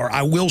next hour,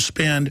 I will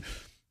spend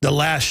the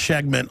last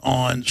segment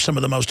on some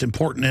of the most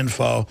important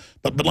info.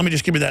 But let me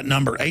just give you that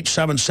number,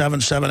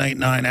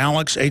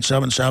 877-789-ALEX,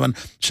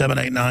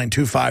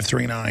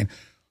 877-789-2539.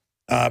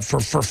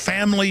 For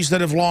families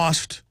that have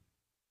lost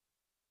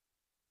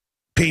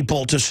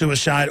people to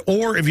suicide,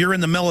 or if you're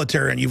in the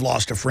military and you've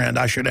lost a friend,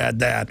 I should add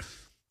that.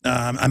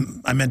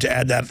 I meant to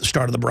add that at the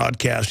start of the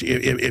broadcast.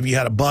 If you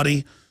had a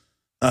buddy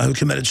who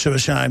committed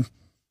suicide,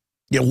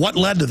 what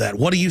led to that?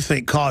 What do you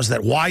think caused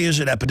that? Why is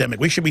it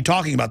epidemic? We should be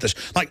talking about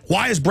this. Like,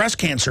 why is breast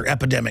cancer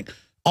epidemic?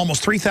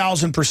 Almost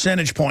 3,000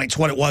 percentage points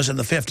what it was in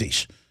the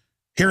 50s.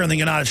 Here in the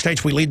United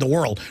States, we lead the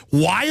world.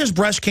 Why is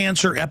breast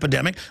cancer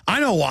epidemic?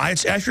 I know why.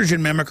 It's estrogen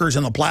mimickers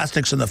and the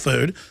plastics in the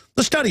food.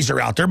 The studies are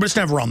out there, but it's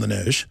never on the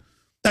news.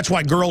 That's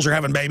why girls are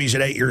having babies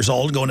at 8 years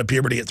old, going to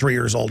puberty at 3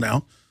 years old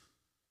now.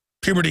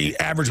 Puberty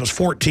average was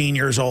 14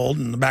 years old,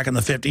 and back in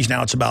the 50s,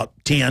 now it's about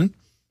 10.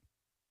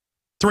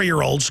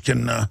 3-year-olds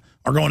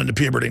are going into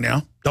puberty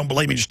now. Don't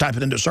believe me, just type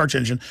it into a search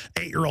engine.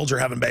 8-year-olds are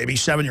having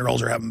babies.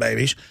 7-year-olds are having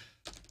babies.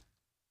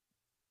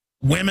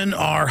 Women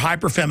are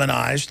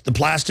hyper-feminized. The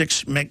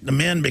plastics make the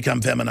men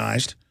become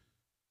feminized.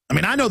 I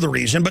mean, I know the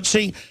reason, but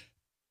see,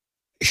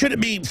 should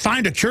it be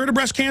find a cure to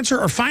breast cancer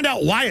or find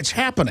out why it's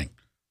happening?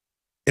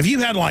 If you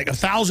had like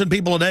 1,000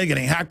 people a day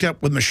getting hacked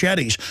up with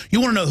machetes, you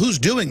want to know who's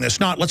doing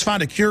this, not let's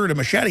find a cure to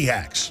machete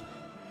hacks.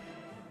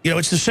 You know,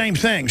 it's the same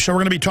thing. So we're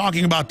going to be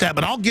talking about that.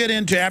 But I'll get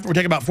into, after we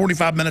take about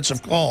 45 minutes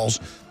of calls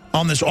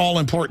on this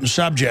all-important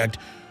subject,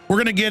 we're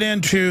going to get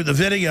into the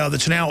video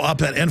that's now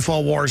up at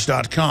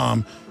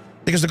Infowars.com.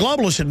 Because the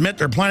globalists admit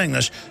they're planning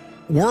this.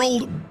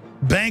 World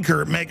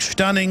banker makes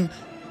stunning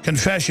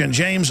confession.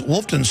 James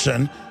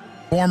Wolfensohn,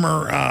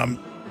 former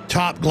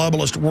top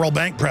globalist World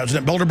Bank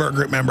president, Bilderberg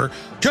Group member,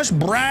 just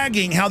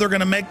bragging how they're going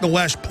to make the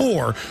West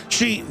poor.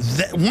 See,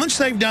 once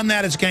they've done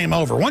that, it's game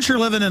over. Once you're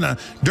living in a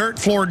dirt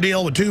floor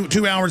deal with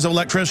two hours of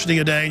electricity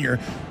a day and your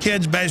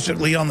kid's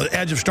basically on the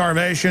edge of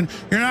starvation,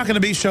 you're not going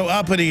to be so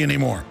uppity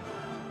anymore.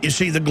 You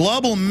see, the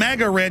global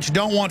mega-rich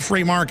don't want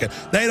free market.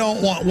 They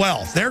don't want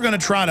wealth. They're going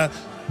to try to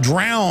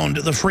drown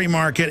the free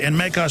market and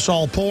make us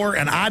all poor,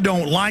 and I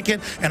don't like it.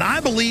 And I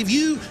believe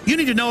you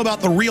need to know about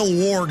the real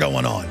war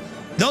going on.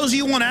 Those of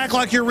you who want to act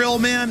like you're real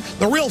men,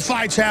 the real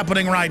fight's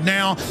happening right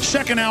now.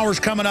 Second hour's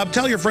coming up.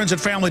 Tell your friends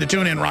and family to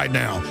tune in right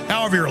now,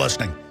 however you're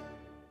listening.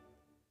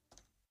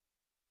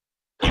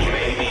 You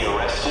may be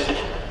arrested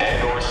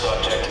and/or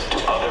subject to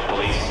other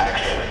police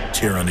action.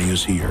 Tyranny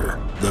is here.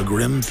 The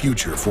grim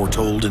future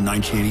foretold in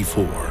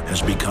 1984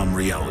 has become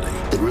reality.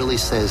 It really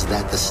says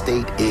that the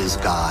state is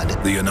God.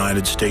 The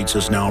United States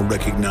is now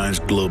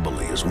recognized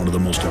globally as one of the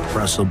most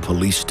oppressive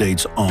police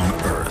states on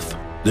Earth.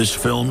 This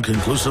film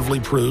conclusively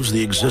proves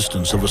the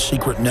existence of a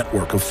secret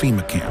network of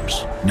FEMA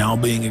camps, now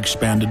being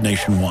expanded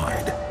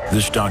nationwide.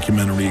 This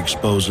documentary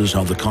exposes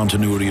how the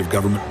continuity of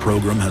government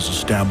program has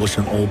established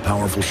an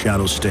all-powerful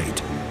shadow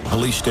state.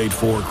 Police State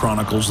 4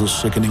 chronicles the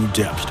sickening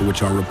depths to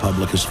which our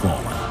republic has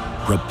fallen.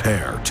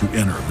 Prepare to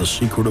enter the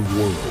secretive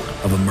world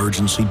of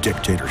emergency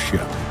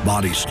dictatorship,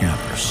 body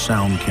scanners,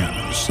 sound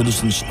cannons,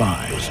 citizen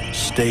spies,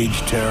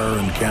 stage terror,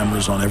 and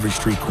cameras on every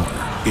street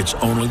corner. It's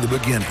only the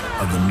beginning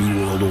of the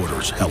New World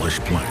Order's hellish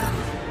plan.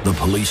 The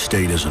police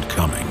state isn't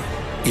coming.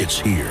 It's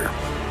here.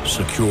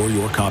 Secure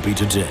your copy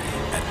today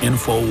at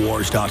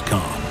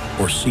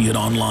Infowars.com or see it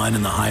online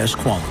in the highest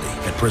quality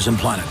at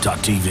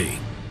PrisonPlanet.tv.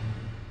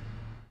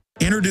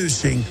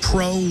 Introducing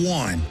Pro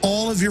One.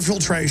 All of your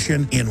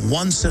filtration in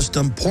one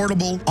system,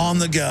 portable, on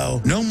the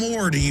go. No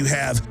more do you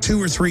have 2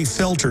 or 3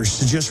 filters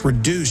to just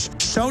reduce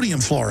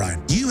sodium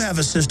fluoride. You have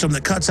a system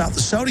that cuts out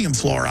the sodium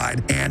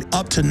fluoride and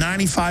up to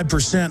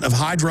 95% of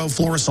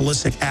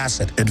hydrofluorosilicic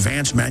acid.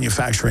 Advanced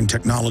manufacturing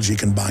technology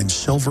combines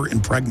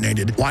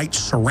silver-impregnated white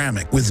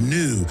ceramic with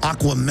new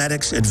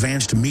Aquamedics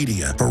advanced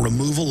media for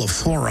removal of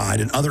fluoride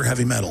and other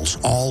heavy metals,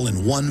 all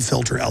in one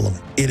filter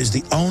element. It is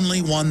the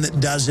only one that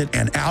does it,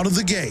 and out of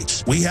the gate,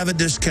 we have it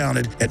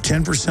discounted at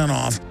 10%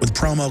 off with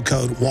promo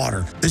code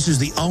WATER. This is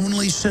the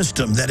only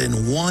system that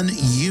in one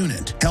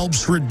unit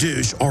helps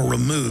reduce or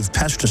remove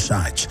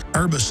pesticides,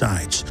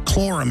 herbicides,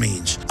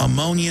 chloramines,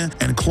 ammonia,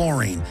 and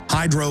chlorine,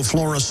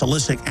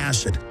 hydrofluorosilicic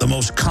acid, the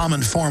most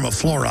common form of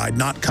fluoride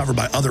not covered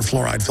by other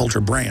fluoride filter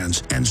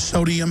brands, and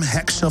sodium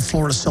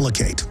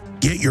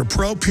hexafluorosilicate. Get your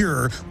Pro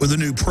Pure with the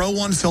new Pro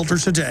One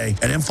filters today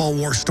at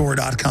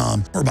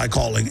InfoWarsStore.com or by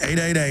calling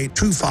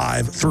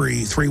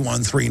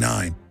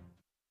 888-253-3139.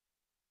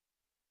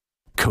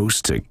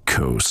 Coast to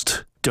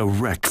coast,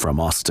 direct from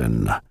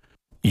Austin.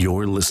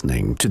 You're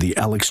listening to the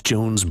Alex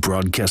Jones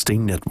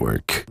Broadcasting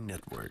Network.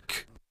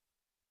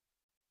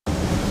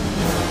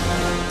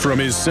 From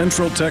his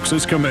Central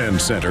Texas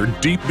Command Center,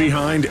 deep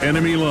behind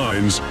enemy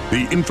lines,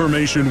 the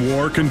information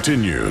war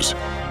continues.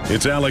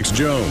 It's Alex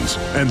Jones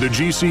and the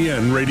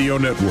GCN Radio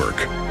Network.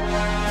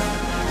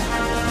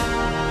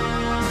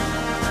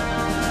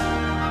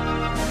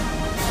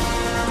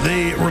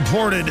 The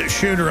reported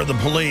shooter of the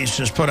police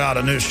has put out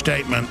a new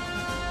statement.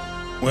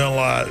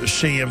 We'll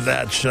see if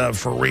that's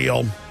for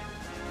real.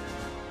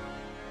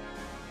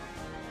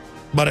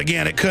 But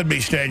again, it could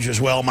be staged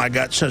as well. My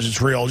gut says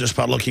it's real just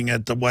by looking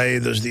at the way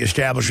the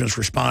establishment's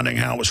responding,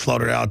 how it was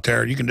floated out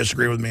there. You can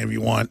disagree with me if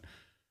you want.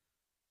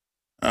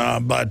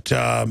 But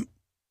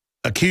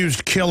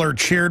accused killer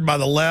cheered by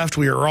the left.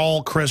 We are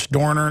all Chris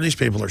Dorner. These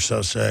people are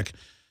so sick.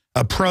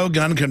 A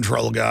pro-gun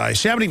control guy.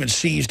 See, I haven't even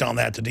seized on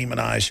that to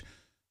demonize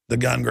the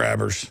gun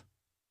grabbers.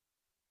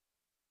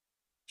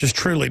 Just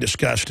truly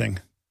disgusting.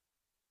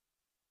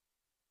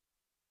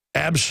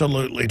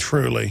 Absolutely,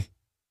 truly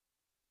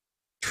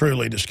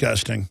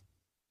disgusting.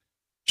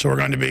 So we're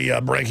going to be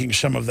breaking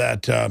some of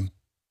that down.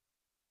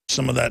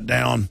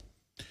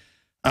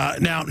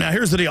 Now,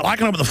 here's the deal. I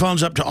can open the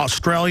phones up to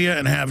Australia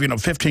and have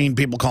 15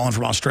 people calling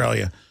from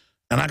Australia,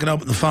 and I can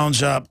open the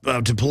phones up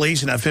to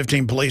police and have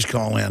 15 police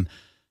call in.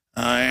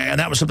 And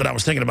that was something I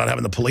was thinking about,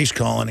 having the police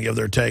call in and give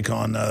their take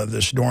on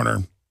this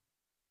Dorner.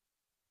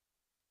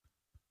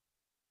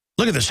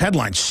 Look at this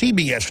headline.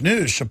 CBS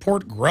News,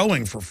 support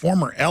growing for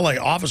former L.A.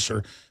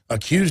 officer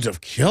accused of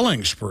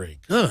killing spree.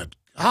 Good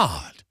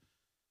God.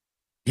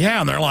 Yeah,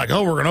 and they're like,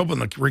 oh, we're going to open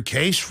the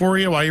case for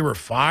you while you were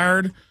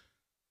fired.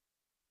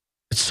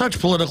 It's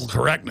such political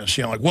correctness.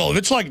 Like, well, if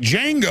it's like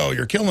Django,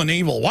 you're killing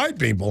evil white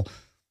people,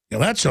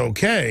 that's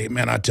okay.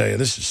 Man, I tell you,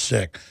 this is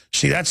sick.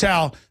 See, that's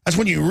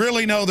when you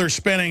really know they're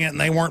spinning it and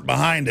they weren't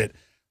behind it,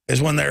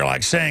 is when they're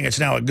like saying it's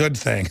now a good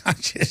thing. I'm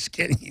just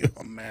kidding, you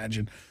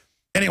imagine.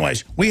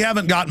 Anyways, we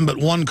haven't gotten but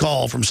one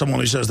call from someone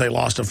who says they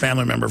lost a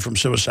family member from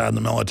suicide in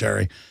the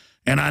military.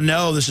 And I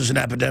know this is an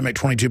epidemic,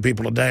 22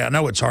 people a day. I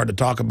know it's hard to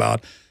talk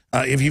about.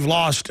 If you've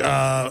lost,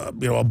 a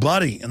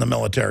buddy in the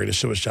military to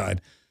suicide,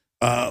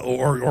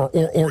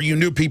 or you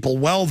knew people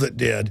well that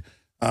did,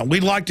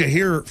 we'd like to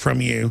hear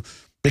from you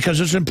because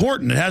it's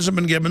important. It hasn't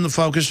been given the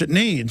focus it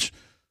needs.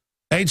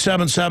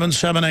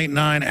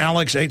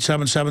 877-789-ALEX,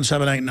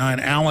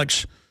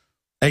 877-789-ALEX,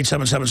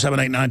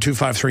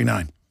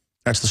 877-789-2539.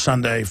 That's the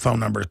Sunday phone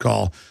number to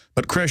call.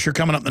 But, Chris, you're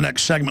coming up in the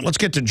next segment. Let's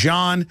get to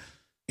John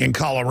in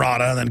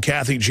Colorado, and then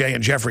Kathy, Jay,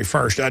 and Jeffrey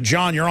first.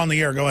 John, you're on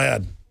the air. Go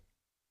ahead.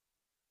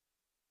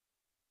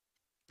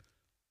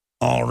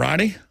 All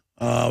righty.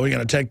 We're going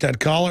to take that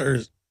caller, or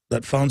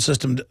that phone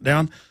system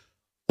down.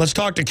 Let's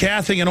talk to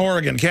Kathy in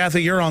Oregon.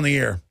 Kathy, you're on the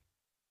air.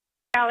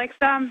 Alex,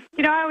 I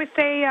always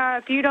say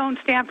if you don't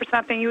stand for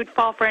something, you would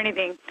fall for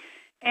anything.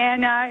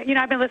 And,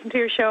 I've been listening to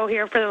your show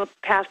here for the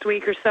past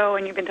week or so,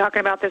 and you've been talking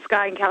about this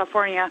guy in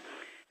California,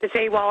 this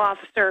AWOL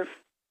officer,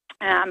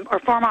 or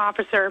former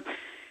officer.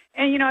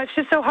 And, it's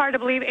just so hard to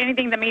believe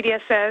anything the media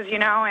says,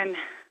 and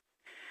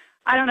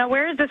I don't know,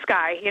 where is this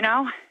guy,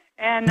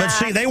 And, but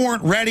see, they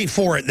weren't ready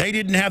for it. They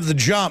didn't have the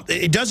jump.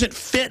 It doesn't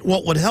fit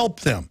what would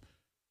help them.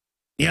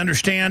 You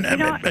understand?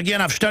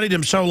 Again, I've studied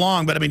him so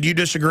long, but, do you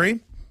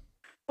disagree?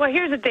 Well,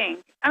 here's the thing.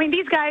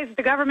 These guys,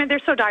 the government, they're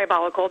so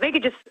diabolical. They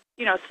could just,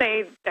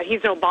 say that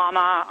he's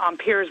Obama,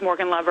 Piers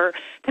Morgan lover,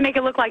 to make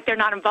it look like they're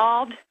not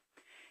involved.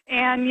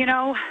 And,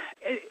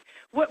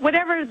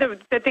 whatever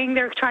the thing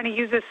they're trying to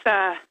use this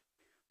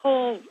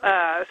whole,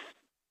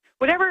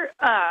 whatever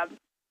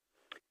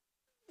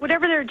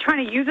they're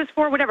trying to use this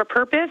for, whatever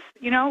purpose,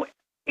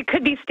 it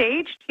could be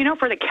staged,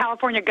 for the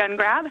California gun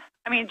grab.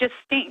 It just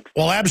stinks.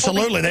 Well,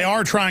 absolutely. They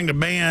are trying to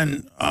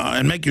ban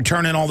and make you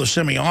turn in all the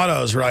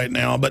semi-autos right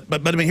now.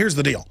 But here's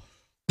the deal.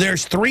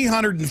 There's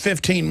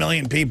 315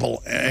 million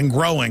people and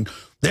growing.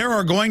 There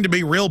are going to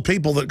be real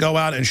people that go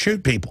out and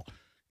shoot people.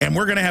 And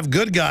we're going to have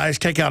good guys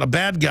take out a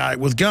bad guy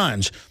with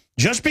guns.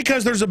 Just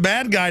because there's a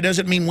bad guy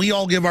doesn't mean we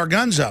all give our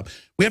guns up.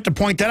 We have to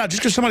point that out.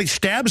 Just because somebody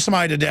stabs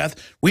somebody to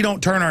death, we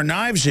don't turn our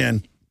knives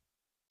in.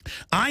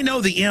 I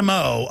know the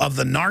MO of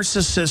the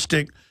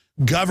narcissistic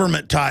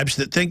government types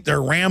that think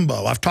they're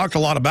Rambo. I've talked a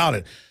lot about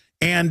it.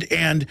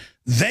 And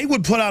they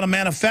would put out a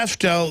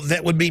manifesto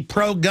that would be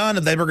pro-gun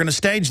if they were going to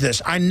stage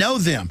this. I know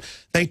them.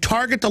 They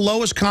target the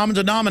lowest common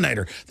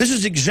denominator. This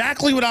is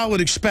exactly what I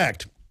would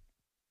expect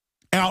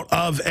out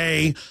of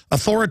a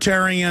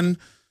authoritarian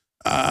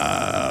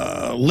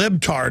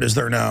libtard, as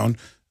they're known.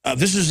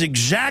 This is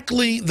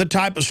exactly the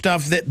type of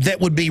stuff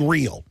that would be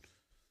real.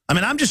 I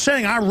mean, I'm just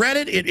saying, I read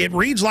it. It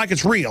reads like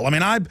it's real. I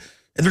mean,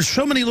 there's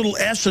so many little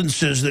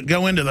essences that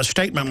go into the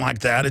statement like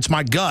that. It's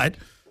my gut,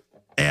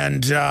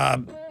 and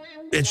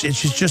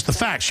it's just the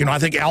facts. You know, I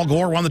think Al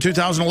Gore won the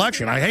 2000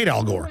 election. I hate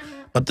Al Gore,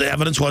 but the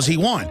evidence was he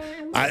won.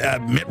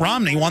 Mitt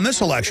Romney won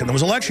this election. There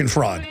was election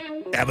fraud.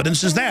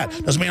 Evidence is that.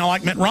 Doesn't mean I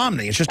like Mitt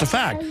Romney. It's just a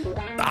fact.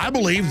 I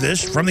believe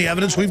this, from the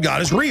evidence we've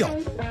got, is real.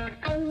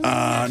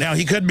 Now,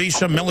 he could be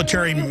some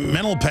military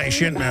mental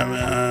patient,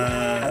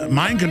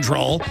 mind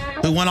control,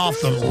 who went off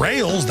the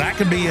rails. That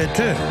could be it,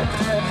 too.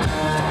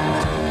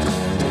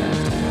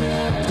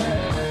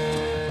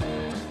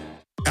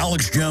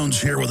 Alex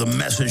Jones here with a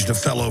message to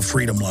fellow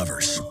freedom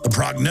lovers. The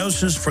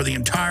prognosis for the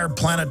entire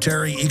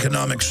planetary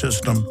economic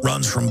system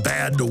runs from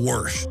bad to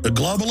worse. The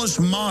globalist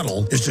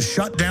model is to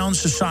shut down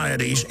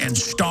societies and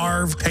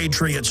starve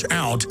patriots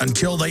out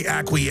until they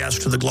acquiesce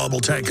to the global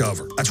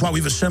takeover. That's why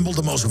we've assembled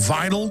the most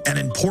vital and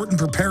important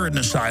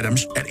preparedness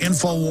items at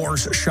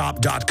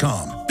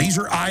InfoWarsShop.com. These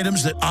are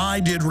items that I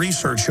did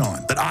research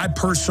on, that I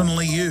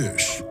personally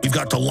use. You've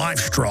got the Life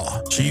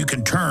Straw, so you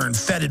can turn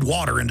fetid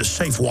water into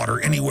safe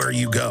water anywhere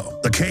you go.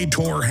 The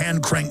K-Tor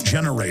hand crank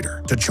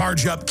generator to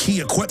charge up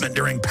key equipment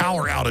during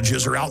power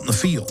outages or out in the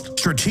field.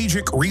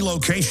 Strategic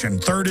Relocation,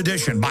 3rd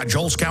edition by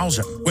Joel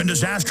Skousen. When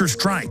Disaster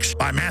Strikes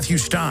by Matthew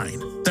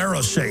Stein.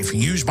 ThyroSafe,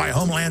 used by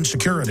Homeland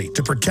Security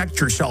to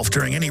protect yourself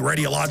during any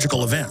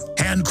radiological event.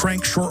 Hand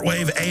crank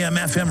shortwave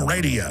AM/FM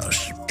radios.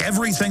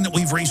 Everything that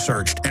we've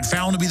researched and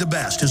found to be the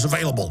best is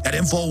available at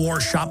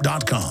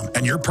InfoWarsShop.com,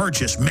 and your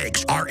purchase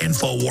makes our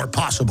InfoWar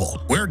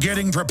possible. We're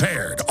getting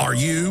prepared. Are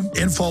you?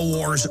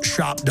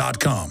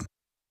 InfoWarsShop.com.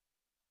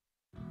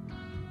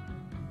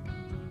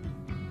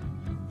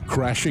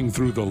 Crashing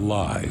through the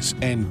lies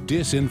and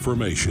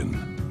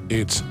disinformation.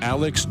 It's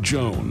Alex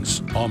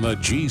Jones on the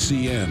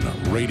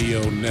GCN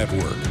Radio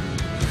Network.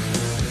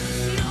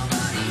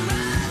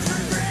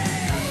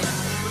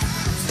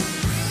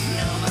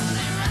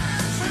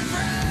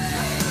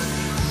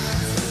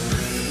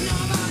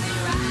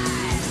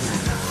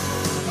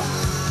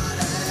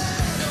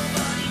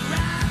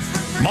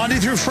 Monday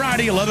through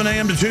Friday, 11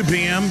 a.m. to 2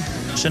 p.m.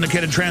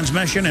 Syndicated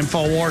transmission,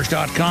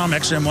 Infowars.com,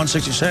 XM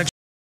 166.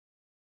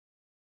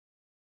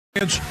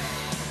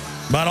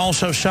 But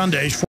also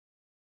Sundays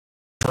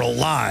for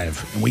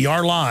live. And we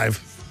are live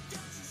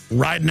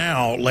right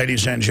now,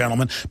 ladies and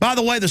gentlemen. By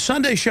the way, the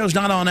Sunday show's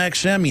not on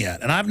XM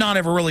yet, and I've not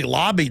ever really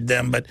lobbied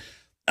them, but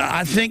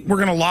I think we're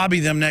going to lobby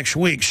them next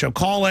week. So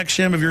call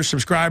XM if you're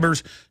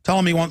subscribers. Tell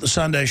them you want the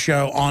Sunday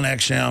show on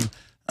XM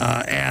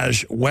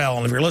as well.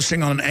 And if you're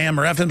listening on an AM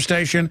or FM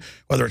station,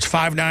 whether it's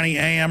 590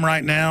 AM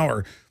right now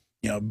or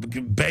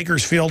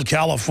Bakersfield,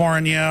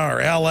 California,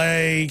 or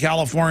LA,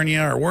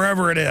 California, or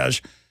wherever it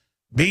is,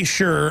 be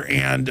sure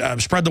and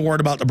spread the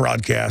word about the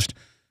broadcast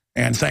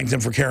and thank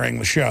them for carrying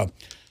the show.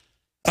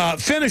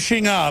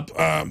 Finishing up,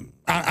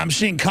 I'm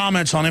seeing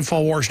comments on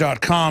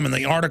Infowars.com and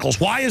the articles.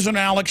 Why isn't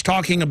Alex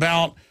talking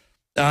about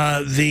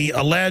the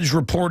alleged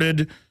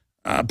reported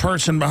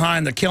person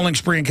behind the killing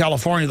spree in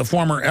California, the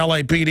former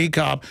LAPD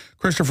cop,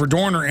 Christopher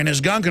Dorner, and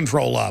his gun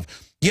control love?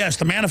 Yes,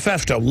 the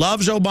manifesto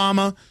loves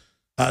Obama,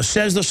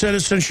 says the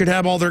citizens should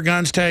have all their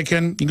guns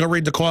taken. You can go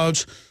read the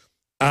quotes.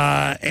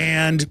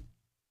 And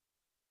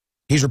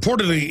he's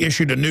reportedly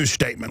issued a news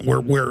statement.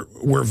 We're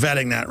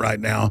vetting that right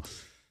now.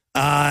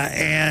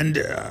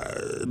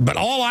 But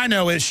all I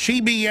know is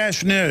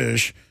CBS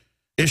News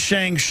is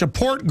saying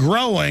support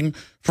growing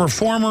for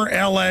former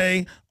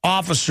L.A.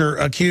 officer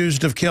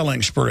accused of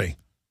killing spree.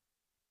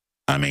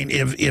 I mean,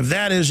 if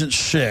that isn't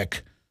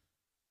sick,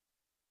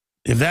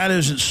 they're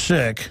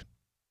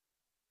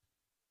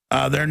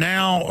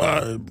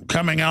now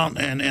coming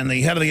out, and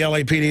the head of the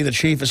LAPD, the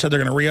chief, has said they're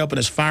going to reopen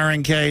his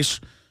firing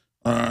case.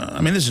 I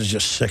mean, this is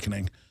just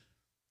sickening.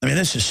 I mean,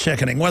 this is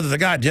sickening, whether the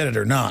guy did it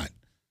or not.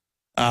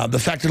 The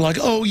fact they're like,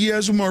 oh,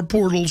 yes, more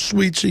portal,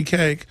 sweetsy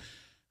cake.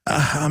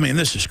 I mean,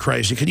 this is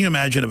crazy. Can you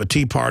imagine if a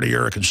Tea Party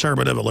or a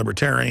conservative, a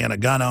libertarian, a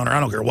gun owner,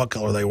 I don't care what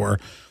color they were,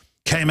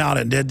 came out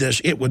and did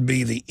this? It would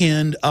be the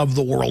end of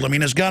the world. I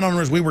mean, as gun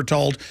owners, we were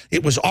told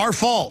it was our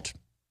fault.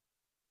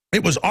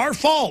 It was our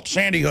fault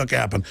Sandy Hook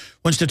happened,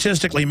 when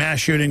statistically mass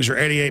shootings are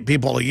 88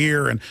 people a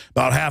year and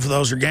about half of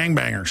those are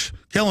gangbangers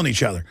killing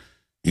each other.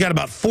 You got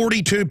about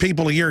 42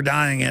 people a year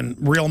dying in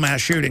real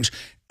mass shootings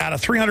out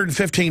of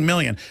 315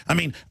 million. I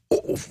mean,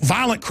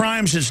 violent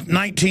crimes since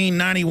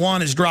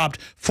 1991 has dropped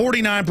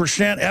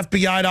 49%,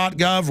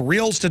 FBI.gov,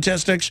 real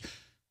statistics.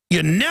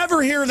 You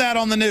never hear that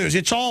on the news.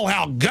 It's all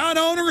how gun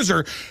owners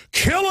are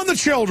killing the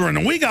children,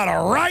 and we got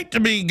a right to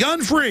be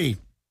gun-free.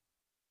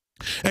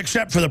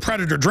 Except for the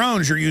Predator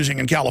drones you're using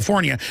in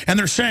California. And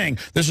they're saying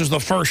this is the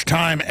first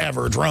time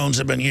ever drones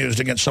have been used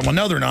against someone.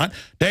 No, they're not.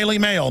 Daily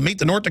Mail, meet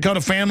the North Dakota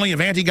family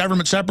of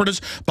anti-government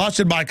separatists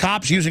busted by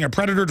cops using a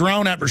Predator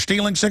drone after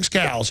stealing 6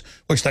 cows,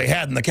 which they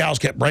had, and the cows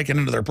kept breaking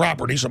into their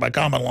property, so by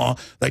common law,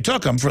 they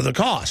took them for the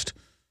cost.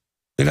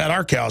 We've had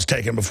our cows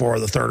taken before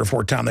the 3rd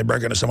or 4th time they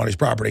break into somebody's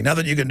property.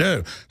 Nothing you can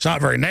do. It's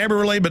not very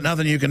neighborly, but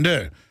nothing you can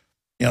do.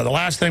 You know, the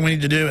last thing we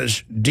need to do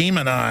is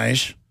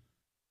demonize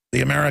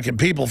the American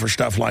people for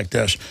stuff like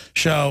this.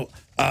 So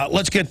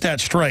let's get that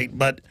straight.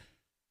 But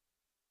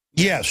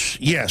yes,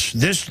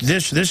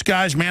 this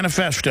guy's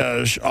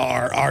manifestos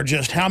are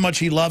just how much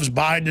he loves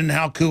Biden,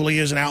 how cool he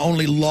is, and how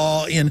only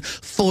law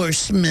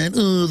enforcement,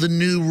 the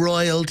new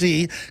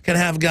royalty, can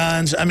have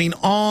guns. I mean,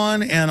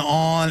 on and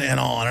on and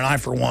on. And I,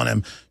 for one,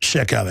 am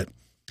sick of it.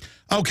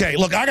 Okay,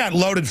 look, I got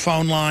loaded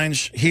phone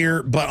lines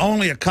here, but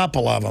only a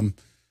couple of them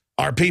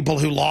are people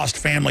who lost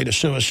family to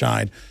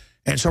suicide.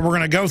 And so we're going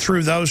to go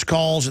through those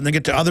calls and then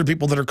get to other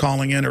people that are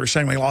calling in who are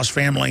saying they lost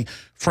family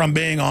from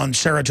being on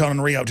serotonin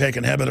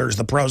reuptake inhibitors,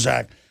 the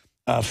Prozac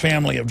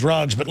family of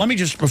drugs. But let me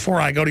just,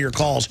 before I go to your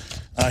calls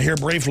here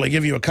briefly,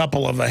 give you a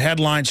couple of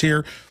headlines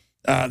here.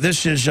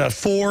 This is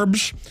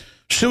Forbes.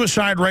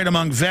 Suicide rate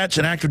among vets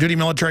and active duty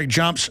military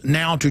jumps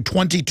now to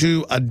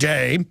 22 a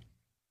day.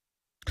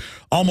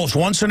 Almost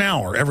once an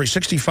hour, every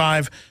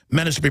 65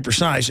 minutes to be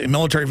precise, a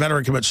military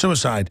veteran commits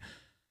suicide.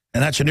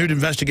 And that's a new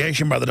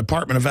investigation by the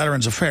Department of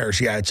Veterans Affairs.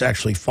 Yeah, it's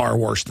actually far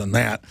worse than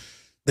that.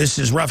 This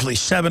is roughly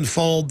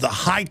 7-fold the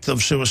height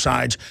of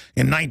suicides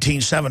in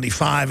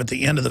 1975 at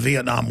the end of the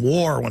Vietnam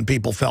War when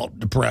people felt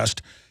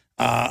depressed.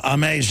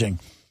 Amazing.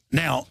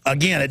 Now,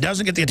 again, it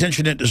doesn't get the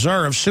attention it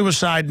deserves.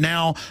 Suicide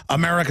now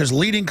America's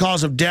leading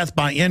cause of death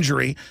by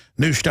injury,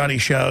 new study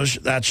shows.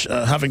 That's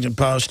Huffington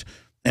Post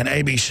and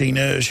ABC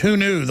News. Who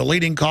knew the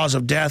leading cause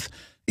of death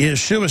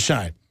is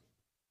suicide?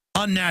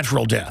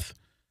 Unnatural death.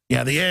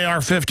 Yeah, the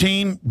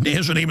AR-15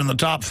 isn't even the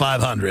top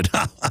 500.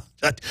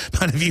 But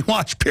if you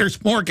watch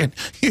Piers Morgan,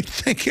 you'd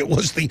think it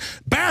was the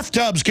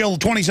bathtubs kill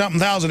 20-something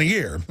thousand a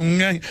year.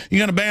 Okay? You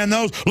going to ban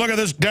those? Look at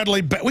this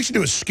deadly... We should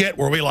do a skit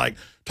where we, like,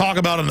 talk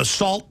about an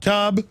assault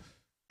tub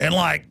and,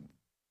 like,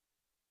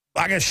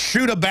 I guess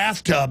shoot a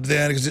bathtub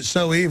then because it's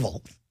so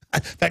evil. In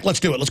fact, let's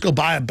do it. Let's go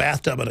buy a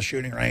bathtub at a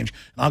shooting range,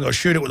 and I'll go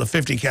shoot it with a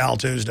 50 cal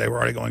Tuesday. We're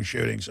already going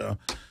shooting, so...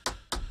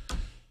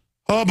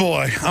 Oh,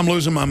 boy, I'm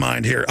losing my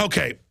mind here.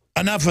 Okay.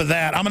 Enough of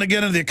that. I'm going to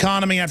get into the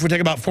economy after we take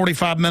about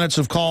 45 minutes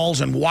of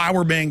calls and why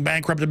we're being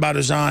bankrupted by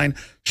design.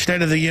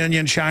 State of the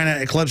Union, China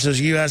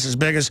eclipses U.S.'s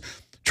biggest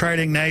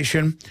trading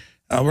nation.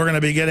 We're going to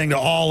be getting to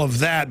all of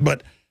that.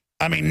 But,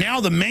 I mean,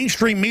 now the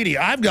mainstream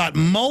media, I've got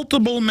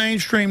multiple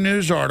mainstream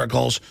news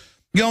articles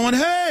going,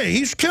 hey,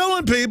 he's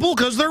killing people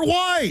because they're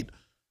white.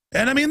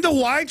 And, I mean, the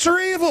whites are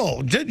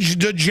evil.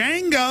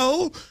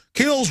 Django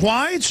kills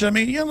whites. I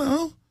mean, you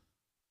know.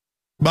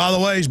 By the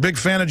way, he's a big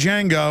fan of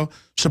Django.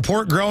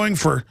 Support growing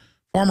for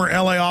former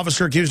L.A.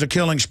 officer accused of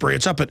killing spree.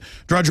 It's up at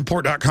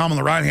drudgereport.com on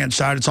the right-hand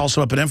side. It's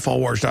also up at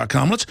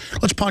Infowars.com.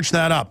 Let's punch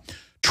that up.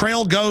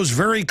 Trail goes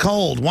very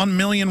cold. $1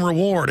 million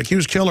reward.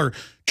 Accused killer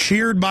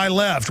cheered by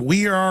left.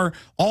 We are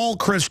all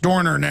Chris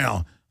Dorner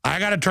now. I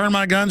got to turn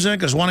my guns in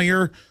because one of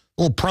your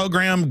little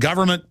program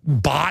government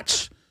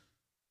bots.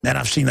 Man,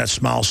 I've seen that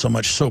smile so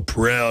much. So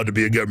proud to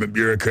be a government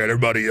bureaucrat.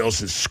 Everybody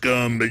else is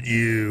scum but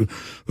you.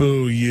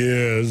 Oh,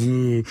 yes.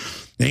 Ooh.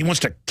 And he wants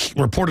to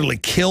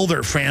reportedly kill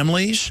their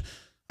families.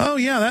 Oh,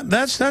 yeah,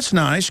 that's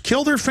nice.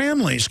 Kill their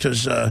families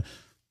because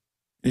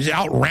he's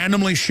out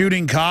randomly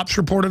shooting cops,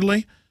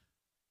 reportedly.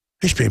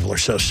 These people are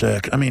so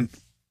sick. I mean,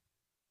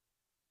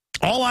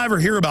 all I ever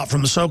hear about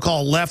from the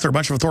so-called left, they're a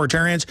bunch of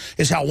authoritarians,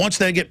 is how once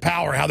they get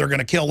power, how they're going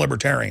to kill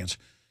libertarians.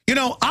 You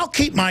know, I'll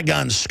keep my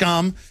guns,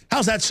 scum.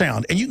 How's that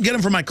sound? And you can get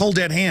them from my cold,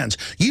 dead hands.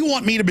 You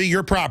want me to be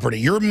your property,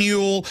 your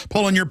mule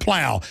pulling your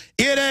plow.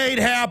 It ain't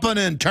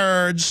happening,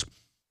 turds.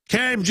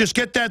 Okay, just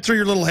get that through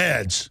your little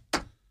heads.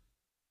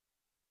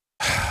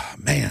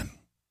 Man.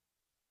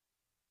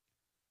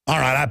 All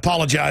right, I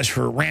apologize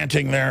for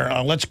ranting there.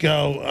 Let's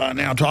go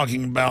now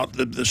talking about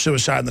the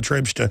suicide and the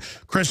troops to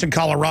Chris in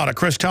Colorado.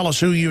 Chris, tell us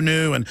who you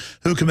knew and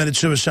who committed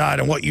suicide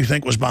and what you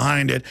think was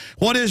behind it.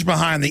 What is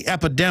behind the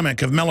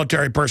epidemic of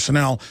military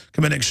personnel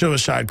committing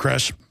suicide,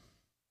 Chris?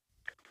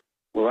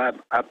 Well,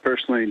 I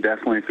personally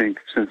definitely think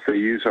since they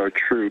use our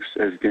troops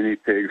as guinea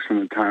pigs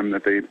from the time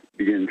that they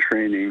begin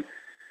training,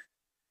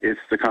 it's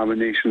the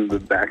combination of the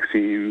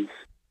vaccines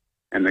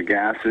and the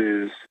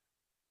gases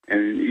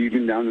and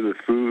even down to the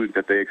food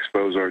that they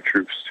expose our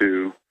troops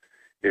to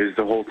is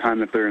the whole time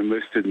that they're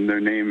enlisted and their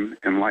name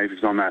and life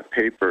is on that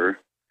paper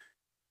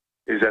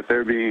is that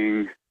they're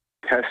being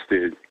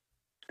tested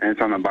and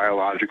it's on a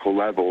biological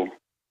level.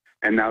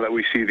 And now that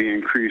we see the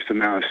increased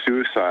amount of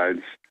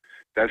suicides,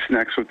 that's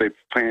next what they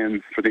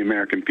plan for the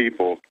American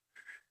people.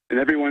 And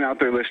everyone out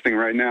there listening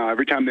right now,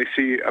 every time they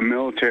see a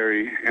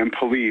military and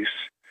police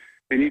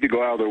they need to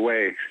go out of their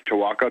way to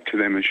walk up to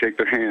them and shake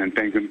their hand and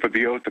thank them for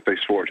the oath that they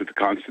swore to the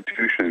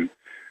Constitution,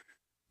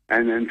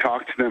 and then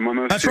talk to them on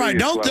a That's right.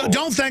 serious level.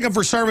 Don't thank them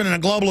for serving in a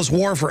globalist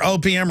war for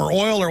opium or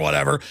oil or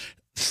whatever.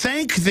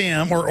 Thank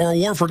them, or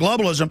war for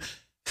globalism,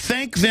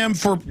 thank them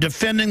for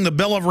defending the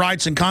Bill of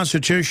Rights and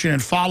Constitution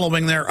and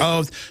following their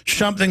oath,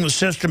 something the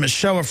system is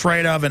so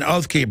afraid of, and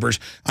oath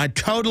keepers. I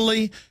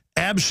totally,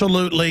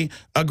 absolutely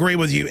agree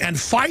with you. And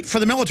fight for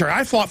the military.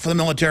 I fought for the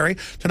military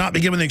to not be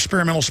given the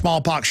experimental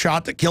smallpox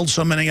shot that killed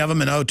so many of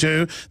them in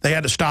 2002. They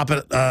had to stop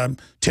it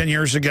 10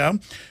 years ago.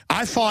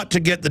 I fought to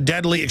get the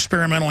deadly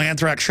experimental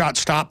anthrax shot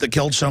stopped that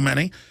killed so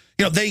many.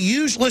 You know, they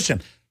use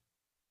the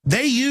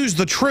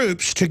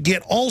troops to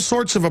get all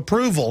sorts of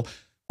approval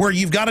where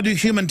you've got to do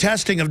human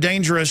testing of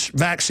dangerous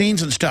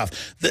vaccines and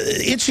stuff.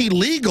 It's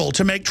illegal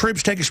to make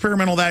troops take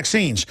experimental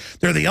vaccines.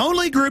 They're the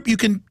only group you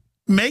can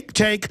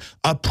take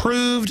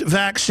approved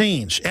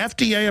vaccines,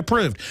 FDA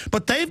approved.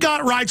 But they've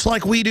got rights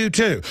like we do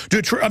too.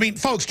 I mean,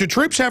 folks, do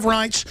troops have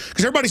rights?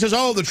 Because everybody says,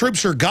 oh, the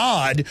troops are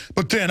God,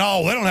 but then,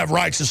 oh, they don't have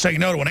rights to say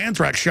no to an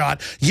anthrax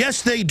shot.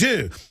 Yes, they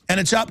do.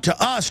 And it's up to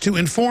us to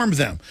inform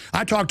them.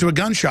 I talked to a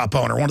gun shop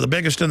owner, one of the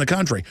biggest in the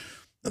country,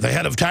 the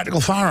head of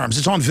tactical firearms.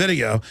 It's on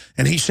video.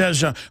 And he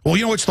says, well,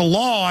 you know, it's the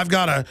law. I've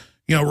got to,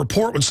 you know,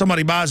 report when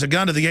somebody buys a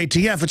gun to the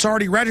ATF. It's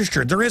already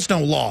registered. There is no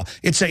law.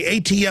 It's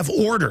a ATF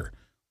order,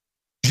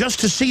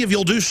 just to see if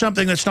you'll do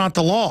something that's not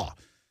the law.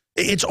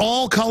 It's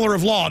all color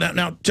of law.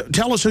 Now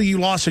tell us who you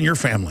lost in your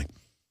family.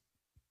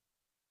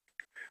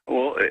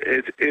 Well,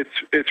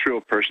 it's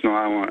real personal.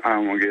 I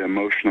don't want to get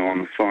emotional on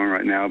the phone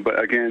right now.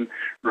 But again,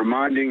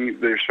 reminding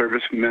their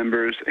service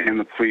members and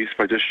the police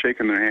by just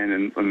shaking their hand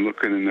and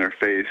looking in their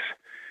face,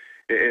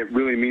 it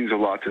really means a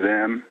lot to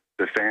them,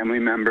 the family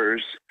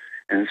members,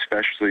 and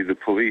especially the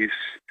police.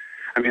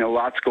 I mean, a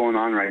lot's going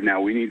on right now.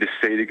 We need to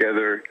stay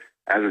together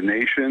as a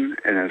nation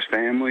and as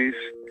families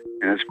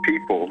and as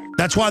people.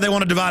 That's why they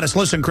want to divide us.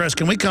 Listen, Chris,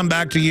 can we come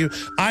back to you?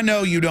 I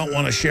know you don't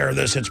want to share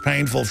this. It's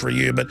painful for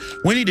you, but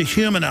we need to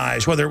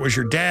humanize, whether it was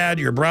your dad,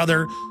 your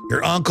brother,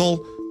 your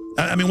uncle.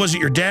 I mean, was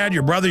it your dad,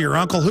 your brother, your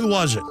uncle? Who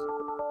was it?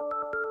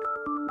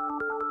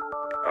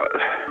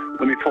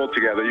 Let me pull it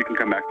together. You can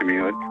come back to me.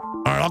 All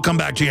right, I'll come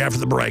back to you after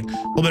the break.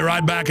 We'll be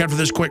right back after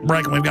this quick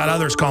break, and we've got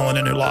others calling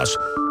in who lost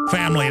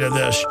family to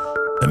this.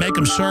 They make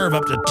them serve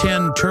up to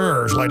 10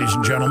 tours, ladies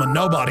and gentlemen.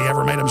 Nobody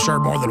ever made them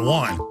serve more than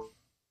one.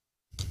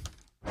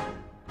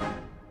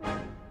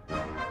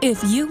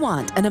 If you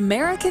want an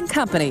American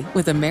company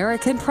with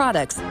American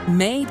products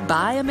made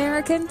by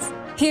Americans,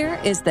 here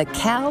is the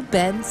Cal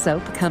Ben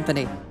Soap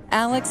Company.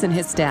 Alex and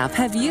his staff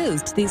have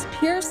used these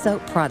pure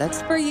soap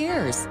products for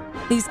years.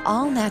 These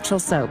all-natural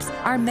soaps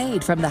are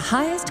made from the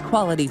highest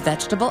quality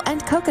vegetable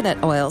and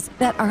coconut oils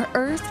that are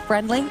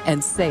earth-friendly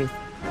and safe.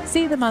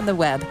 See them on the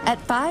web at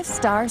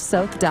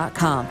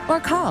 5starsoap.com or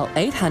call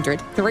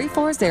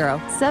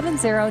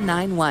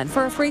 800-340-7091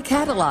 for a free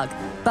catalog.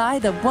 Buy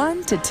the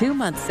 1 to 2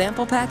 month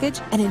sample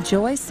package and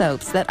enjoy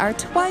soaps that are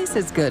twice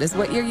as good as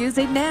what you're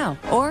using now.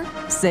 Or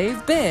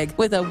save big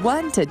with a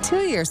 1 to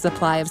 2 year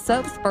supply of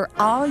soaps for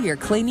all your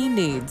cleaning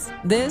needs.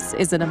 This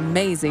is an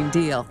amazing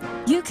deal.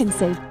 You can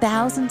save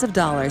thousands of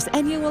dollars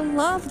and you will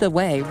love the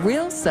way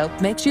real soap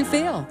makes you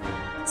feel.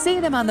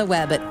 See them on the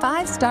web at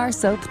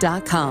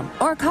 5starsoap.com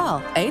or call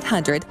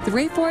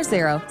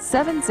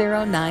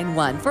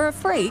 800-340-7091 for a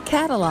free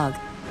catalog.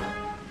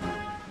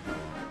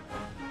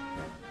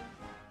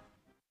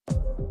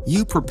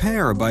 You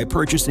prepare by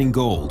purchasing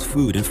gold,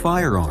 food, and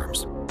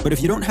firearms. But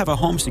if you don't have a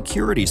home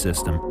security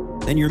system,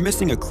 then you're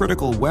missing a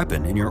critical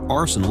weapon in your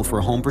arsenal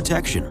for home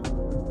protection.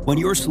 When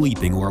you're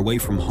sleeping or away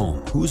from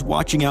home, who's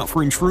watching out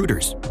for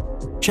intruders?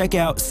 Check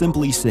out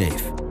Simply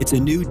Safe. It's a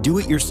new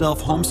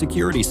do-it-yourself home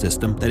security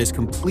system that is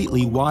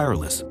completely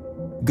wireless.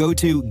 Go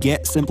to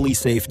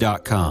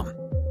GetSimplySafe.com.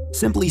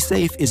 Simply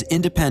Safe is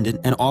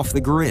independent and off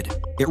the grid.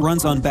 It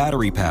runs on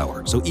battery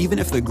power, so even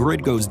if the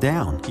grid goes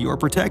down, you're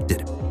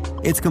protected.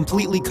 It's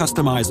completely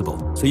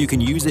customizable, so you can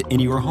use it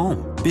in your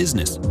home,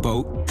 business,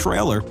 boat,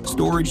 trailer,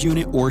 storage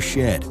unit, or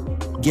shed.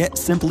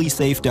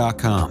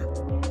 GetSimplySafe.com.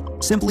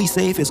 Simply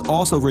Safe is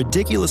also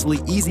ridiculously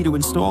easy to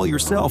install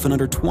yourself in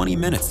under 20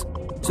 minutes,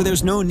 so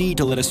there's no need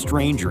to let a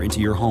stranger into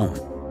your home.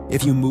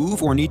 If you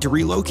move or need to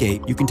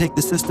relocate, you can take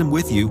the system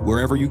with you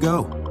wherever you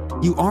go.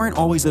 You aren't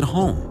always at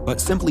home,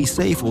 but Simply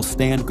Safe will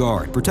stand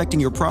guard,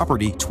 protecting your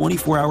property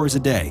 24 hours a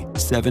day,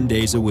 7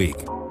 days a week.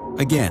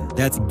 Again,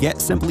 that's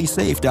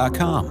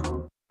GetSimplySafe.com.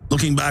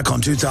 Looking back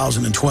on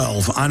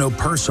 2012, I know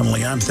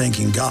personally I'm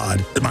thanking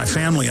God that my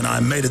family and I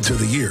made it through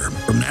the year.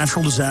 From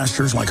natural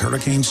disasters like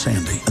Hurricane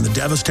Sandy and the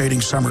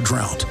devastating summer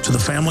drought to the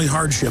family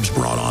hardships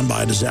brought on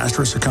by a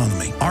disastrous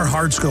economy, our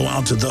hearts go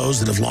out to those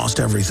that have lost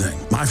everything.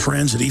 My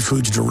friends at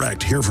eFoods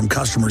Direct hear from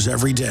customers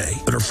every day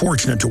that are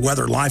fortunate to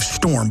weather life's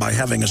storm by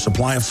having a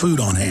supply of food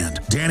on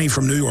hand. Danny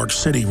from New York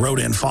City wrote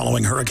in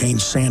following Hurricane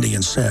Sandy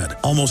and said,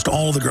 almost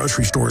all of the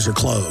grocery stores are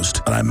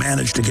closed, but I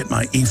managed to get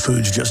my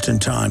eFoods just in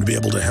time to be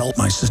able to help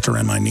my sister sister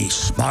and my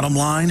niece. Bottom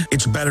line,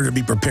 it's better to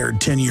be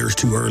prepared 10 years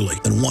too early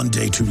than one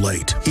day too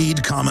late.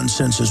 Heed common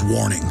sense's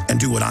warning and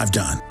do what I've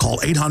done. Call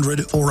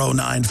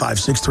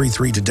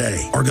 800-409-5633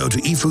 today or go to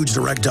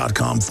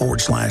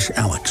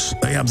efoodsdirect.com/Alex.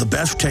 They have the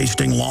best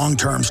tasting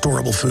long-term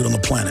storable food on the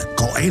planet.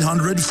 Call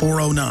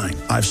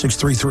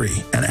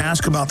 800-409-5633 and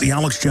ask about the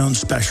Alex Jones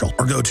special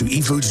or go to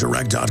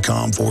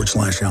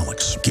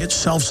efoodsdirect.com/Alex. Get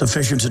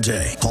self-sufficient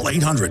today. Call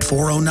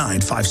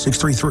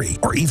 800-409-5633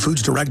 or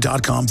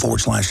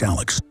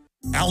efoodsdirect.com/Alex.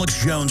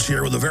 Alex Jones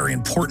here with a very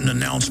important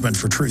announcement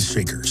for truth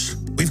seekers.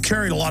 We've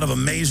carried a lot of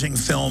amazing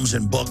films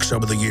and books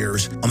over the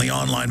years on the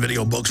online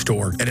video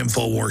bookstore at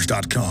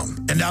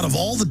Infowars.com. And out of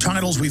all the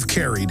titles we've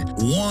carried,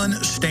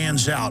 one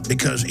stands out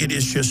because it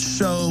is just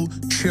so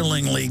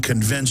chillingly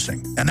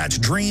convincing. And that's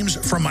Dreams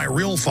from My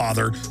Real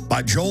Father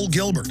by Joel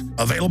Gilbert,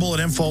 available at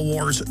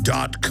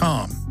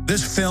Infowars.com.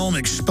 This film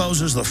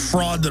exposes the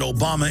fraud that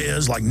Obama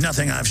is like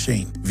nothing I've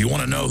seen. If you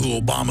want to know who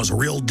Obama's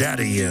real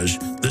daddy is,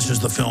 this is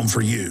the film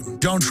for you.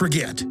 Don't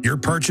forget, your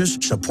purchase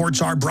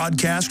supports our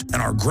broadcast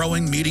and our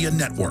growing media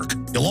network.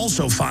 You'll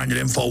also find at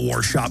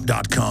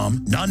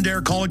InfoWarsShop.com None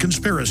Dare Call It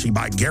Conspiracy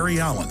by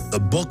Gary Allen, the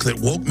book that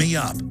woke me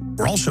up.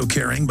 We're also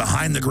carrying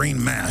Behind the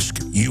Green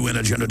Mask, You in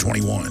Agenda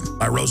 21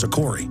 by Rosa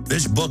Corey.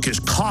 This book is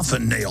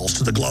coffin nails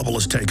to the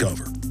globalist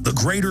takeover. The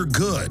Greater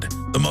Good,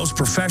 the most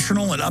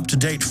professional and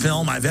up-to-date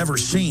film I've ever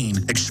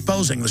seen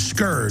exposing the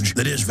scourge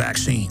that is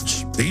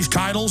vaccines. These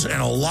titles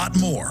and a lot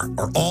more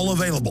are all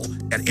available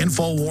at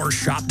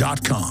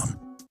InfoWarsShop.com.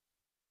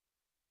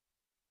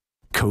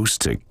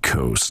 Coast to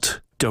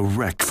coast,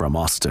 direct from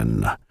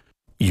Austin.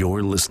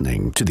 You're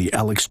listening to the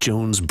Alex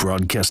Jones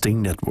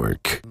Broadcasting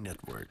Network.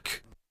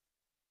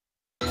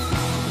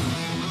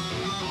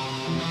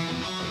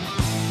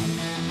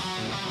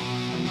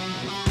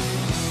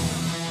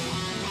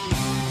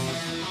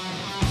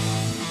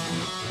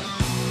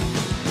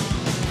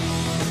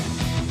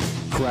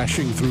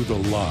 Crashing through the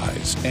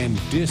lies and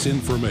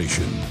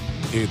disinformation.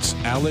 It's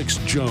Alex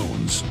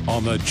Jones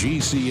on the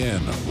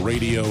GCN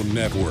Radio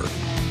Network.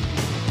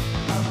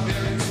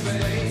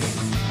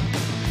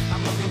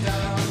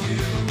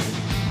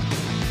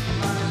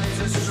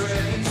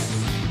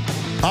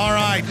 All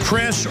right,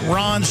 Chris,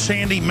 Ron,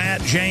 Sandy,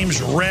 Matt,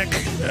 James, Rick,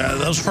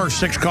 those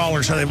first 6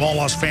 callers say they've all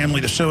lost family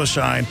to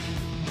suicide.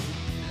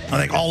 I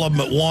think all of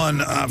them but one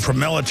from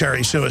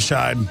military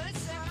suicide.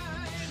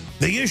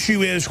 The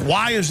issue is,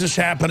 why is this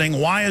happening?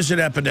 Why is it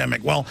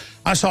epidemic? Well,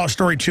 I saw a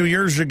story 2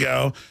 years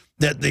ago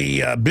that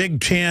the Big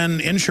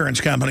 10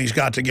 insurance companies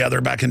got together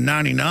back in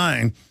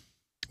 '99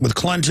 with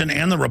Clinton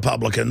and the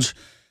Republicans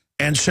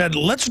and said,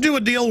 let's do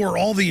a deal where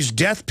all these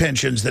death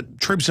pensions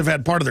that troops have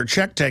had part of their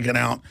check taken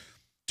out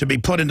to be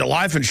put into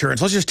life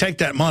insurance, let's just take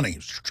that money.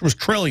 It was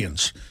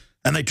trillions,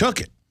 and they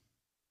took it.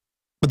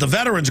 But the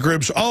veterans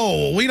groups,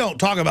 oh, we don't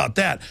talk about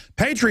that.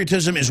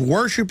 Patriotism is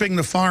worshiping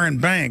the foreign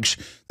banks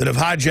that have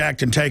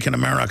hijacked and taken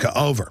America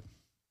over.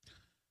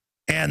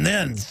 And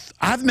then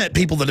I've met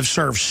people that have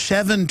served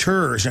 7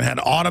 tours and had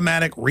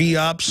automatic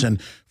re-ups and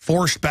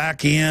forced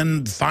back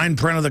in, fine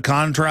print of the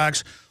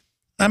contracts.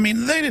 I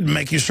mean, they didn't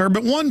make you serve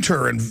but 1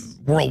 tour in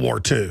World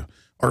War II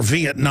or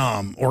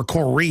Vietnam or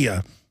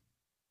Korea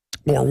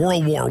or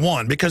World War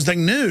I because they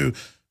knew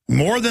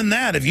more than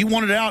that, if you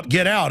wanted out,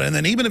 get out. And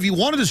then even if you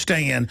wanted to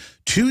stay in,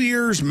 2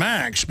 years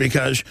max,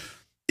 because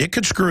it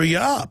could screw you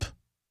up.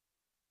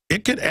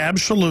 It could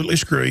absolutely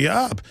screw you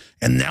up.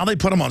 And now they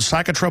put them on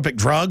psychotropic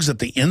drugs that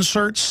the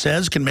insert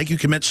says can make you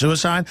commit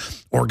suicide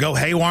or go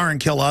haywire and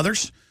kill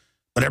others.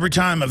 But every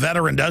time a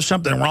veteran does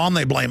something wrong,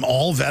 they blame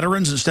all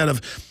veterans instead of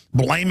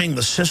blaming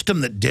the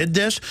system that did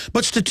this.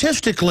 But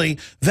statistically,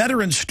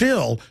 veterans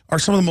still are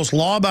some of the most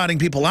law-abiding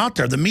people out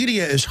there. The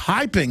media is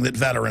hyping that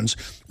veterans,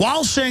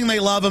 while saying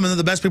they love them and they're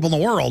the best people in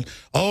the world,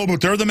 oh,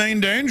 but they're the main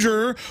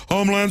danger,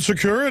 Homeland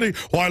Security.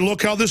 Why,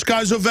 look how this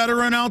guy's a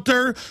veteran out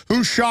there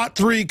who shot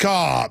 3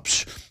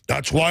 cops.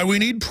 That's why we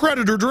need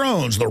Predator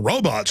drones. The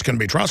robots can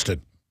be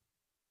trusted.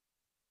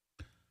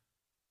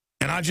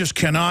 And I just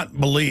cannot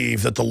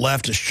believe that the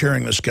left is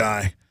cheering this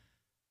guy.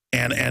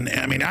 And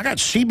I mean, I got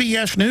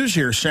CBS News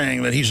here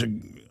saying that he's a...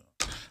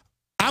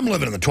 I'm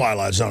living in the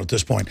twilight zone at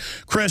this point.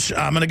 Chris,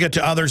 I'm going to get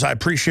to others. I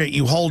appreciate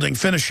you holding.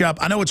 Finish up.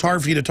 I know it's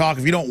hard for you to talk.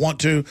 If you don't want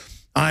to,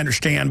 I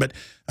understand. But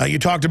you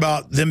talked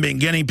about them being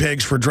guinea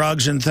pigs for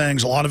drugs and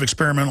things, a lot of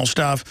experimental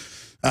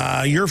stuff.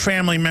 Your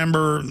family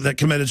member that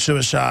committed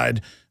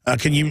suicide,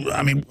 can you...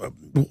 I mean,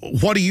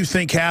 what do you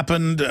think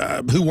happened?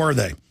 Who were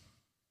they?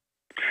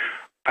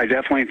 I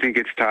definitely think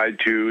it's tied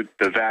to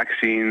the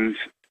vaccines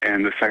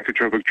and the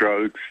psychotropic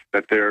drugs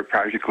that they're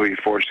practically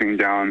forcing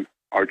down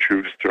our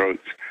troops'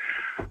 throats.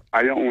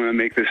 I don't want to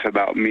make this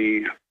about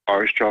me,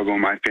 our struggle,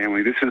 my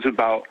family. This is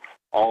about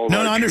all of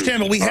No, our I understand,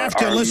 troops, but we have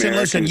to, listen,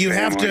 you don't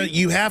have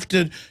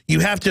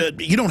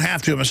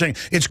to, I'm saying,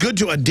 it's good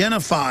to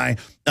identify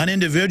an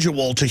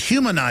individual, to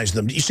humanize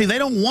them. You see, they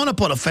don't want to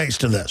put a face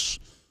to this.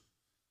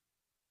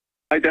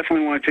 I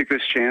definitely want to take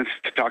this chance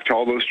to talk to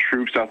all those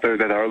troops out there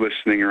that are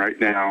listening right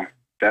now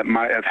that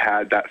might have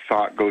had that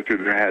thought go through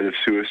their head of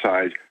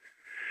suicide.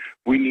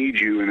 We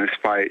need you in this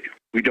fight.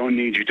 We don't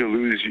need you to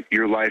lose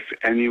your life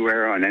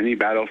anywhere on any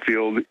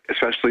battlefield,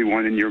 especially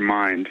one in your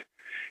mind.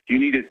 You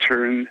need to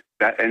turn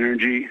that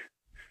energy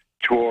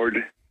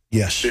toward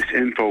this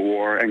info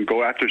war and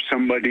go after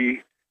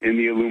somebody in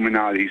the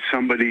Illuminati,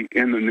 somebody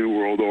in the New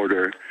World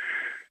Order.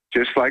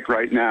 Just like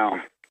right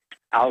now,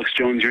 Alex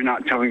Jones, you're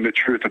not telling the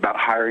truth about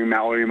hiring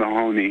Mallory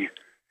Mahoney.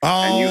 Oh,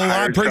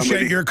 I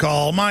appreciate your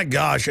call. My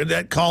gosh,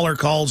 that caller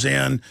calls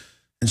in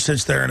and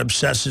sits there and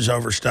obsesses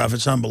over stuff.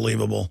 It's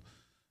unbelievable.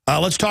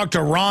 Let's talk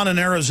to Ron in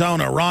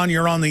Arizona. Ron,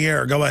 you're on the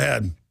air. Go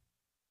ahead.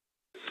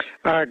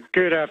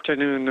 Good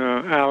afternoon,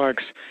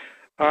 Alex.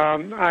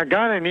 I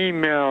got an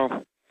email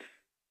a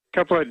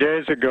couple of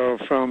days ago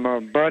from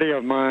a buddy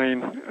of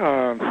mine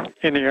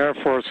in the Air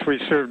Force. We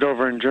served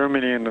over in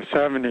Germany in the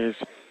 70s,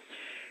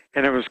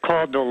 and it was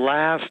called The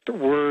Last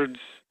Words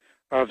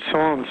of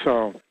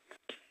So-and-so.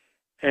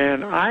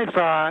 And I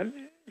thought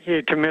he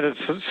had committed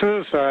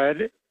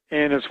suicide,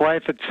 and his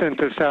wife had sent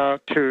this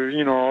out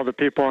to, all the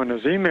people on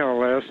his email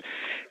list.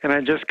 And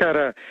I just got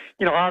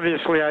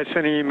obviously I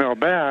sent an email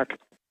back,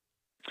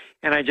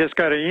 and I just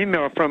got an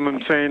email from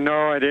him saying,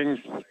 no, I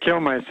didn't kill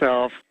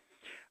myself.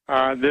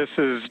 This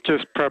is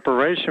just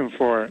preparation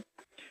for it.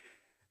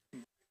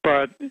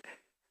 But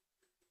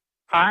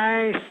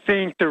I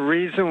think the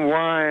reason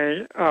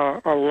why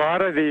a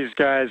lot of these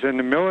guys in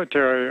the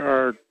military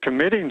are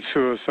committing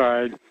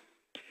suicide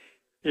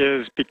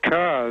is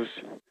because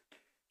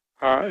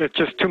it's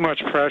just too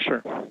much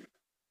pressure.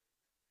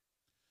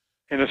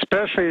 And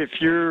especially if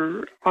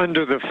you're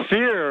under the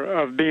fear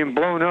of being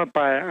blown up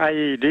by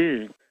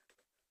IED.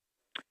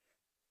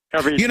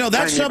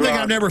 That's something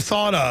I've never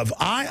thought of.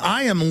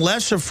 I am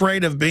less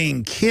afraid of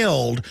being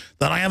killed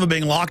than I am of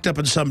being locked up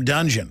in some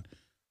dungeon.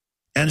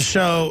 And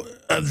so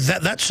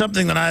that's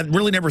something that I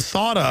really never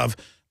thought of.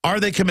 Are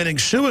they committing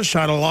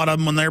suicide, a lot of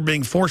them, when they're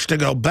being forced to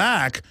go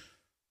back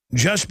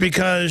just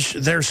because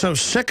they're so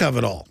sick of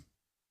it all?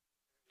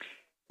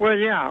 Well,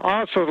 yeah.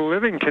 Also, the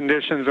living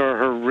conditions are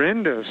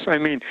horrendous. I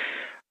mean,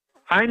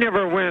 I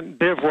never went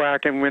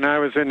bivouacking when I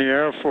was in the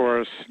Air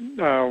Force.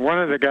 One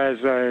of the guys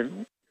I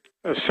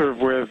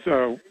served with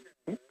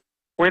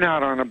went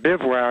out on a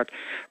bivouac,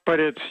 but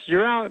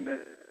you're out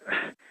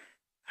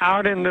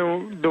in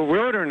the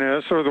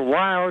wilderness or the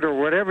wild or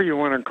whatever you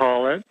want to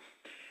call it,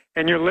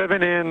 and you're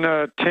living in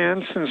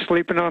tents and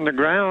sleeping on the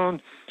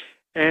ground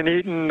and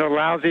eating the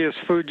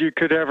lousiest food you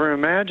could ever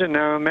imagine.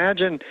 Now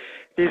imagine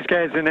these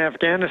guys in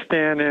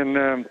Afghanistan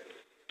and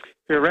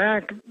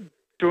Iraq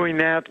doing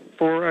that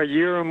for a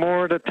year or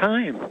more at a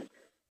time.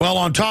 Well,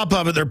 on top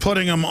of it, they're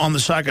putting them on the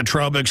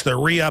psychotropics. They're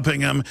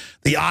re-upping them.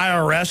 The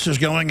IRS is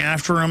going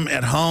after them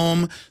at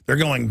home. They're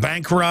going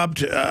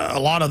bankrupt. A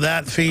lot of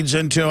that feeds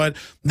into it.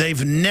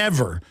 They've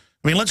never,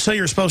 let's say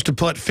you're supposed to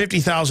put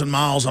 50,000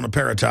 miles on a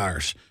pair of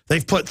tires.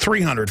 They've put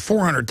 300,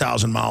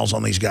 400,000 miles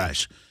on these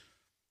guys.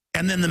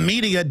 And then the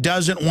media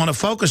doesn't want to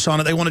focus on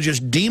it. They want to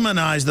just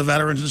demonize the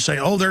veterans and say,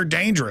 oh, they're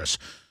dangerous,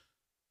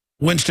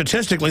 when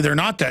statistically they're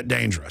not that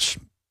dangerous.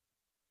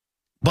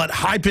 But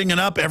hyping it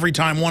up every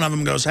time one of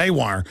them goes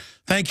haywire.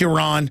 Thank you,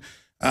 Ron.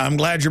 I'm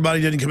glad your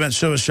buddy didn't commit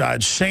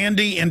suicide.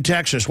 Sandy in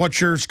Texas, what's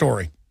your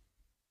story?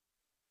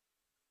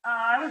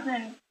 I was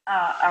in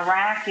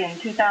Iraq in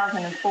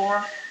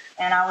 2004,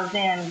 and I was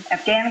in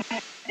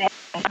Afghanistan in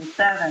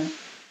 2007.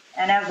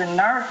 And as a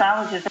nurse,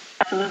 I was just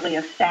absolutely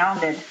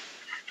astounded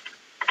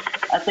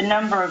at the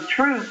number of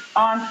troops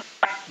on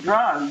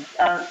drugs.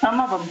 Some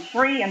of them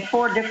 3 and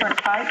 4 different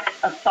types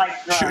of psych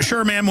drugs.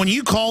 Sure, ma'am. When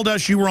you called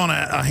us, you were on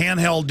a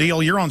handheld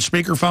deal. You're on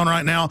speakerphone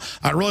right now.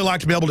 I'd really like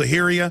to be able to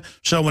hear you.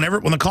 So when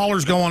the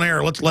callers go on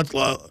air, let's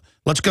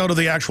go to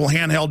the actual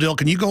handheld deal.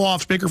 Can you go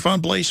off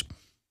speakerphone, please?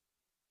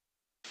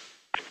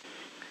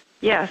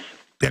 Yes.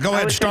 Yeah, go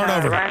ahead and start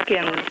over. I was in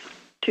Iraq in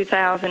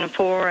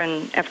 2004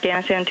 and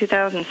Afghanistan in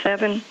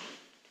 2007.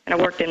 And I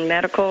worked in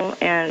medical,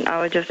 and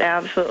I was just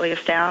absolutely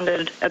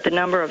astounded at the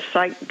number of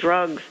psych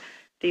drugs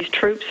these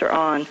troops are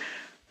on.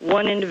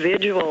 One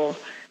individual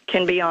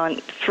can be on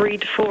 3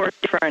 to 4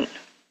 different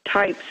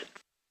types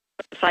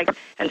of psych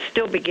and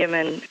still be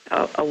given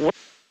a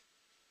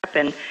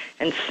weapon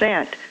and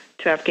sent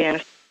to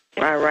Afghanistan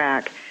or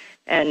Iraq.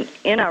 And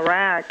in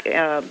Iraq,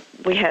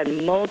 we had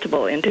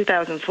multiple. In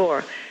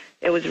 2004,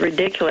 it was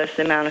ridiculous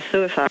the amount of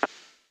suicide,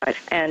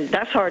 and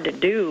that's hard to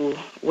do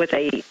with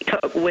a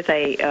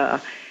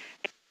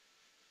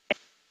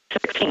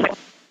 16.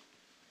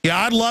 Yeah,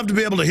 I'd love to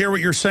be able to hear what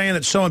you're saying.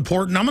 It's so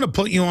important. I'm going to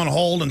put you on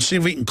hold and see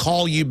if we can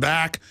call you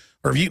back,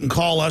 or if you can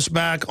call us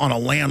back on a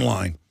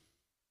landline,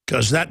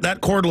 because that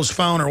cordless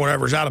phone or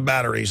whatever is out of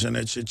batteries, and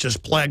it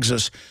just plagues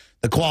us,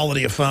 the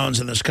quality of phones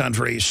in this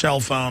country, cell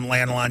phone,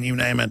 landline, you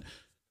name it.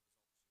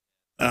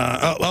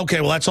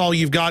 Okay, well, that's all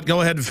you've got.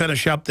 Go ahead and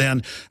finish up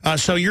then.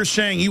 So you're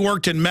saying you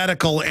worked in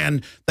medical,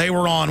 and they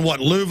were on, what,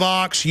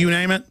 Luvox, you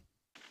name it?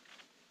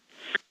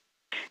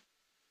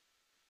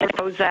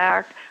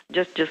 Prozac,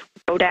 just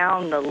go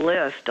down the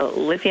list.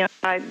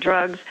 Lithium-type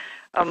drugs,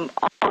 all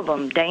of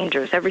them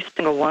dangerous, every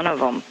single one of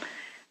them.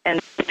 And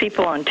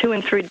people on 2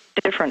 and 3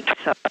 different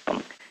types of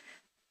them.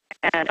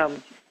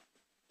 And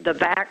the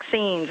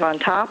vaccines on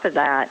top of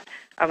that.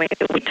 I mean,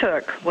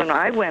 when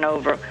I went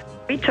over,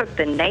 we took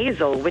the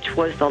nasal, which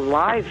was the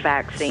live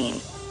vaccine.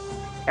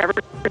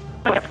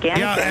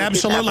 Yeah,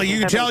 absolutely.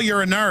 You tell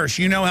you're a nurse.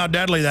 You know how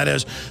deadly that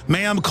is.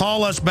 Ma'am,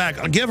 call us back.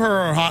 I'll give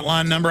her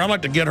hotline number. I'd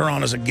like to get her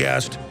on as a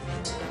guest.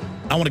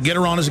 I want to get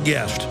her on as a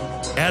guest.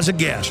 As a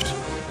guest.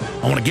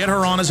 I want to get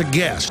her on as a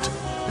guest.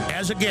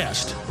 As a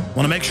guest. I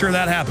want to make sure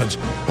that happens.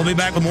 We'll be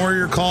back with more of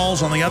your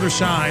calls on the other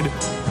side.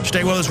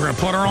 Stay with us. We're going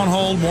to put her on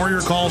hold. More of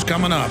your calls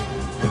coming up.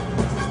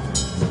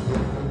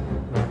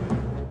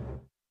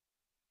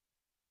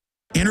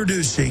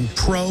 Introducing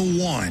Pro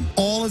One.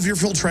 All of your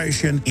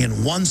filtration in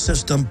one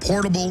system,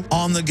 portable,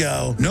 on the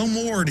go. No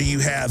more do you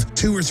have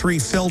 2 or 3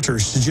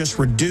 filters to just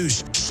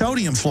reduce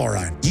sodium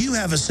fluoride. You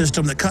have a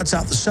system that cuts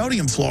out the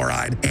sodium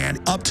fluoride and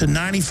up to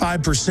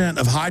 95%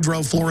 of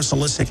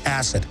hydrofluorosilicic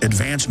acid.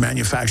 Advanced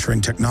manufacturing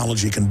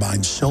technology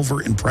combines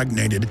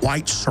silver-impregnated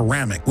white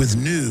ceramic with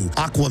new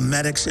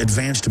Aquamedics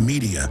advanced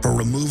media for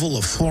removal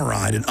of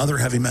fluoride and other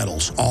heavy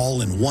metals,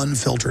 all in one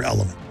filter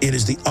element. It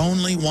is the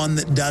only one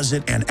that does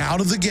it, and out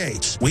of the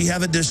gates, we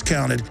have it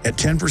discounted at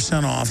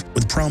 10% off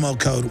with promo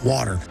code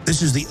WATER.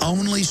 This is the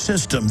only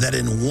system that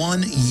in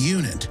one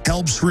unit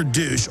helps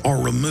reduce or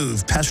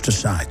remove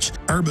pesticides,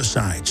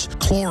 herbicides,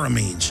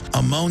 chloramines,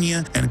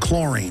 ammonia, and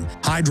chlorine,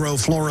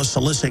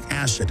 hydrofluorosilicic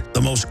acid,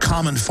 the most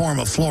common form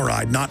of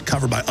fluoride not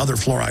covered by other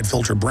fluoride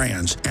filter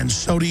brands, and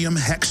sodium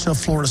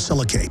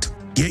hexafluorosilicate.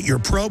 Get your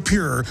Pro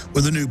Pure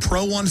with the new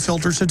Pro One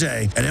filter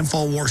today at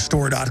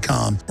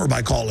InfoWarsStore.com or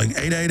by calling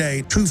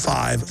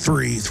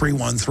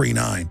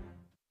 888-253-3139.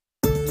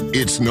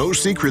 It's no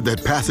secret that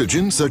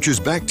pathogens such as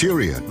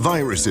bacteria,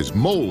 viruses,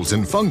 molds,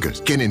 and fungus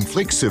can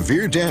inflict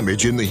severe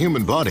damage in the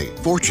human body.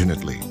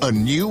 Fortunately, a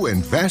new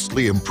and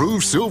vastly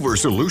improved silver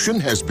solution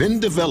has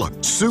been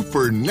developed.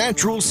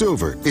 Supernatural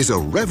Silver is a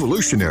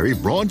revolutionary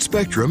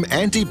broad-spectrum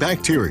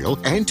antibacterial,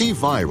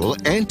 antiviral,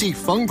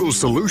 antifungal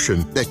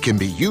solution that can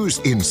be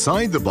used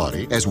inside the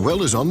body as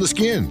well as on the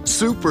skin.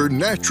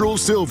 Supernatural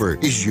Silver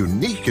is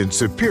unique and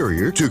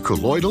superior to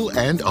colloidal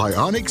and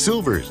ionic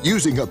silvers,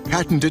 using a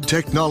patented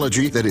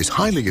technology that is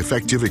highly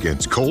effective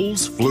against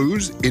colds,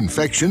 flus,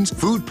 infections,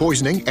 food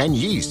poisoning, and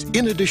yeast,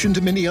 in addition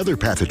to many other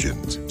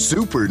pathogens.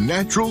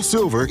 Supernatural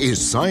Silver is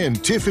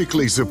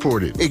scientifically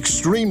supported,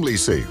 extremely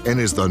safe, and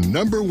is the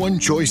 #1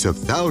 choice of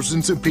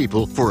thousands of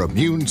people for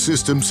immune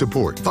system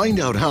support. Find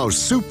out how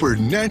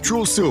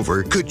Supernatural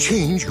Silver could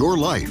change your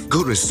life.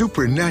 Go to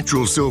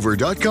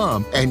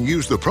supernaturalsilver.com and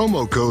use the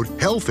promo code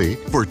HEALTHY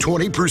for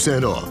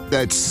 20% off.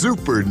 That's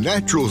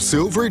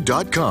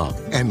supernaturalsilver.com,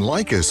 and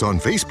like us on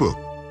Facebook.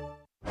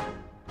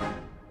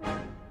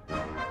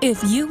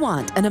 If you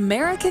want an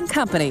American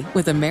company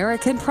with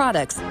American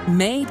products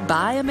made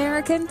by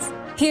Americans,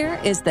 here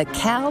is the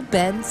Cal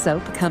Ben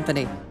Soap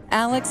Company.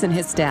 Alex and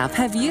his staff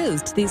have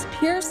used these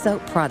pure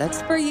soap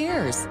products for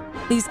years.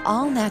 These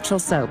all-natural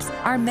soaps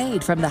are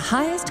made from the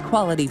highest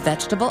quality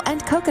vegetable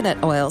and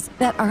coconut oils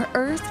that are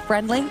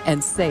earth-friendly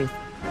and safe.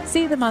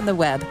 See them on the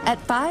web at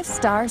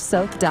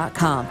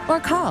 5starsoap.com or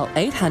call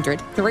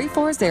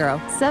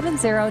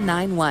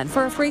 800-340-7091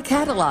 for a free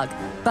catalog.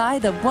 Buy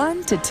the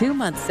 1 to 2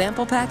 month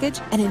sample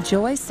package and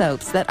enjoy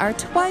soaps that are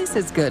twice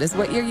as good as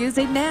what you're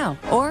using now.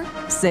 Or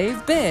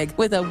save big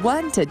with a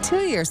 1 to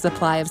 2 year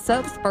supply of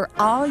soaps for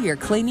all your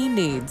cleaning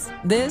needs.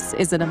 This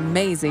is an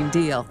amazing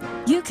deal.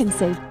 You can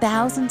save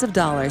thousands of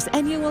dollars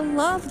and you will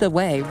love the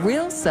way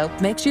real soap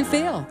makes you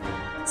feel.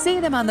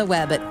 See them on the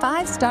web at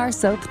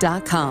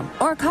 5starsoap.com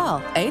or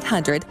call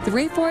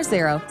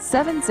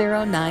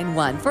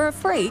 800-340-7091 for a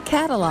free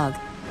catalog.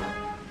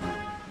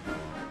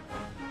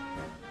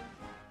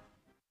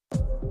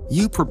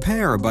 You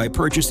prepare by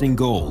purchasing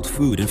gold,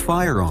 food, and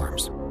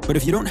firearms. But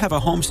if you don't have a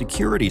home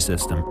security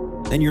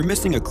system, then you're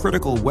missing a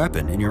critical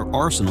weapon in your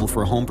arsenal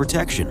for home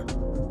protection.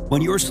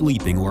 When you're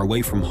sleeping or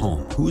away from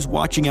home, who's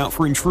watching out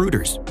for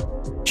intruders?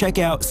 Check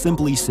out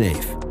Simply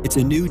Safe. It's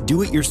a new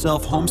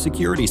do-it-yourself home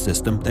security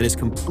system that is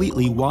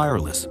completely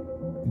wireless.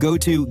 Go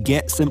to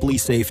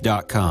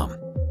GetSimplySafe.com.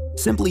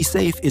 Simply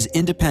Safe is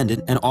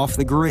independent and off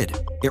the grid.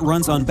 It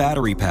runs on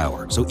battery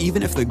power, so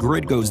even if the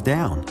grid goes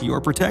down,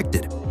 you're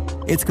protected.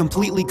 It's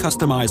completely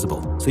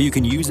customizable, so you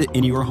can use it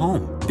in your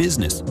home,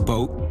 business,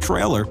 boat,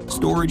 trailer,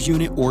 storage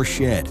unit, or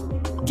shed.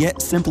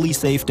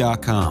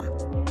 GetSimplySafe.com.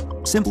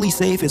 Simply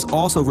Safe is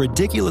also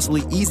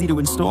ridiculously easy to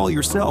install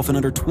yourself in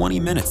under 20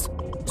 minutes,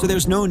 so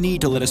there's no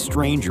need to let a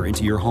stranger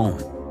into your home.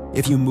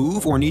 If you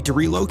move or need to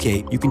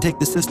relocate, you can take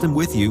the system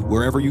with you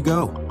wherever you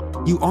go.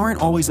 You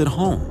aren't always at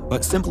home,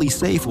 but Simply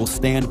Safe will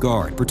stand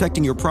guard,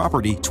 protecting your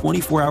property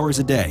 24 hours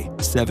a day,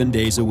 7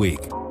 days a week.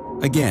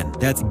 Again,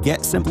 that's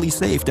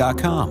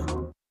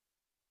GetSimplySafe.com.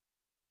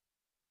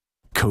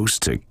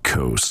 Coast to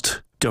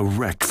coast,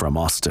 direct from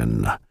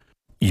Austin.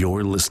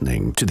 You're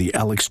listening to the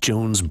Alex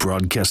Jones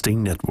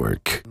Broadcasting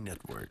Network.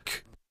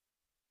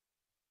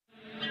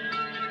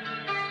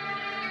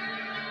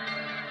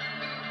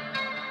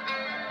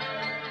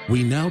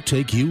 We now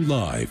take you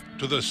live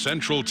to the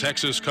Central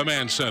Texas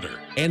Command Center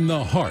in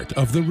the heart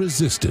of the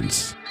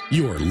resistance.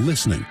 You're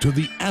listening to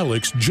The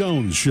Alex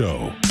Jones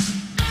Show.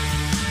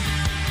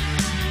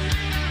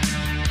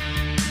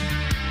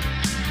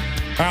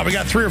 We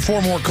got 3 or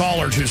 4 more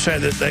callers who say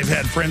that they've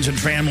had friends and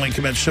family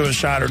commit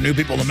suicide or knew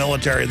people in the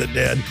military that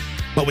did.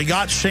 But we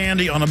got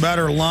Sandy on a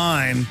better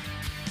line.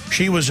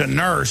 She was a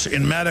nurse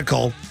in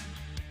medical.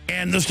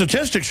 And the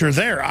statistics are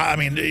there. I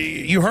mean,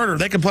 you heard her.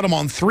 They can put them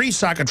on 3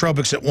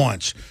 psychotropics at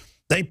once.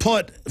 They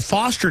put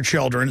foster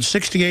children,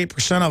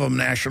 68% of them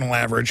national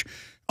average,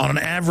 on an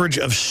average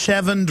of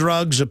 7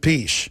 drugs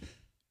apiece.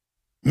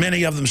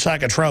 Many of them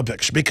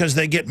psychotropics, because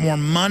they get more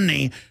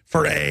money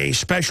for a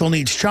special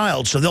needs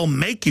child. So they'll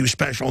make you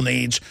special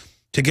needs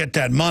to get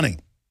that money.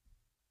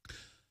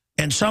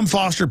 And some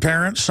foster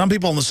parents, some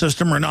people in the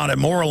system are not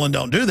immoral and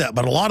don't do that,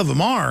 but a lot of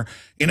them are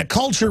in a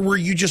culture where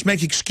you just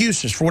make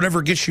excuses for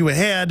whatever gets you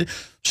ahead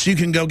so you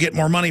can go get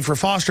more money for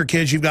foster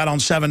kids you've got on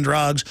 7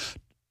 drugs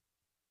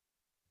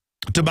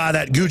to buy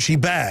that Gucci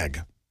bag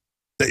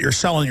that you're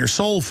selling your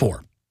soul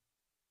for.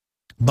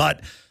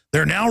 But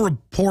they're now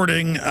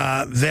reporting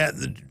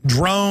that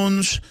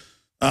drones,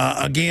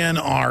 again,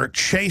 are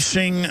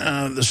chasing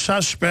the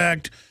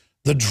suspect.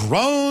 The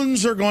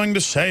drones are going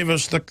to save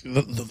us,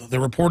 the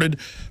reported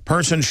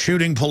person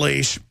shooting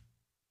police.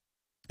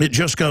 It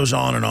just goes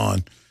on and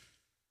on.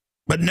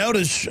 But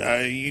notice,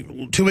 2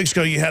 weeks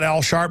ago, you had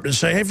Al Sharpton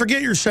say, hey,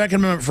 forget your Second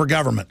Amendment for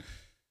government.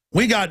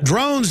 We got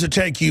drones to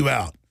take you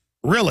out.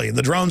 Really,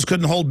 the drones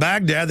couldn't hold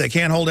Baghdad. They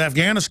can't hold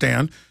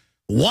Afghanistan.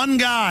 One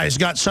guy's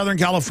got Southern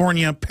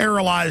California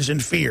paralyzed in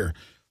fear.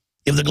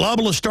 If the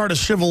globalists start a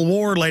civil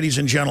war, ladies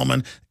and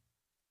gentlemen,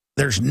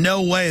 there's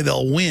no way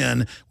they'll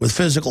win with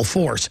physical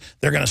force.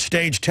 They're going to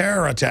stage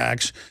terror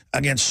attacks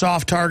against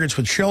soft targets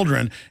with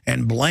children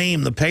and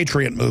blame the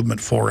Patriot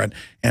movement for it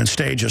and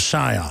stage a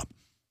psyop.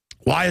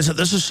 Why is it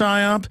this is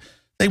psyop?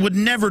 They would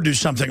never do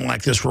something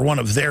like this where one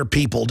of their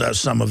people does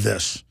some of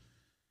this.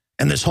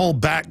 And this whole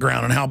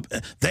background and how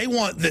they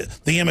want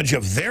the image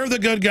of they're the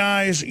good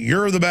guys,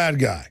 you're the bad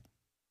guy.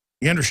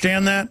 You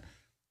understand that?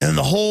 And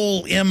the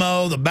whole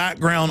MO, the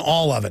background,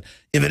 all of it.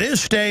 If it is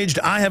staged,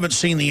 I haven't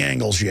seen the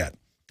angles yet.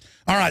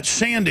 All right,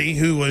 Sandy,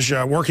 who was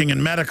working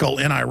in medical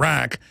in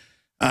Iraq,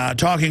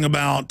 talking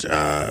about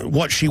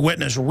what she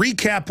witnessed.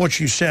 Recap what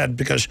you said,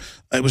 because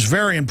it was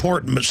very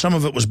important, but some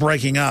of it was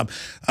breaking up.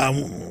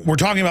 We're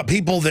talking about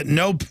people that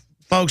know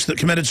folks that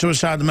committed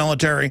suicide in the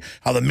military,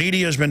 how the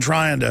media has been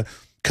trying to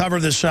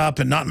cover this up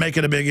and not make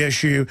it a big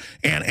issue,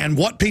 and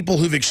what people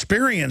who've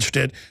experienced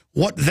it,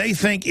 what they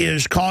think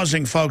is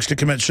causing folks to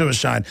commit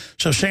suicide.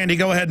 So, Sandy,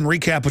 go ahead and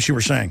recap what you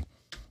were saying.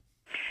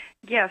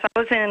 Yes, I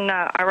was in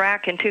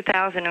Iraq in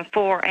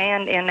 2004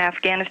 and in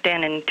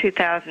Afghanistan in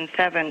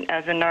 2007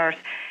 as a nurse,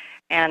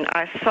 and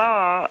I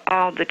saw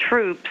all the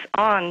troops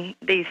on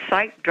these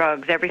psych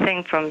drugs,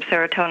 everything from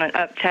serotonin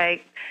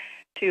uptake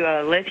to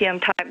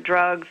lithium-type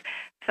drugs,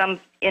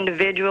 some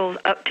individuals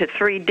up to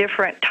 3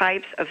 different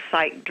types of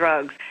psych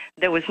drugs.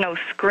 There was no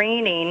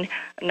screening,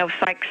 no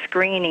psych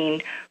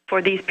screening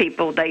for these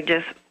people. They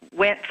just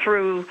went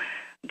through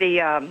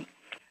the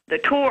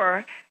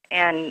tour,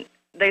 and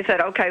they said,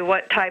 okay,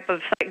 what type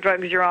of psych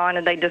drugs you're on,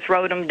 and they just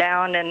wrote them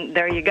down, and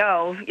there you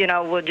go. You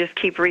know, we'll just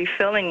keep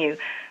refilling you.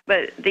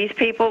 But these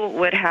people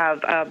would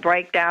have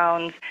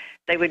breakdowns.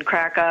 They would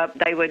crack up.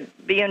 They would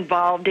be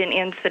involved in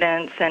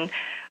incidents, and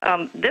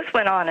this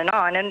went on,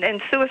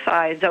 and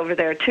suicides over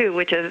there, too,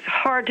 which is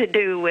hard to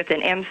do with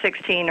an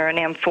M16 or an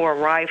M4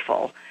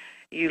 rifle.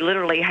 You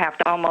literally have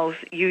to almost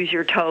use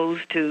your toes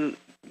to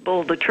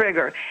pull the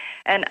trigger.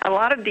 And a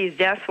lot of these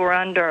deaths were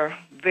under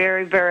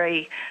very,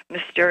 very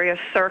mysterious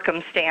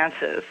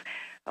circumstances.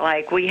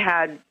 Like we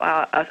had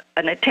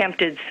an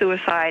attempted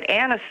suicide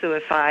and a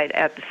suicide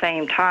at the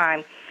same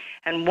time,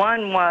 and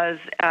one was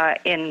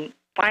in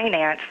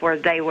finance where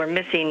they were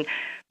missing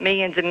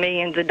millions and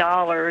millions of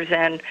dollars,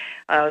 and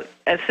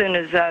as soon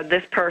as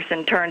this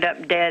person turned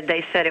up dead,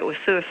 they said it was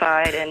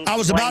suicide. And I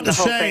was about to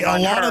say, a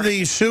lot of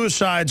these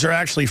suicides are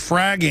actually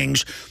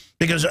fraggings,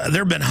 because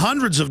there have been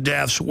hundreds of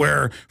deaths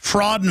where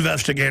fraud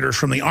investigators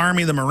from the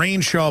Army, the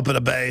Marines show up at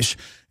a base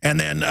and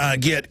then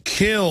get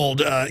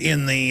killed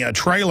in the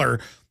trailer,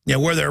 you know,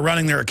 where they're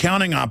running their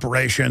accounting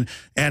operation.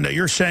 And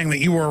you're saying that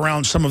you were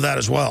around some of that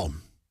as well.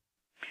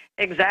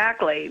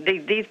 Exactly.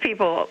 These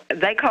people,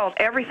 they called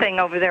everything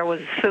over there was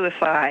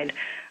suicide,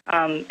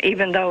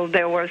 even though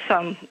there were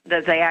some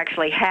that they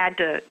actually had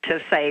to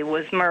say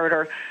was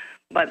murder.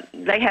 But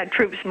they had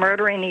troops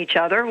murdering each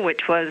other,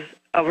 which was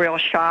a real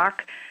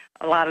shock.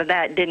 A lot of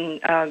that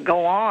didn't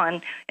go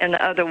on in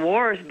the other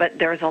wars, but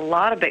there's a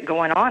lot of it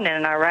going on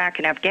in Iraq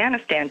and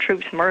Afghanistan,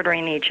 troops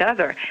murdering each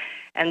other,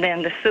 and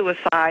then the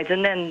suicides,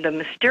 and then the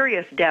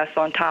mysterious deaths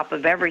on top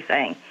of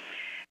everything.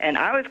 And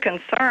I was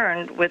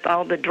concerned with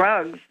all the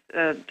drugs,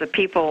 the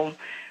people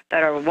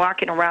that are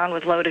walking around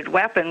with loaded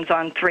weapons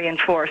on 3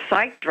 and 4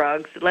 psych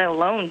drugs, let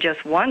alone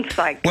just one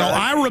psych drug. Well,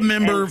 I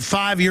remember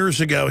 5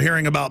 years ago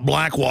hearing about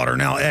Blackwater,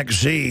 now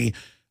XZ,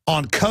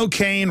 on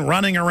cocaine,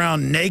 running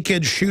around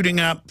naked,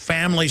 shooting up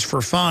families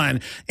for fun.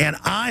 And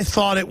I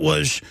thought it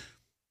was,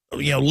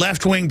 you know,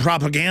 left-wing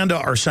propaganda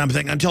or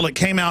something until it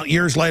came out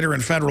years later in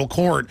federal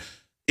court.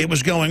 It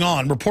was going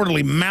on,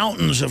 reportedly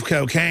mountains of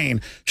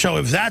cocaine. So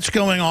if that's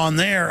going on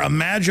there,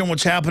 imagine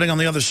what's happening on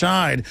the other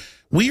side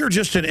we are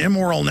just an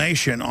immoral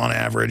nation on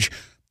average,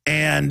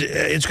 and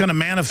it's going to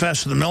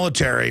manifest in the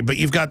military. But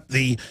you've got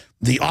the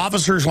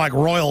officers like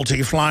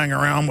royalty flying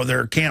around with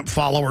their camp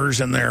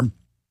followers and their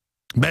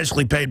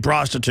basically paid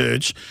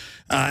prostitutes.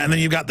 And then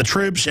you've got the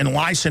troops in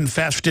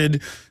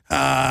lice-infested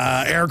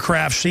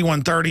aircraft,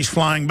 C-130s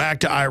flying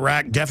back to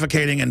Iraq,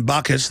 defecating in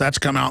buckets. That's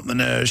come out in the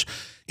news.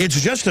 It's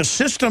just a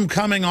system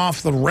coming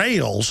off the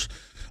rails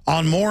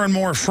on more and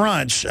more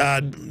fronts.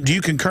 Do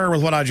you concur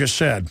with what I just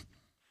said?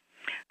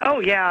 Oh,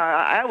 yeah,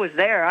 I was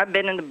there. I've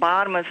been in the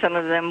bottom of some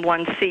of them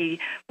 1C,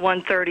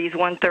 130s,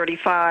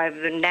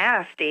 135s. They're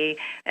nasty,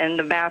 and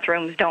the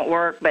bathrooms don't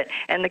work.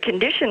 And the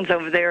conditions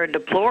over there are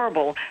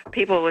deplorable.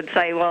 People would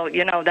say, well,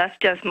 you know, that's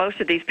just, most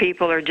of these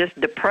people are just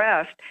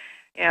depressed,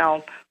 you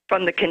know,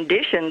 from the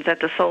conditions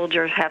that the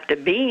soldiers have to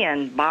be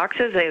in.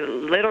 Boxes, they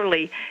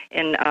literally,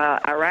 in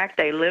Iraq,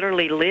 they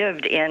literally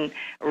lived in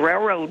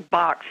railroad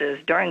boxes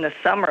during the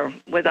summer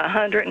with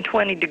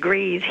 120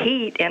 degrees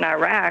heat in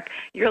Iraq.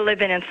 You're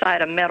living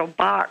inside a metal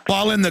box.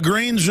 While in the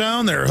green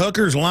zone, there are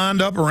hookers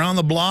lined up around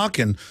the block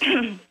and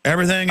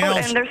everything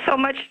else. And there's so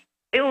much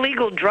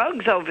illegal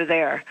drugs over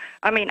there.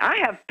 I mean, I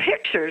have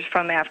pictures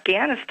from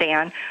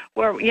Afghanistan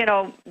where, you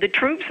know, the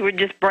troops would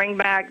just bring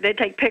back, they'd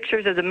take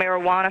pictures of the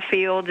marijuana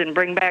fields and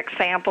bring back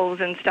samples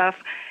and stuff.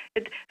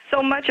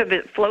 So much of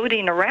it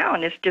floating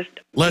around is just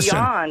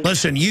beyond.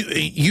 Listen,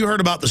 you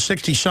heard about the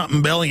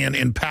 60-something billion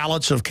in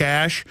pallets of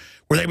cash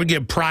where they would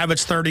give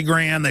privates 30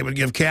 grand, they would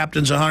give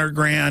captains 100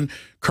 grand,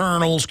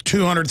 colonels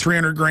 200,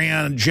 300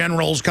 grand,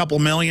 generals a couple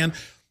million.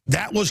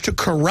 That was to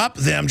corrupt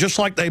them, just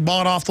like they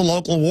bought off the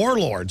local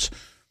warlords.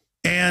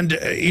 And,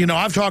 you know,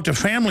 I've talked to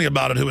family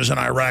about it who was in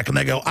Iraq, and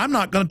they go, I'm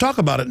not going to talk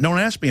about it. Don't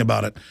ask me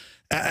about it.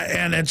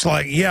 And it's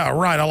like, yeah,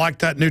 right, I like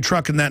that new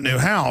truck and that new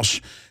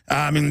house.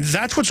 I mean,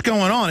 that's what's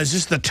going on. Is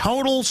just the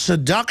total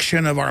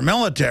seduction of our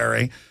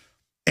military.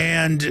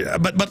 And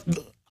but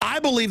I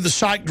believe the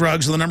psych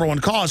drugs are the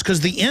 #1 cause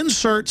because the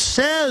insert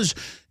says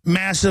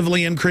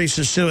massively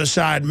increases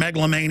suicide,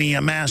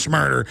 megalomania, mass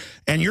murder.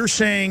 And you're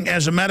saying,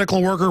 as a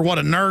medical worker, what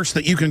a nurse,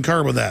 that you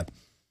concur with that?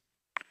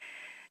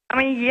 I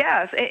mean,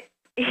 yes.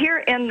 Here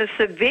in the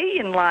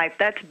civilian life,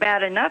 that's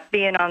bad enough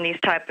being on these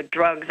type of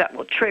drugs that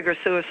will trigger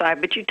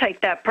suicide. But you take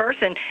that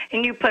person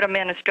and you put them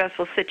in a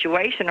stressful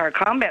situation or a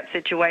combat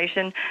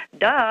situation,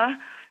 duh.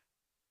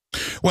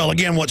 Well,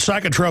 again, what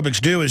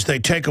psychotropics do is they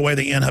take away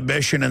the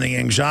inhibition and the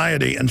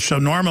anxiety. And so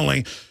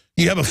normally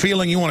you have a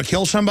feeling you want to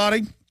kill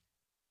somebody.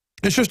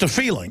 It's just a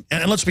feeling.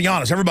 And let's be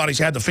honest, everybody's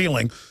had the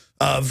feeling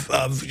of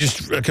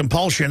just a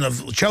compulsion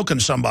of choking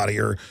somebody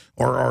or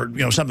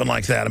you know, something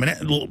like that. I mean,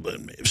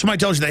 if somebody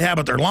tells you they have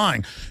it, they're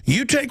lying.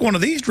 You take one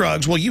of these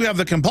drugs, well, you have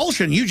the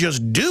compulsion. You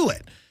just do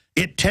it.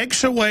 It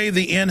takes away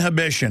the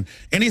inhibition.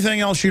 Anything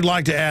else you'd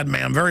like to add,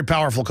 ma'am? Very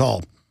powerful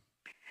call.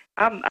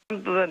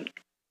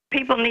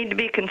 People need to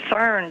be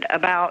concerned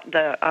about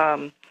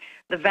the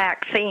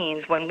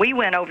vaccines. When we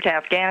went over to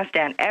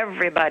Afghanistan,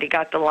 everybody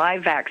got the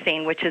live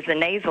vaccine, which is the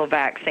nasal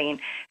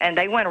vaccine, and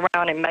they went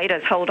around and made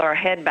us hold our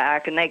head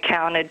back, and they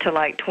counted to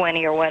like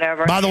 20 or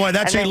whatever. By the way,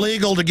 that's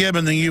illegal to give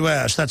in the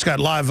U.S. That's got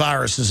live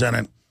viruses in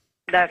it.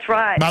 That's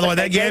right. By the way,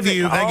 they gave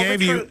you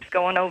troops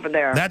going over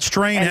there. That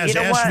strain has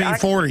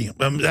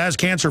SV40. It has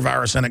cancer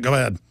virus in it. Go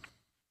ahead.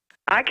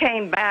 I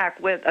came back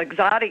with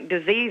exotic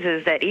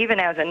diseases that even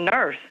as a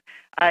nurse,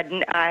 I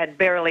had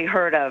barely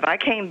heard of. I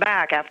came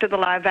back after the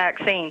live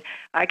vaccine.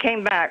 I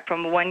came back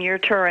from a one-year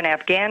tour in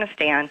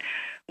Afghanistan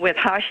with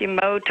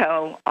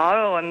Hashimoto,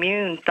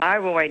 autoimmune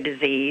thyroid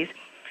disease,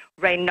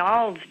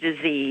 Raynaud's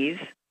disease,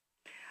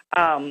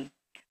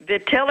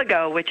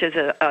 vitiligo, which is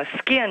a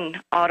skin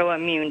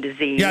autoimmune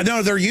disease. Yeah,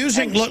 no, they're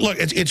using. Look,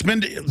 it's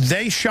been.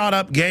 They shot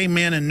up gay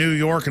men in New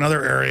York and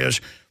other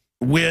areas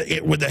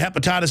with the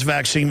hepatitis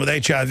vaccine with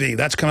HIV.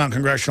 That's come out in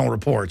congressional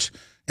reports.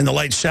 In the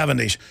late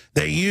 70s.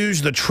 They use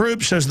the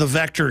troops as the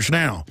vectors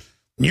now.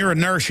 You're a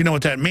nurse, you know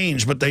what that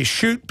means, but they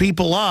shoot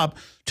people up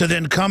to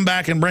then come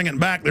back and bring it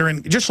back. They're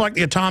in, just like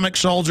the atomic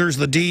soldiers,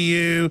 the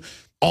DU,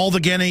 all the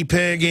guinea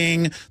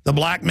pigging, the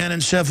black men in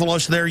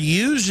syphilis, they're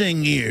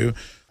using you.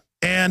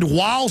 And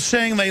while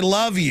saying they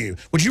love you,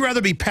 would you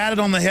rather be patted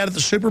on the head at the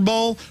Super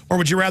Bowl, or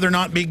would you rather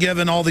not be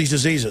given all these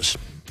diseases?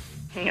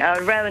 I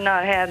would rather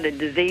not have the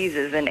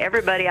diseases. And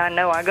everybody I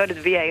know, I go to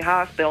the VA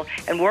hospital,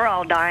 and we're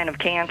all dying of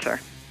cancer.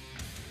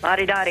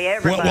 Lottie-dottie,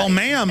 everybody. Well,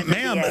 ma'am,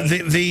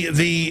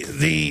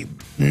 the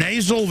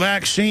nasal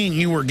vaccine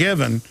you were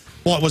given,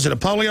 what, was it a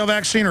polio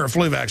vaccine or a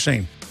flu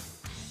vaccine?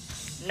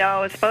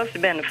 No, it's supposed to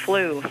have been the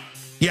flu.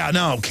 Yeah,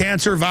 no,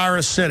 Cancer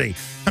Virus City.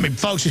 I mean,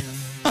 folks,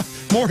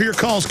 more of your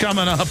calls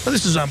coming up.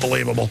 This is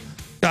unbelievable.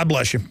 God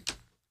bless you.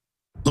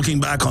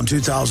 Looking back on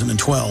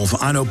 2012,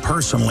 I know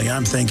personally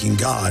I'm thanking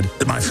God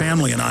that my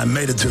family and I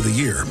made it through the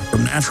year.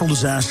 From natural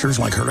disasters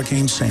like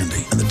Hurricane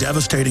Sandy and the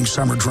devastating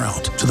summer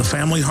drought to the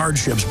family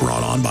hardships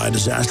brought on by a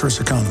disastrous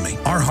economy,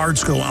 our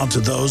hearts go out to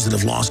those that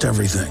have lost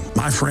everything.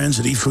 My friends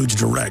at eFoods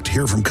Direct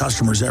hear from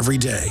customers every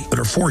day that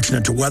are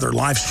fortunate to weather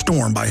life's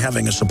storm by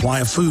having a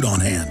supply of food on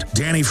hand.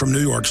 Danny from New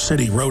York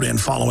City wrote in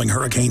following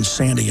Hurricane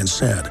Sandy and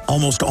said,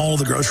 "Almost all of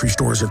the grocery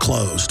stores are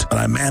closed, but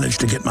I managed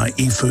to get my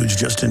eFoods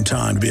just in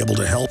time to be able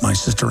to help my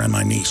sister and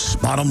my niece.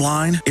 Bottom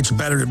line, it's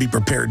better to be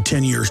prepared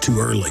 10 years too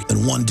early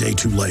than one day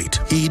too late.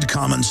 Heed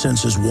common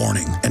sense's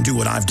warning and do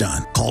what I've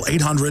done. Call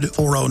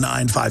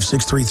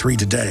 800-409-5633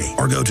 today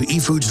or go to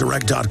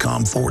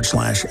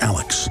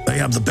efoodsdirect.com/Alex. They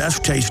have the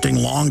best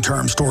tasting,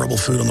 long-term storable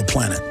food on the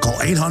planet. Call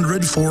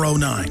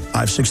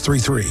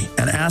 800-409-5633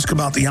 and ask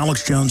about the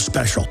Alex Jones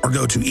special or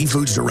go to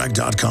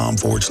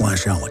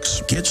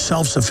efoodsdirect.com/Alex. Get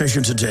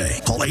self-sufficient today.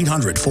 Call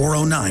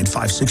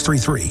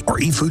 800-409-5633 or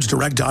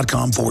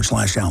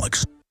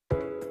efoodsdirect.com/Alex.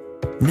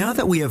 Now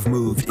that we have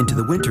moved into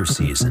the winter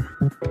season,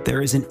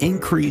 there is an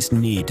increased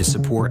need to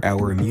support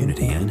our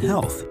immunity and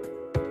health.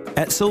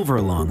 At Silver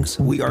Lungs,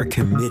 we are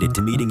committed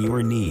to meeting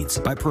your needs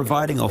by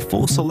providing a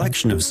full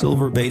selection of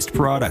silver-based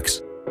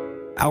products.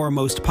 Our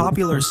most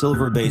popular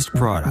silver-based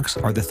products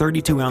are the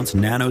 32-ounce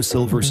Nano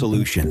Silver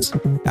Solutions,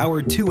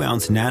 our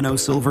 2-ounce Nano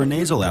Silver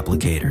Nasal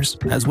Applicators,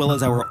 as well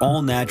as our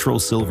all-natural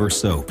silver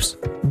soaps.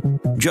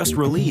 Just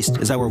released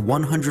is our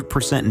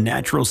 100%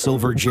 natural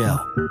silver gel.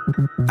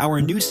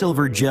 Our new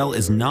silver gel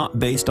is not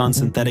based on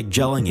synthetic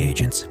gelling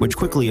agents, which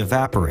quickly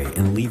evaporate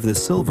and leave the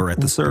silver at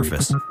the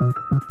surface.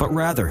 But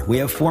rather, we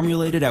have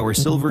formulated our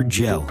silver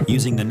gel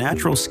using the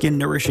natural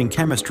skin-nourishing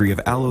chemistry of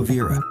aloe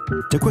vera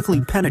to quickly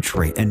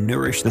penetrate and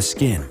nourish the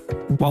skin,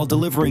 while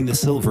delivering the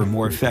silver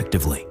more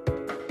effectively.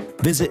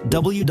 Visit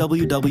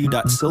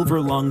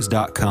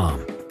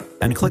www.silverlungs.com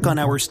and click on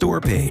our store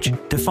page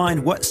to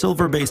find what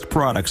silver-based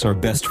products are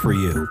best for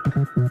you.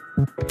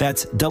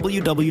 That's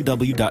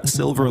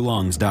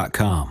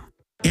www.silverlungs.com.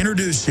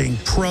 Introducing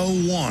Pro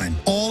One.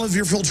 All of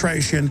your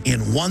filtration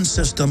in one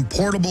system,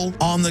 portable,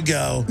 on the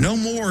go. No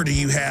more do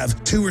you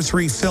have 2 or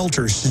 3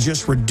 filters to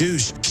just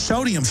reduce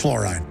sodium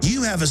fluoride.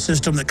 You have a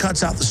system that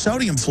cuts out the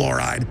sodium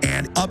fluoride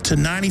and up to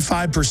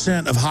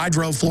 95% of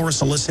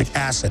hydrofluorosilicic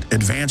acid.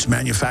 Advanced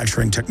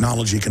manufacturing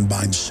technology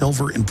combines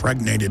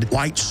silver-impregnated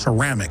white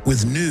ceramic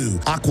with new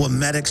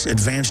Aquamedics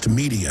advanced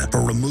media for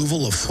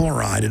removal of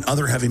fluoride and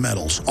other heavy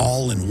metals,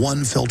 all in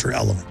one filter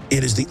element.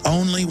 It is the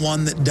only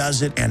one that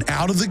does it, and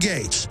out of the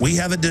gate, we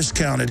have it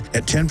discounted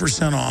at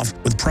 10% off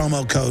with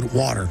promo code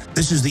WATER.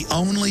 This is the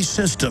only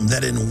system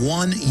that in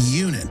one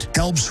unit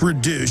helps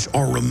reduce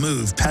or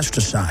remove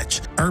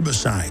pesticides,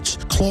 herbicides,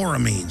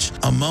 chloramines,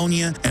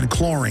 ammonia, and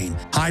chlorine,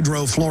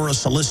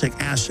 hydrofluorosilicic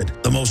acid,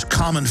 the most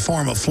common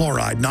form of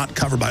fluoride not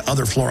covered by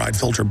other fluoride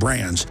filter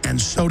brands, and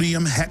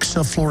sodium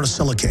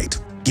hexafluorosilicate.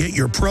 Get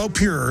your Pro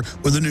Pure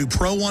with the new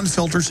Pro One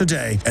filter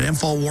today at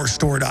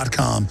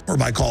InfoWarsStore.com or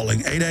by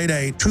calling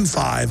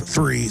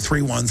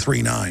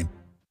 888-253-3139.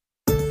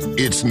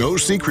 It's no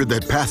secret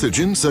that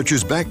pathogens such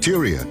as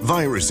bacteria,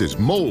 viruses,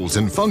 molds,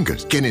 and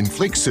fungus can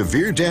inflict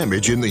severe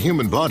damage in the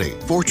human body.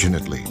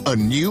 Fortunately, a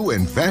new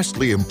and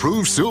vastly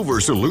improved silver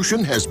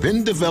solution has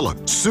been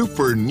developed.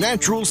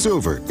 Supernatural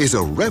Silver is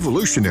a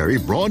revolutionary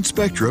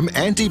broad-spectrum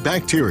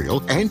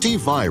antibacterial,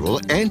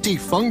 antiviral,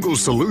 antifungal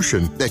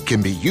solution that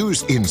can be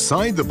used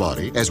inside the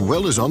body as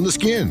well as on the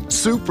skin.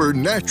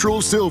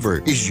 Supernatural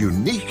Silver is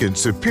unique and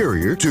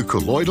superior to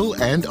colloidal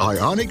and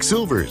ionic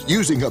silvers,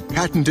 using a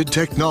patented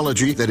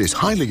technology that is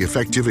highly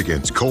effective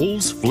against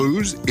colds,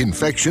 flus,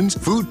 infections,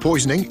 food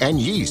poisoning, and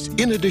yeast,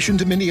 in addition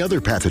to many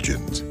other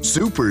pathogens.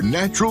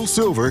 Supernatural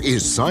Silver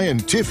is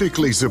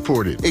scientifically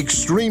supported,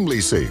 extremely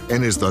safe,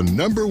 and is the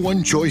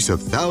 #1 choice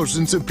of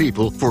thousands of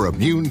people for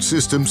immune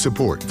system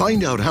support.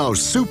 Find out how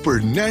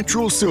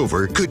Supernatural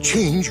Silver could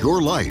change your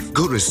life.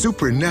 Go to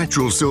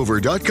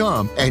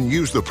supernaturalsilver.com and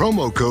use the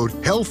promo code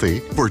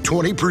HEALTHY for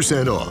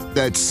 20% off.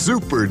 That's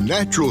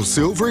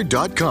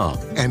supernaturalsilver.com.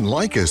 And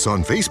like us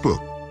on Facebook.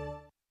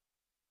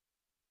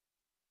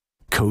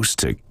 Coast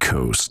to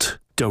coast,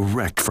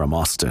 direct from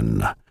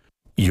Austin.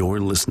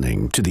 You're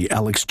listening to the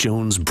Alex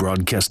Jones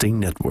Broadcasting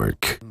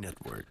Network.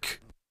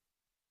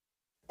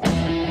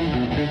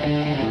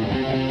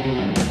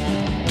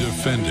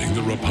 Defending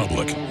the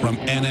Republic from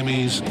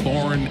enemies,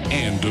 foreign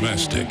and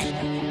domestic.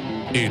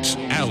 It's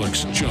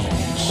Alex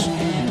Jones.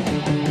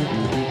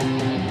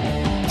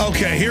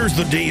 Okay, here's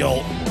the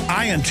deal.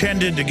 I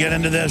intended to get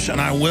into this,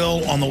 and I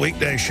will on the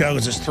weekday show,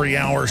 because it's 3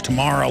 hours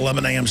tomorrow,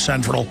 11 a.m.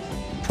 Central,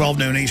 12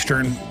 noon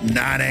Eastern,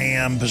 9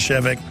 a.m.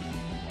 Pacific,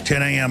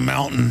 10 a.m.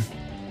 Mountain.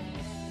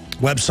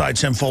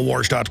 Websites,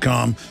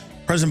 Infowars.com,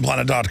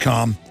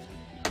 PrisonPlanet.com.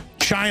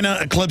 China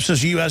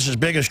eclipses U.S.'s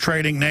biggest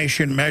trading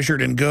nation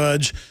measured in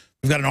goods.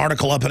 We've got an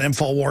article up at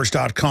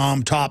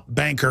Infowars.com. Top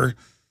banker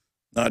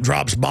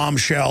drops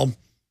bombshell. In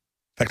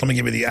fact, let me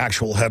give you the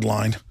actual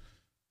headline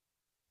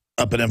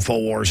up at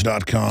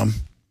Infowars.com.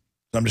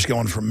 I'm just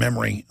going from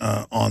memory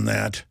on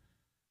that.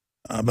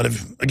 But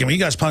again, when you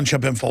guys punch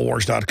up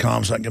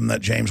Infowars.com, so I can give them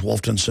that James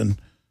Wolfensohn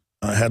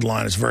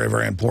headline, it's very,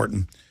 very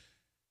important.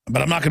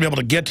 But I'm not going to be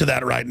able to get to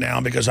that right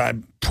now because I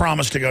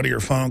promised to go to your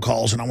phone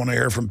calls, and I want to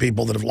hear from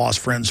people that have lost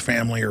friends,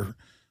 family, or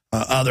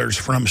others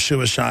from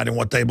suicide and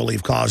what they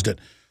believe caused it.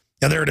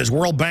 Yeah, there it is.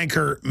 World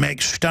banker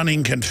makes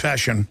stunning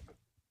confession.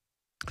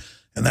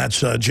 And that's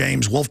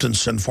James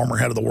Wolfensohn, former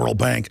head of the World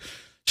Bank,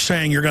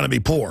 saying you're going to be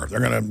poor. They're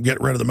going to get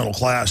rid of the middle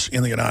class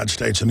in the United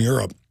States and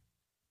Europe.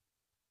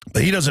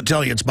 But he doesn't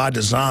tell you it's by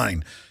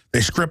design.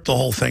 They script the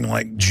whole thing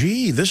like,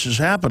 gee, this is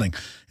happening.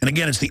 And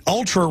again, it's the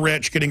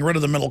ultra-rich getting rid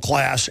of the middle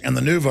class and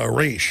the nouveau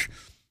riche.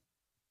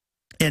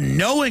 And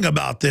knowing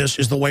about this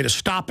is the way to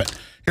stop it.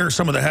 Here are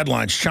some of the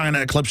headlines.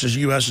 China eclipses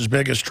U.S.'s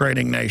biggest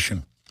trading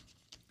nation.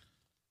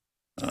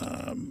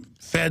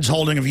 Fed's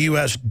holding of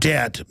U.S.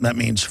 debt, that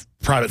means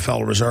private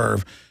Federal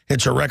Reserve,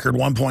 hits a record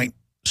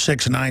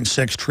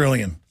 $1.696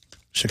 trillion.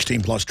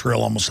 16 plus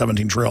trill, almost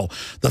 17 trill.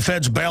 The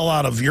Fed's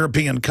bailout of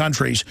European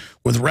countries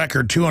with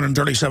record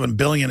 $237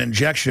 billion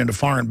injection into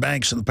foreign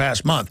banks in the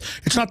past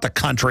month. It's not the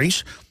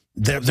countries.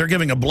 They're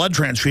giving a blood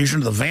transfusion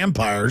to the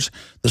vampires,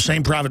 the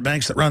same private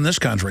banks that run this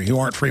country who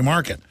aren't free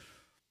market.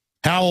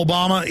 How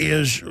Obama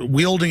is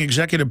wielding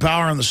executive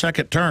power in the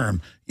second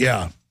term.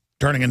 Yeah,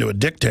 turning into a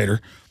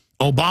dictator.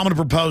 Obama to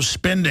propose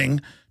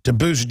spending to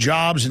boost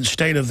jobs in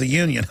State of the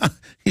Union.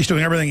 He's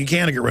doing everything he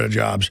can to get rid of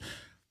jobs.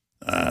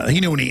 He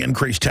knew when he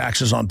increased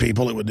taxes on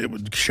people, it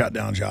would shut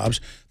down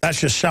jobs. That's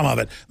just some of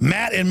it.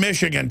 Matt in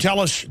Michigan, tell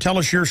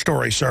us your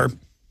story, sir.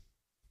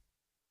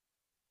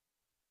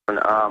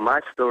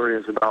 My story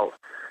is about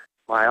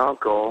my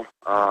uncle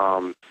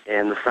and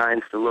the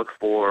signs to look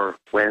for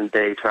when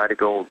they try to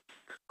go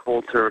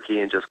cold turkey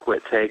and just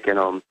quit taking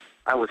them.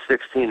 I was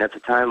 16 at the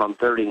time. I'm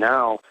 30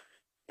 now.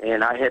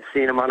 And I had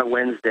seen him on a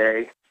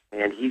Wednesday,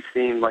 and he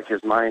seemed like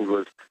his mind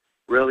was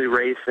really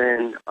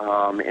racing,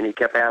 and he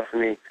kept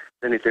asking me, is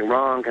anything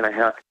wrong? Can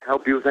I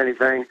help you with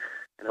anything?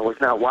 And I was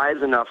not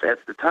wise enough at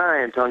the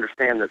time to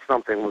understand that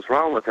something was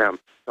wrong with him.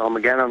 So I'm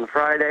again on the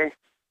Friday,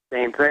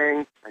 same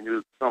thing. I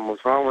knew something was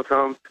wrong with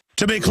him.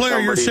 To be clear,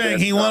 you're saying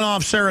he went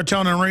off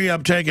serotonin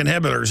reuptake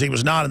inhibitors. He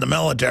was not in the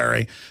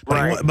military,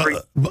 but,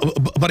 right.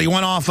 but he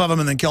went off of them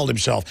and then killed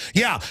himself.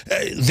 Yeah,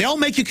 they'll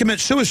make you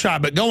commit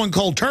suicide, but going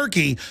cold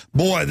turkey,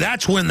 boy,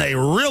 that's when they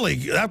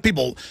really,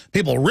 people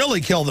really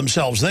kill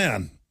themselves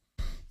then.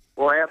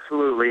 Well,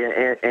 absolutely.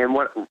 And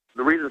what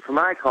the reason for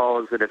my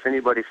call is that if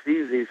anybody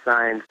sees these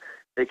signs,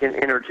 they can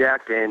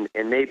interject and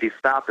maybe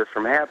stop this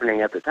from happening.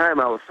 At the time,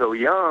 I was so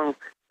young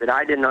that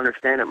I didn't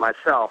understand it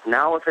myself.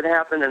 Now, if it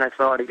happened and I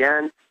saw it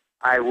again,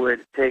 I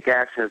would take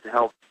actions to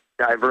help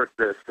divert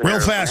this. Real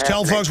fast,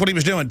 tell folks what he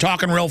was doing.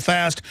 Talking real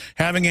fast,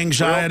 having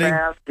anxiety. Real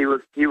fast. He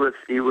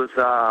was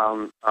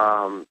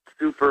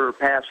super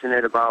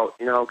passionate about,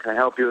 can I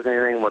help you with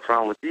anything? What's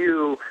wrong with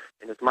you?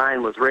 And his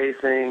mind was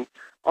racing,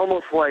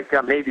 almost like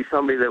maybe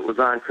somebody that was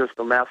on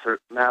crystal meth or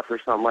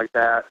something like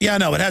that. Yeah,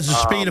 no, it has a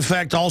speed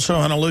effect, also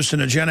an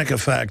hallucinogenic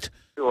effect.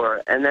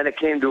 Sure. And then it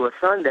came to a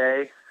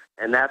Sunday,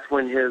 and that's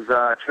when his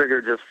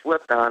trigger just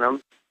flipped on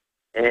him.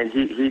 And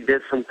he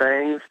did some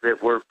things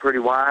that were pretty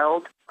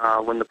wild.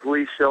 When the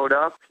police showed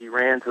up, he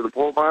ran to the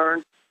pole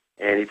barn,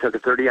 and he took a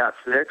 30-06,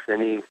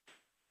 and he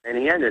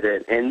ended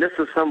it. And this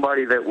is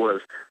somebody that was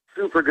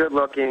super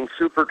good-looking,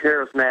 super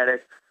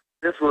charismatic.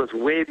 This was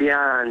way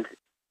beyond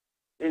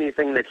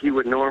anything that he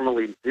would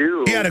normally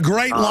do. He had a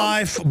great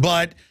life,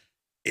 but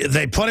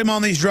they put him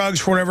on these drugs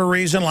for whatever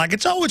reason. Like,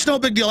 it's no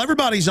big deal.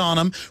 Everybody's on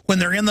them when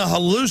they're in the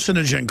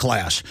hallucinogen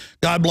class.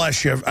 God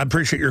bless you. I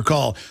appreciate your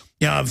call.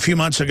 A few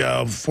months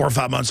ago, 4 or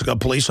 5 months ago, a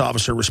police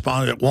officer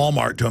responded at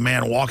Walmart to a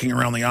man walking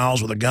around the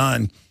aisles with a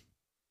gun.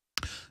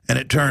 And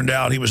it turned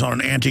out he was on an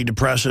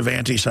antidepressive,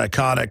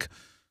 antipsychotic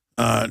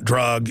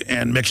drug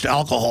and mixed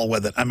alcohol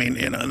with it. I mean,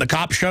 and the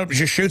cop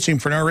just shoots him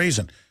for no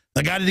reason.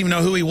 The guy didn't even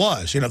know who he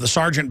was. The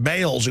Sergeant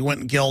Bales who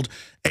went and killed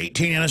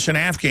 18 innocent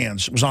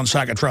Afghans was on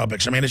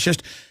psychotropics. I mean, it's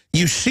just,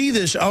 you see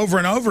this over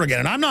and over again.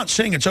 And I'm not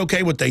saying it's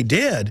okay what they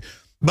did,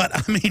 but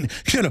I mean,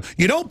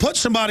 you don't put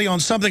somebody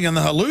on something in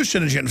the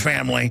hallucinogen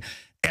family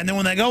and then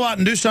when they go out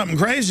and do something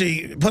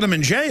crazy, put them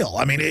in jail.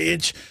 I mean,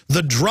 it's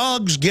the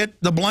drugs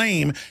get the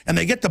blame, and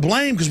they get the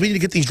blame because we need to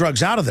get these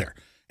drugs out of there.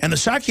 And the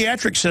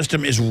psychiatric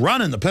system is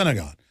running the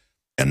Pentagon,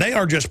 and they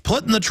are just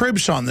putting the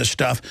troops on this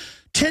stuff.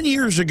 10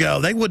 years ago,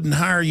 they wouldn't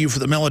hire you for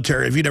the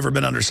military if you'd ever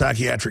been under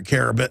psychiatric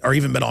care or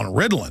even been on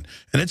Ritalin.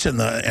 And it's in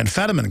the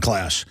amphetamine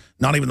class,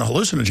 not even the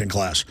hallucinogen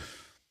class.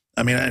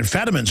 I mean,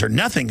 amphetamines are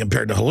nothing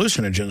compared to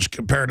hallucinogens,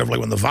 comparatively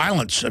when the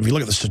violence, if you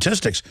look at the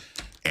statistics,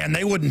 and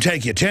they wouldn't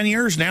take you 10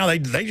 years. Now they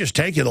just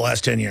take you the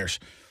last 10 years.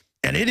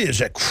 And it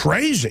is a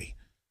crazy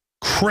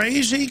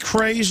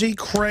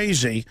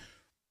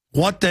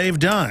what they've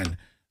done.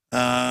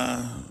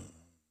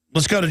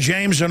 Let's go to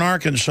James in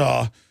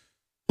Arkansas.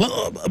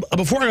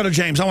 Before I go to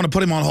James, I want to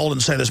put him on hold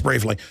and say this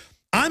briefly.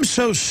 I'm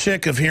so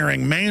sick of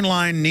hearing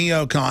mainline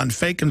neocon,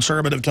 fake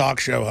conservative talk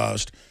show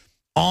host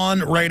on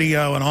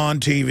radio and on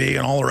TV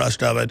and all the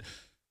rest of it.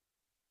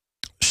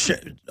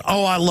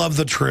 Oh, I love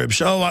the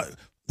troops.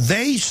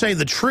 They say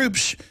the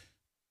troops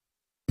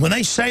When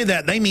they say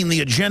that, they mean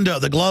the agenda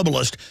of the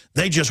globalist.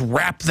 They just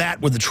wrap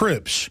that with the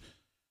troops.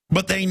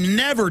 But they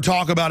never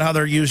talk about how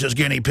they're used as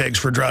guinea pigs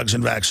for drugs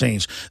and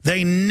vaccines.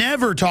 They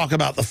never talk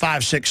about the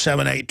 5, 6,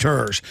 7, 8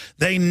 tours.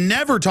 They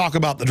never talk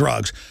about the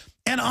drugs.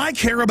 And I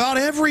care about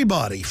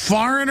everybody.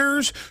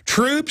 Foreigners,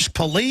 troops,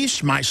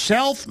 police,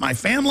 myself, my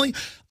family.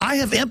 I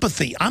have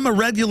empathy. I'm a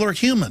regular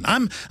human.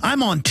 I'm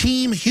on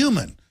Team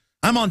Human.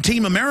 I'm on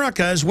Team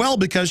America as well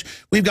because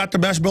we've got the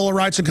best Bill of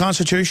Rights and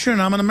Constitution,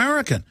 and I'm an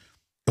American,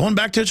 going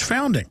back to its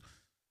founding.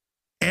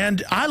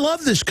 And I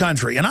love this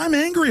country, and I'm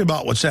angry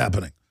about what's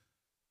happening.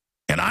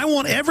 And I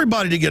want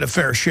everybody to get a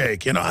fair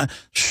shake. You know,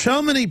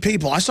 so many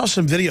people, I saw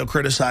some video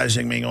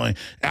criticizing me going,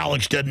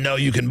 Alex didn't know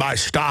you can buy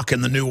stock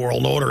in the New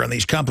World Order and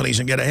these companies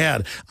and get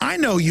ahead. I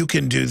know you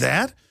can do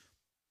that,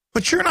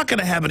 but you're not going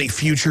to have any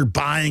future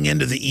buying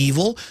into the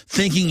evil,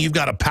 thinking you've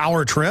got a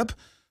power trip.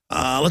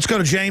 Let's go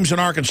to James in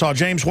Arkansas.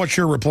 James, what's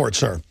your report,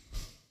 sir?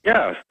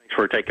 Yeah, thanks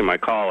for taking my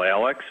call,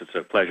 Alex. It's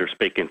a pleasure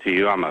speaking to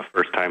you. I'm a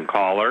first-time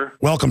caller.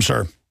 Welcome,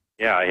 sir.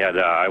 Yeah,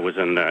 I was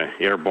in the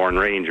Airborne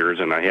Rangers,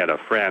 and I had a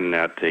friend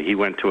that he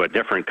went to a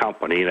different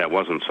company that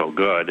wasn't so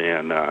good,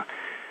 and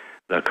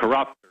the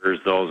corruptors,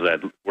 those that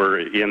were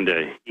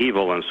into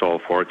evil and so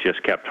forth,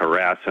 just kept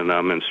harassing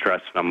them and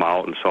stressing them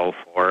out and so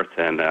forth.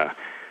 And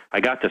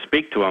I got to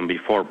speak to him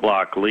before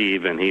block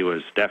leave, and he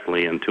was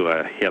definitely into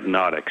a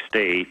hypnotic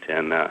state.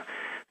 And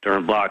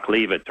during block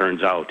leave, it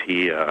turns out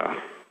he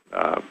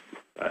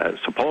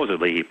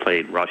supposedly he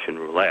played Russian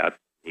roulette.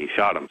 He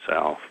shot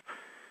himself.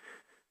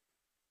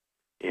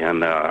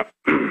 And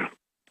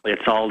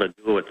it's all to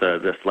do with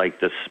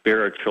this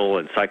spiritual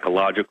and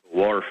psychological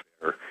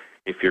warfare.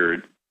 If you're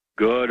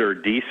good or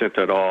decent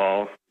at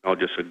all,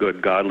 just a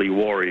good godly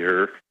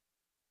warrior,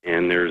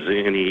 and there's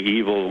any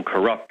evil,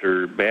 corrupt,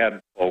 or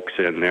bad folks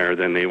in there,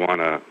 then they want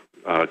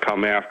to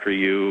come after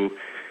you,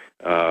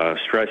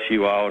 stress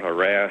you out,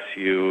 harass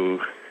you,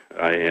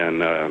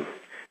 and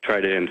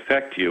try to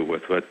infect you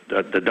with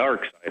the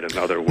dark side, in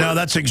other words. No,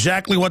 that's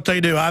exactly what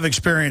they do. I've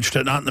experienced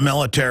it, not in the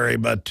military,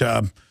 but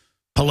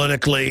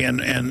politically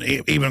and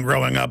even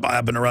growing up, I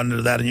happen to run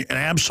into that. And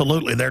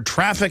absolutely, they're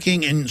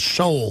trafficking in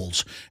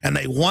souls, and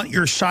they want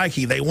your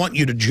psyche. They want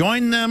you to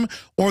join them,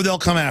 or they'll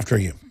come after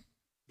you.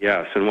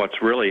 Yes, and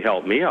what's really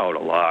helped me out a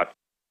lot,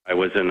 I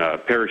was in a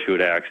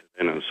parachute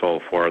accident and so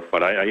forth,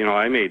 but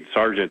I made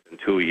sergeant in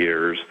 2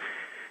 years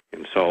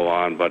and so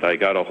on, but I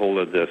got a hold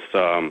of this,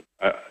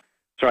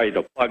 tried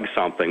to plug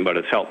something, but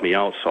it's helped me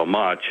out so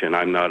much, and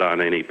I'm not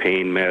on any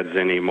pain meds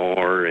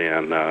anymore,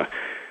 and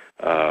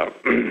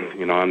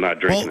I'm not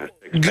drinking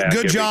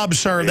Good job,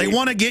 sir. They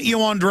want to get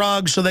you on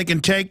drugs so they can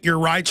take your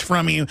rights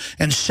from you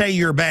and say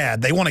you're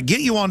bad. They want to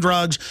get you on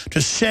drugs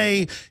to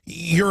say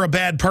you're a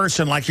bad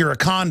person, like you're a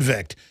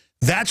convict.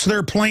 That's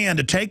their plan,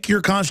 to take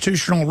your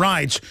constitutional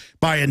rights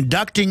by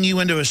inducting you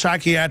into a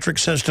psychiatric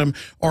system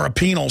or a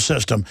penal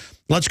system.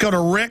 Let's go to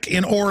Rick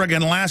in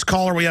Oregon. Last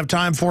caller we have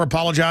time for.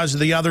 Apologize to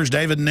the others,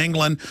 David in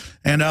England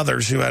and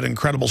others who had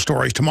incredible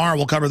stories. Tomorrow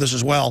we'll cover this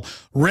as well.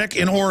 Rick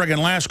in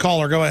Oregon, last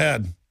caller, go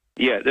ahead.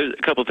 Yeah, there's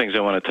a couple things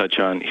I want to touch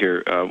on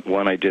here.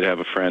 One, I did have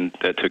a friend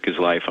that took his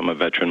life. I'm a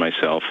veteran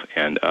myself,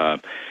 and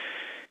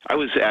I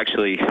was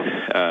actually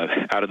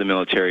out of the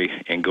military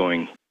and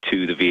going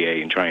to the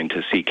VA and trying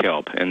to seek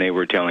help, and they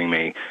were telling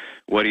me,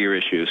 what are your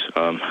issues?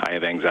 I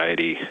have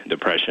anxiety,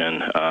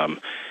 depression,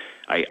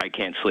 I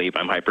can't sleep,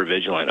 I'm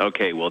hypervigilant.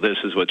 Okay, well, this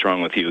is what's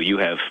wrong with you. You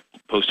have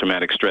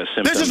post-traumatic stress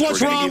symptoms. This is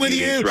what's wrong with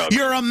you.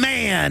 You're a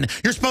man.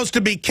 You're supposed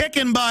to be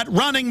kicking butt,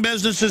 running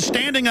businesses,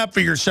 standing up for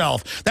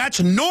yourself. That's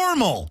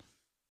normal.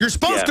 You're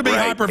supposed to be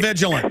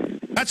hypervigilant.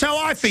 That's how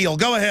I feel.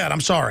 Go ahead.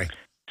 I'm sorry.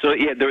 So,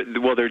 yeah,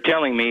 they're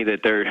telling me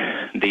that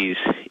these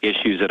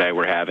issues that I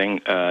were having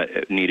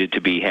needed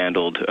to be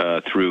handled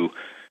through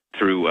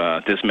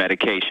this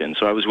medication.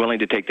 So I was willing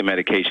to take the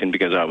medication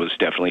because I was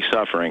definitely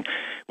suffering.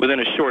 Within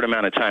a short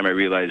amount of time, I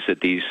realized that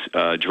these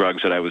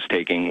drugs that I was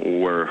taking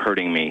were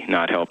hurting me,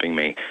 not helping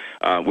me.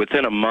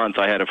 Within a month,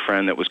 I had a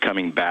friend that was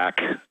coming back.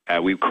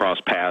 We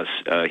crossed paths.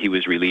 He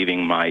was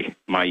relieving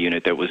my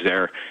unit that was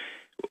there.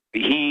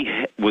 He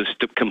was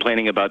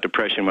complaining about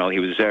depression while he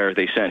was there.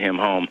 They sent him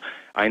home.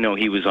 I know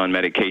he was on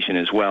medication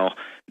as well.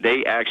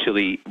 They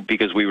actually,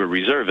 because we were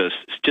reservists,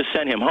 just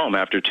sent him home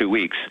after 2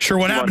 weeks. Sure,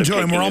 what happened to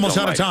him? We're almost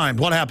out of time.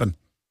 What happened?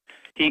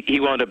 He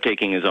wound up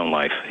taking his own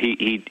life.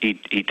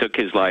 He took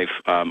his life.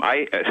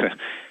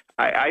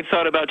 I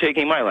thought about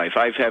taking my life.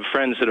 I've had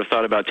friends that have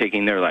thought about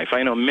taking their life.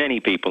 I know many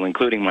people,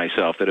 including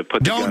myself, that have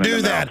put the gun in the mouth. Don't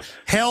do that.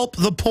 Help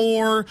the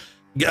poor.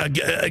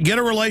 Get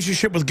a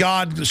relationship with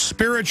God. The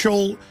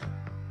spiritual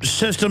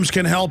systems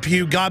can help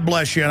you. God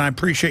bless you, and I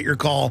appreciate your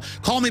call.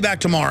 Call me back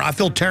tomorrow. I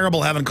feel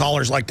terrible having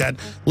callers like that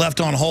left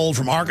on hold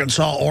from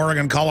Arkansas,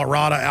 Oregon,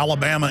 Colorado,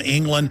 Alabama,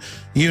 England,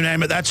 you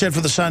name it. That's it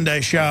for the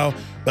Sunday show.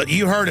 But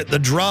you heard it, the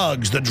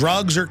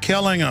drugs are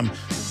killing them.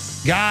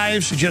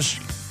 Guys, just,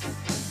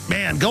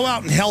 man, go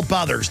out and help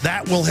others.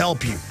 That will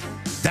help you.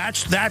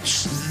 That's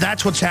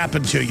what's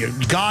happened to you.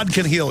 God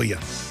can heal you.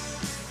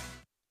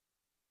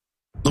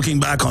 The Looking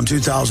back on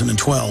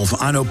 2012,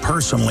 I know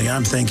personally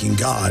I'm thanking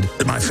God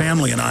that my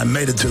family and I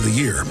made it through the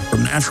year.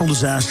 From natural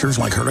disasters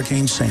like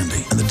Hurricane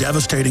Sandy and the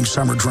devastating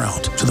summer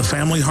drought to the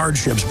family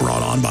hardships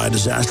brought on by a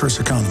disastrous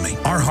economy.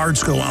 Our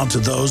hearts go out to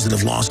those that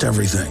have lost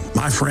everything.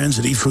 My friends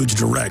at eFoods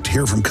Direct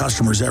hear from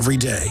customers every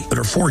day that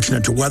are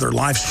fortunate to weather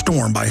life's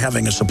storm by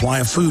having a supply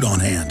of food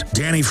on hand.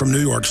 Danny from New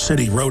York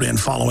City wrote in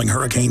following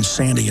Hurricane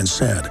Sandy and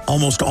said,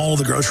 almost all of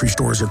the grocery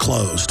stores are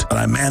closed, but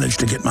I managed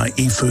to get my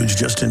eFoods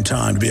just in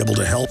time to be able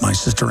to help my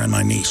sister and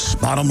my niece.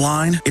 Bottom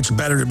line, it's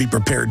better to be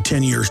prepared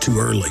 10 years too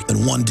early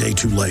than one day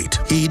too late.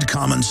 Heed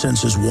common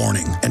sense's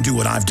warning and do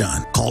what I've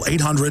done. Call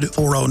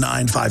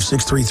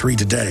 800-409-5633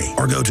 today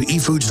or go to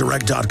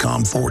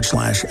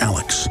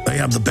efoodsdirect.com/Alex. They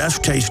have the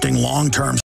best tasting long-term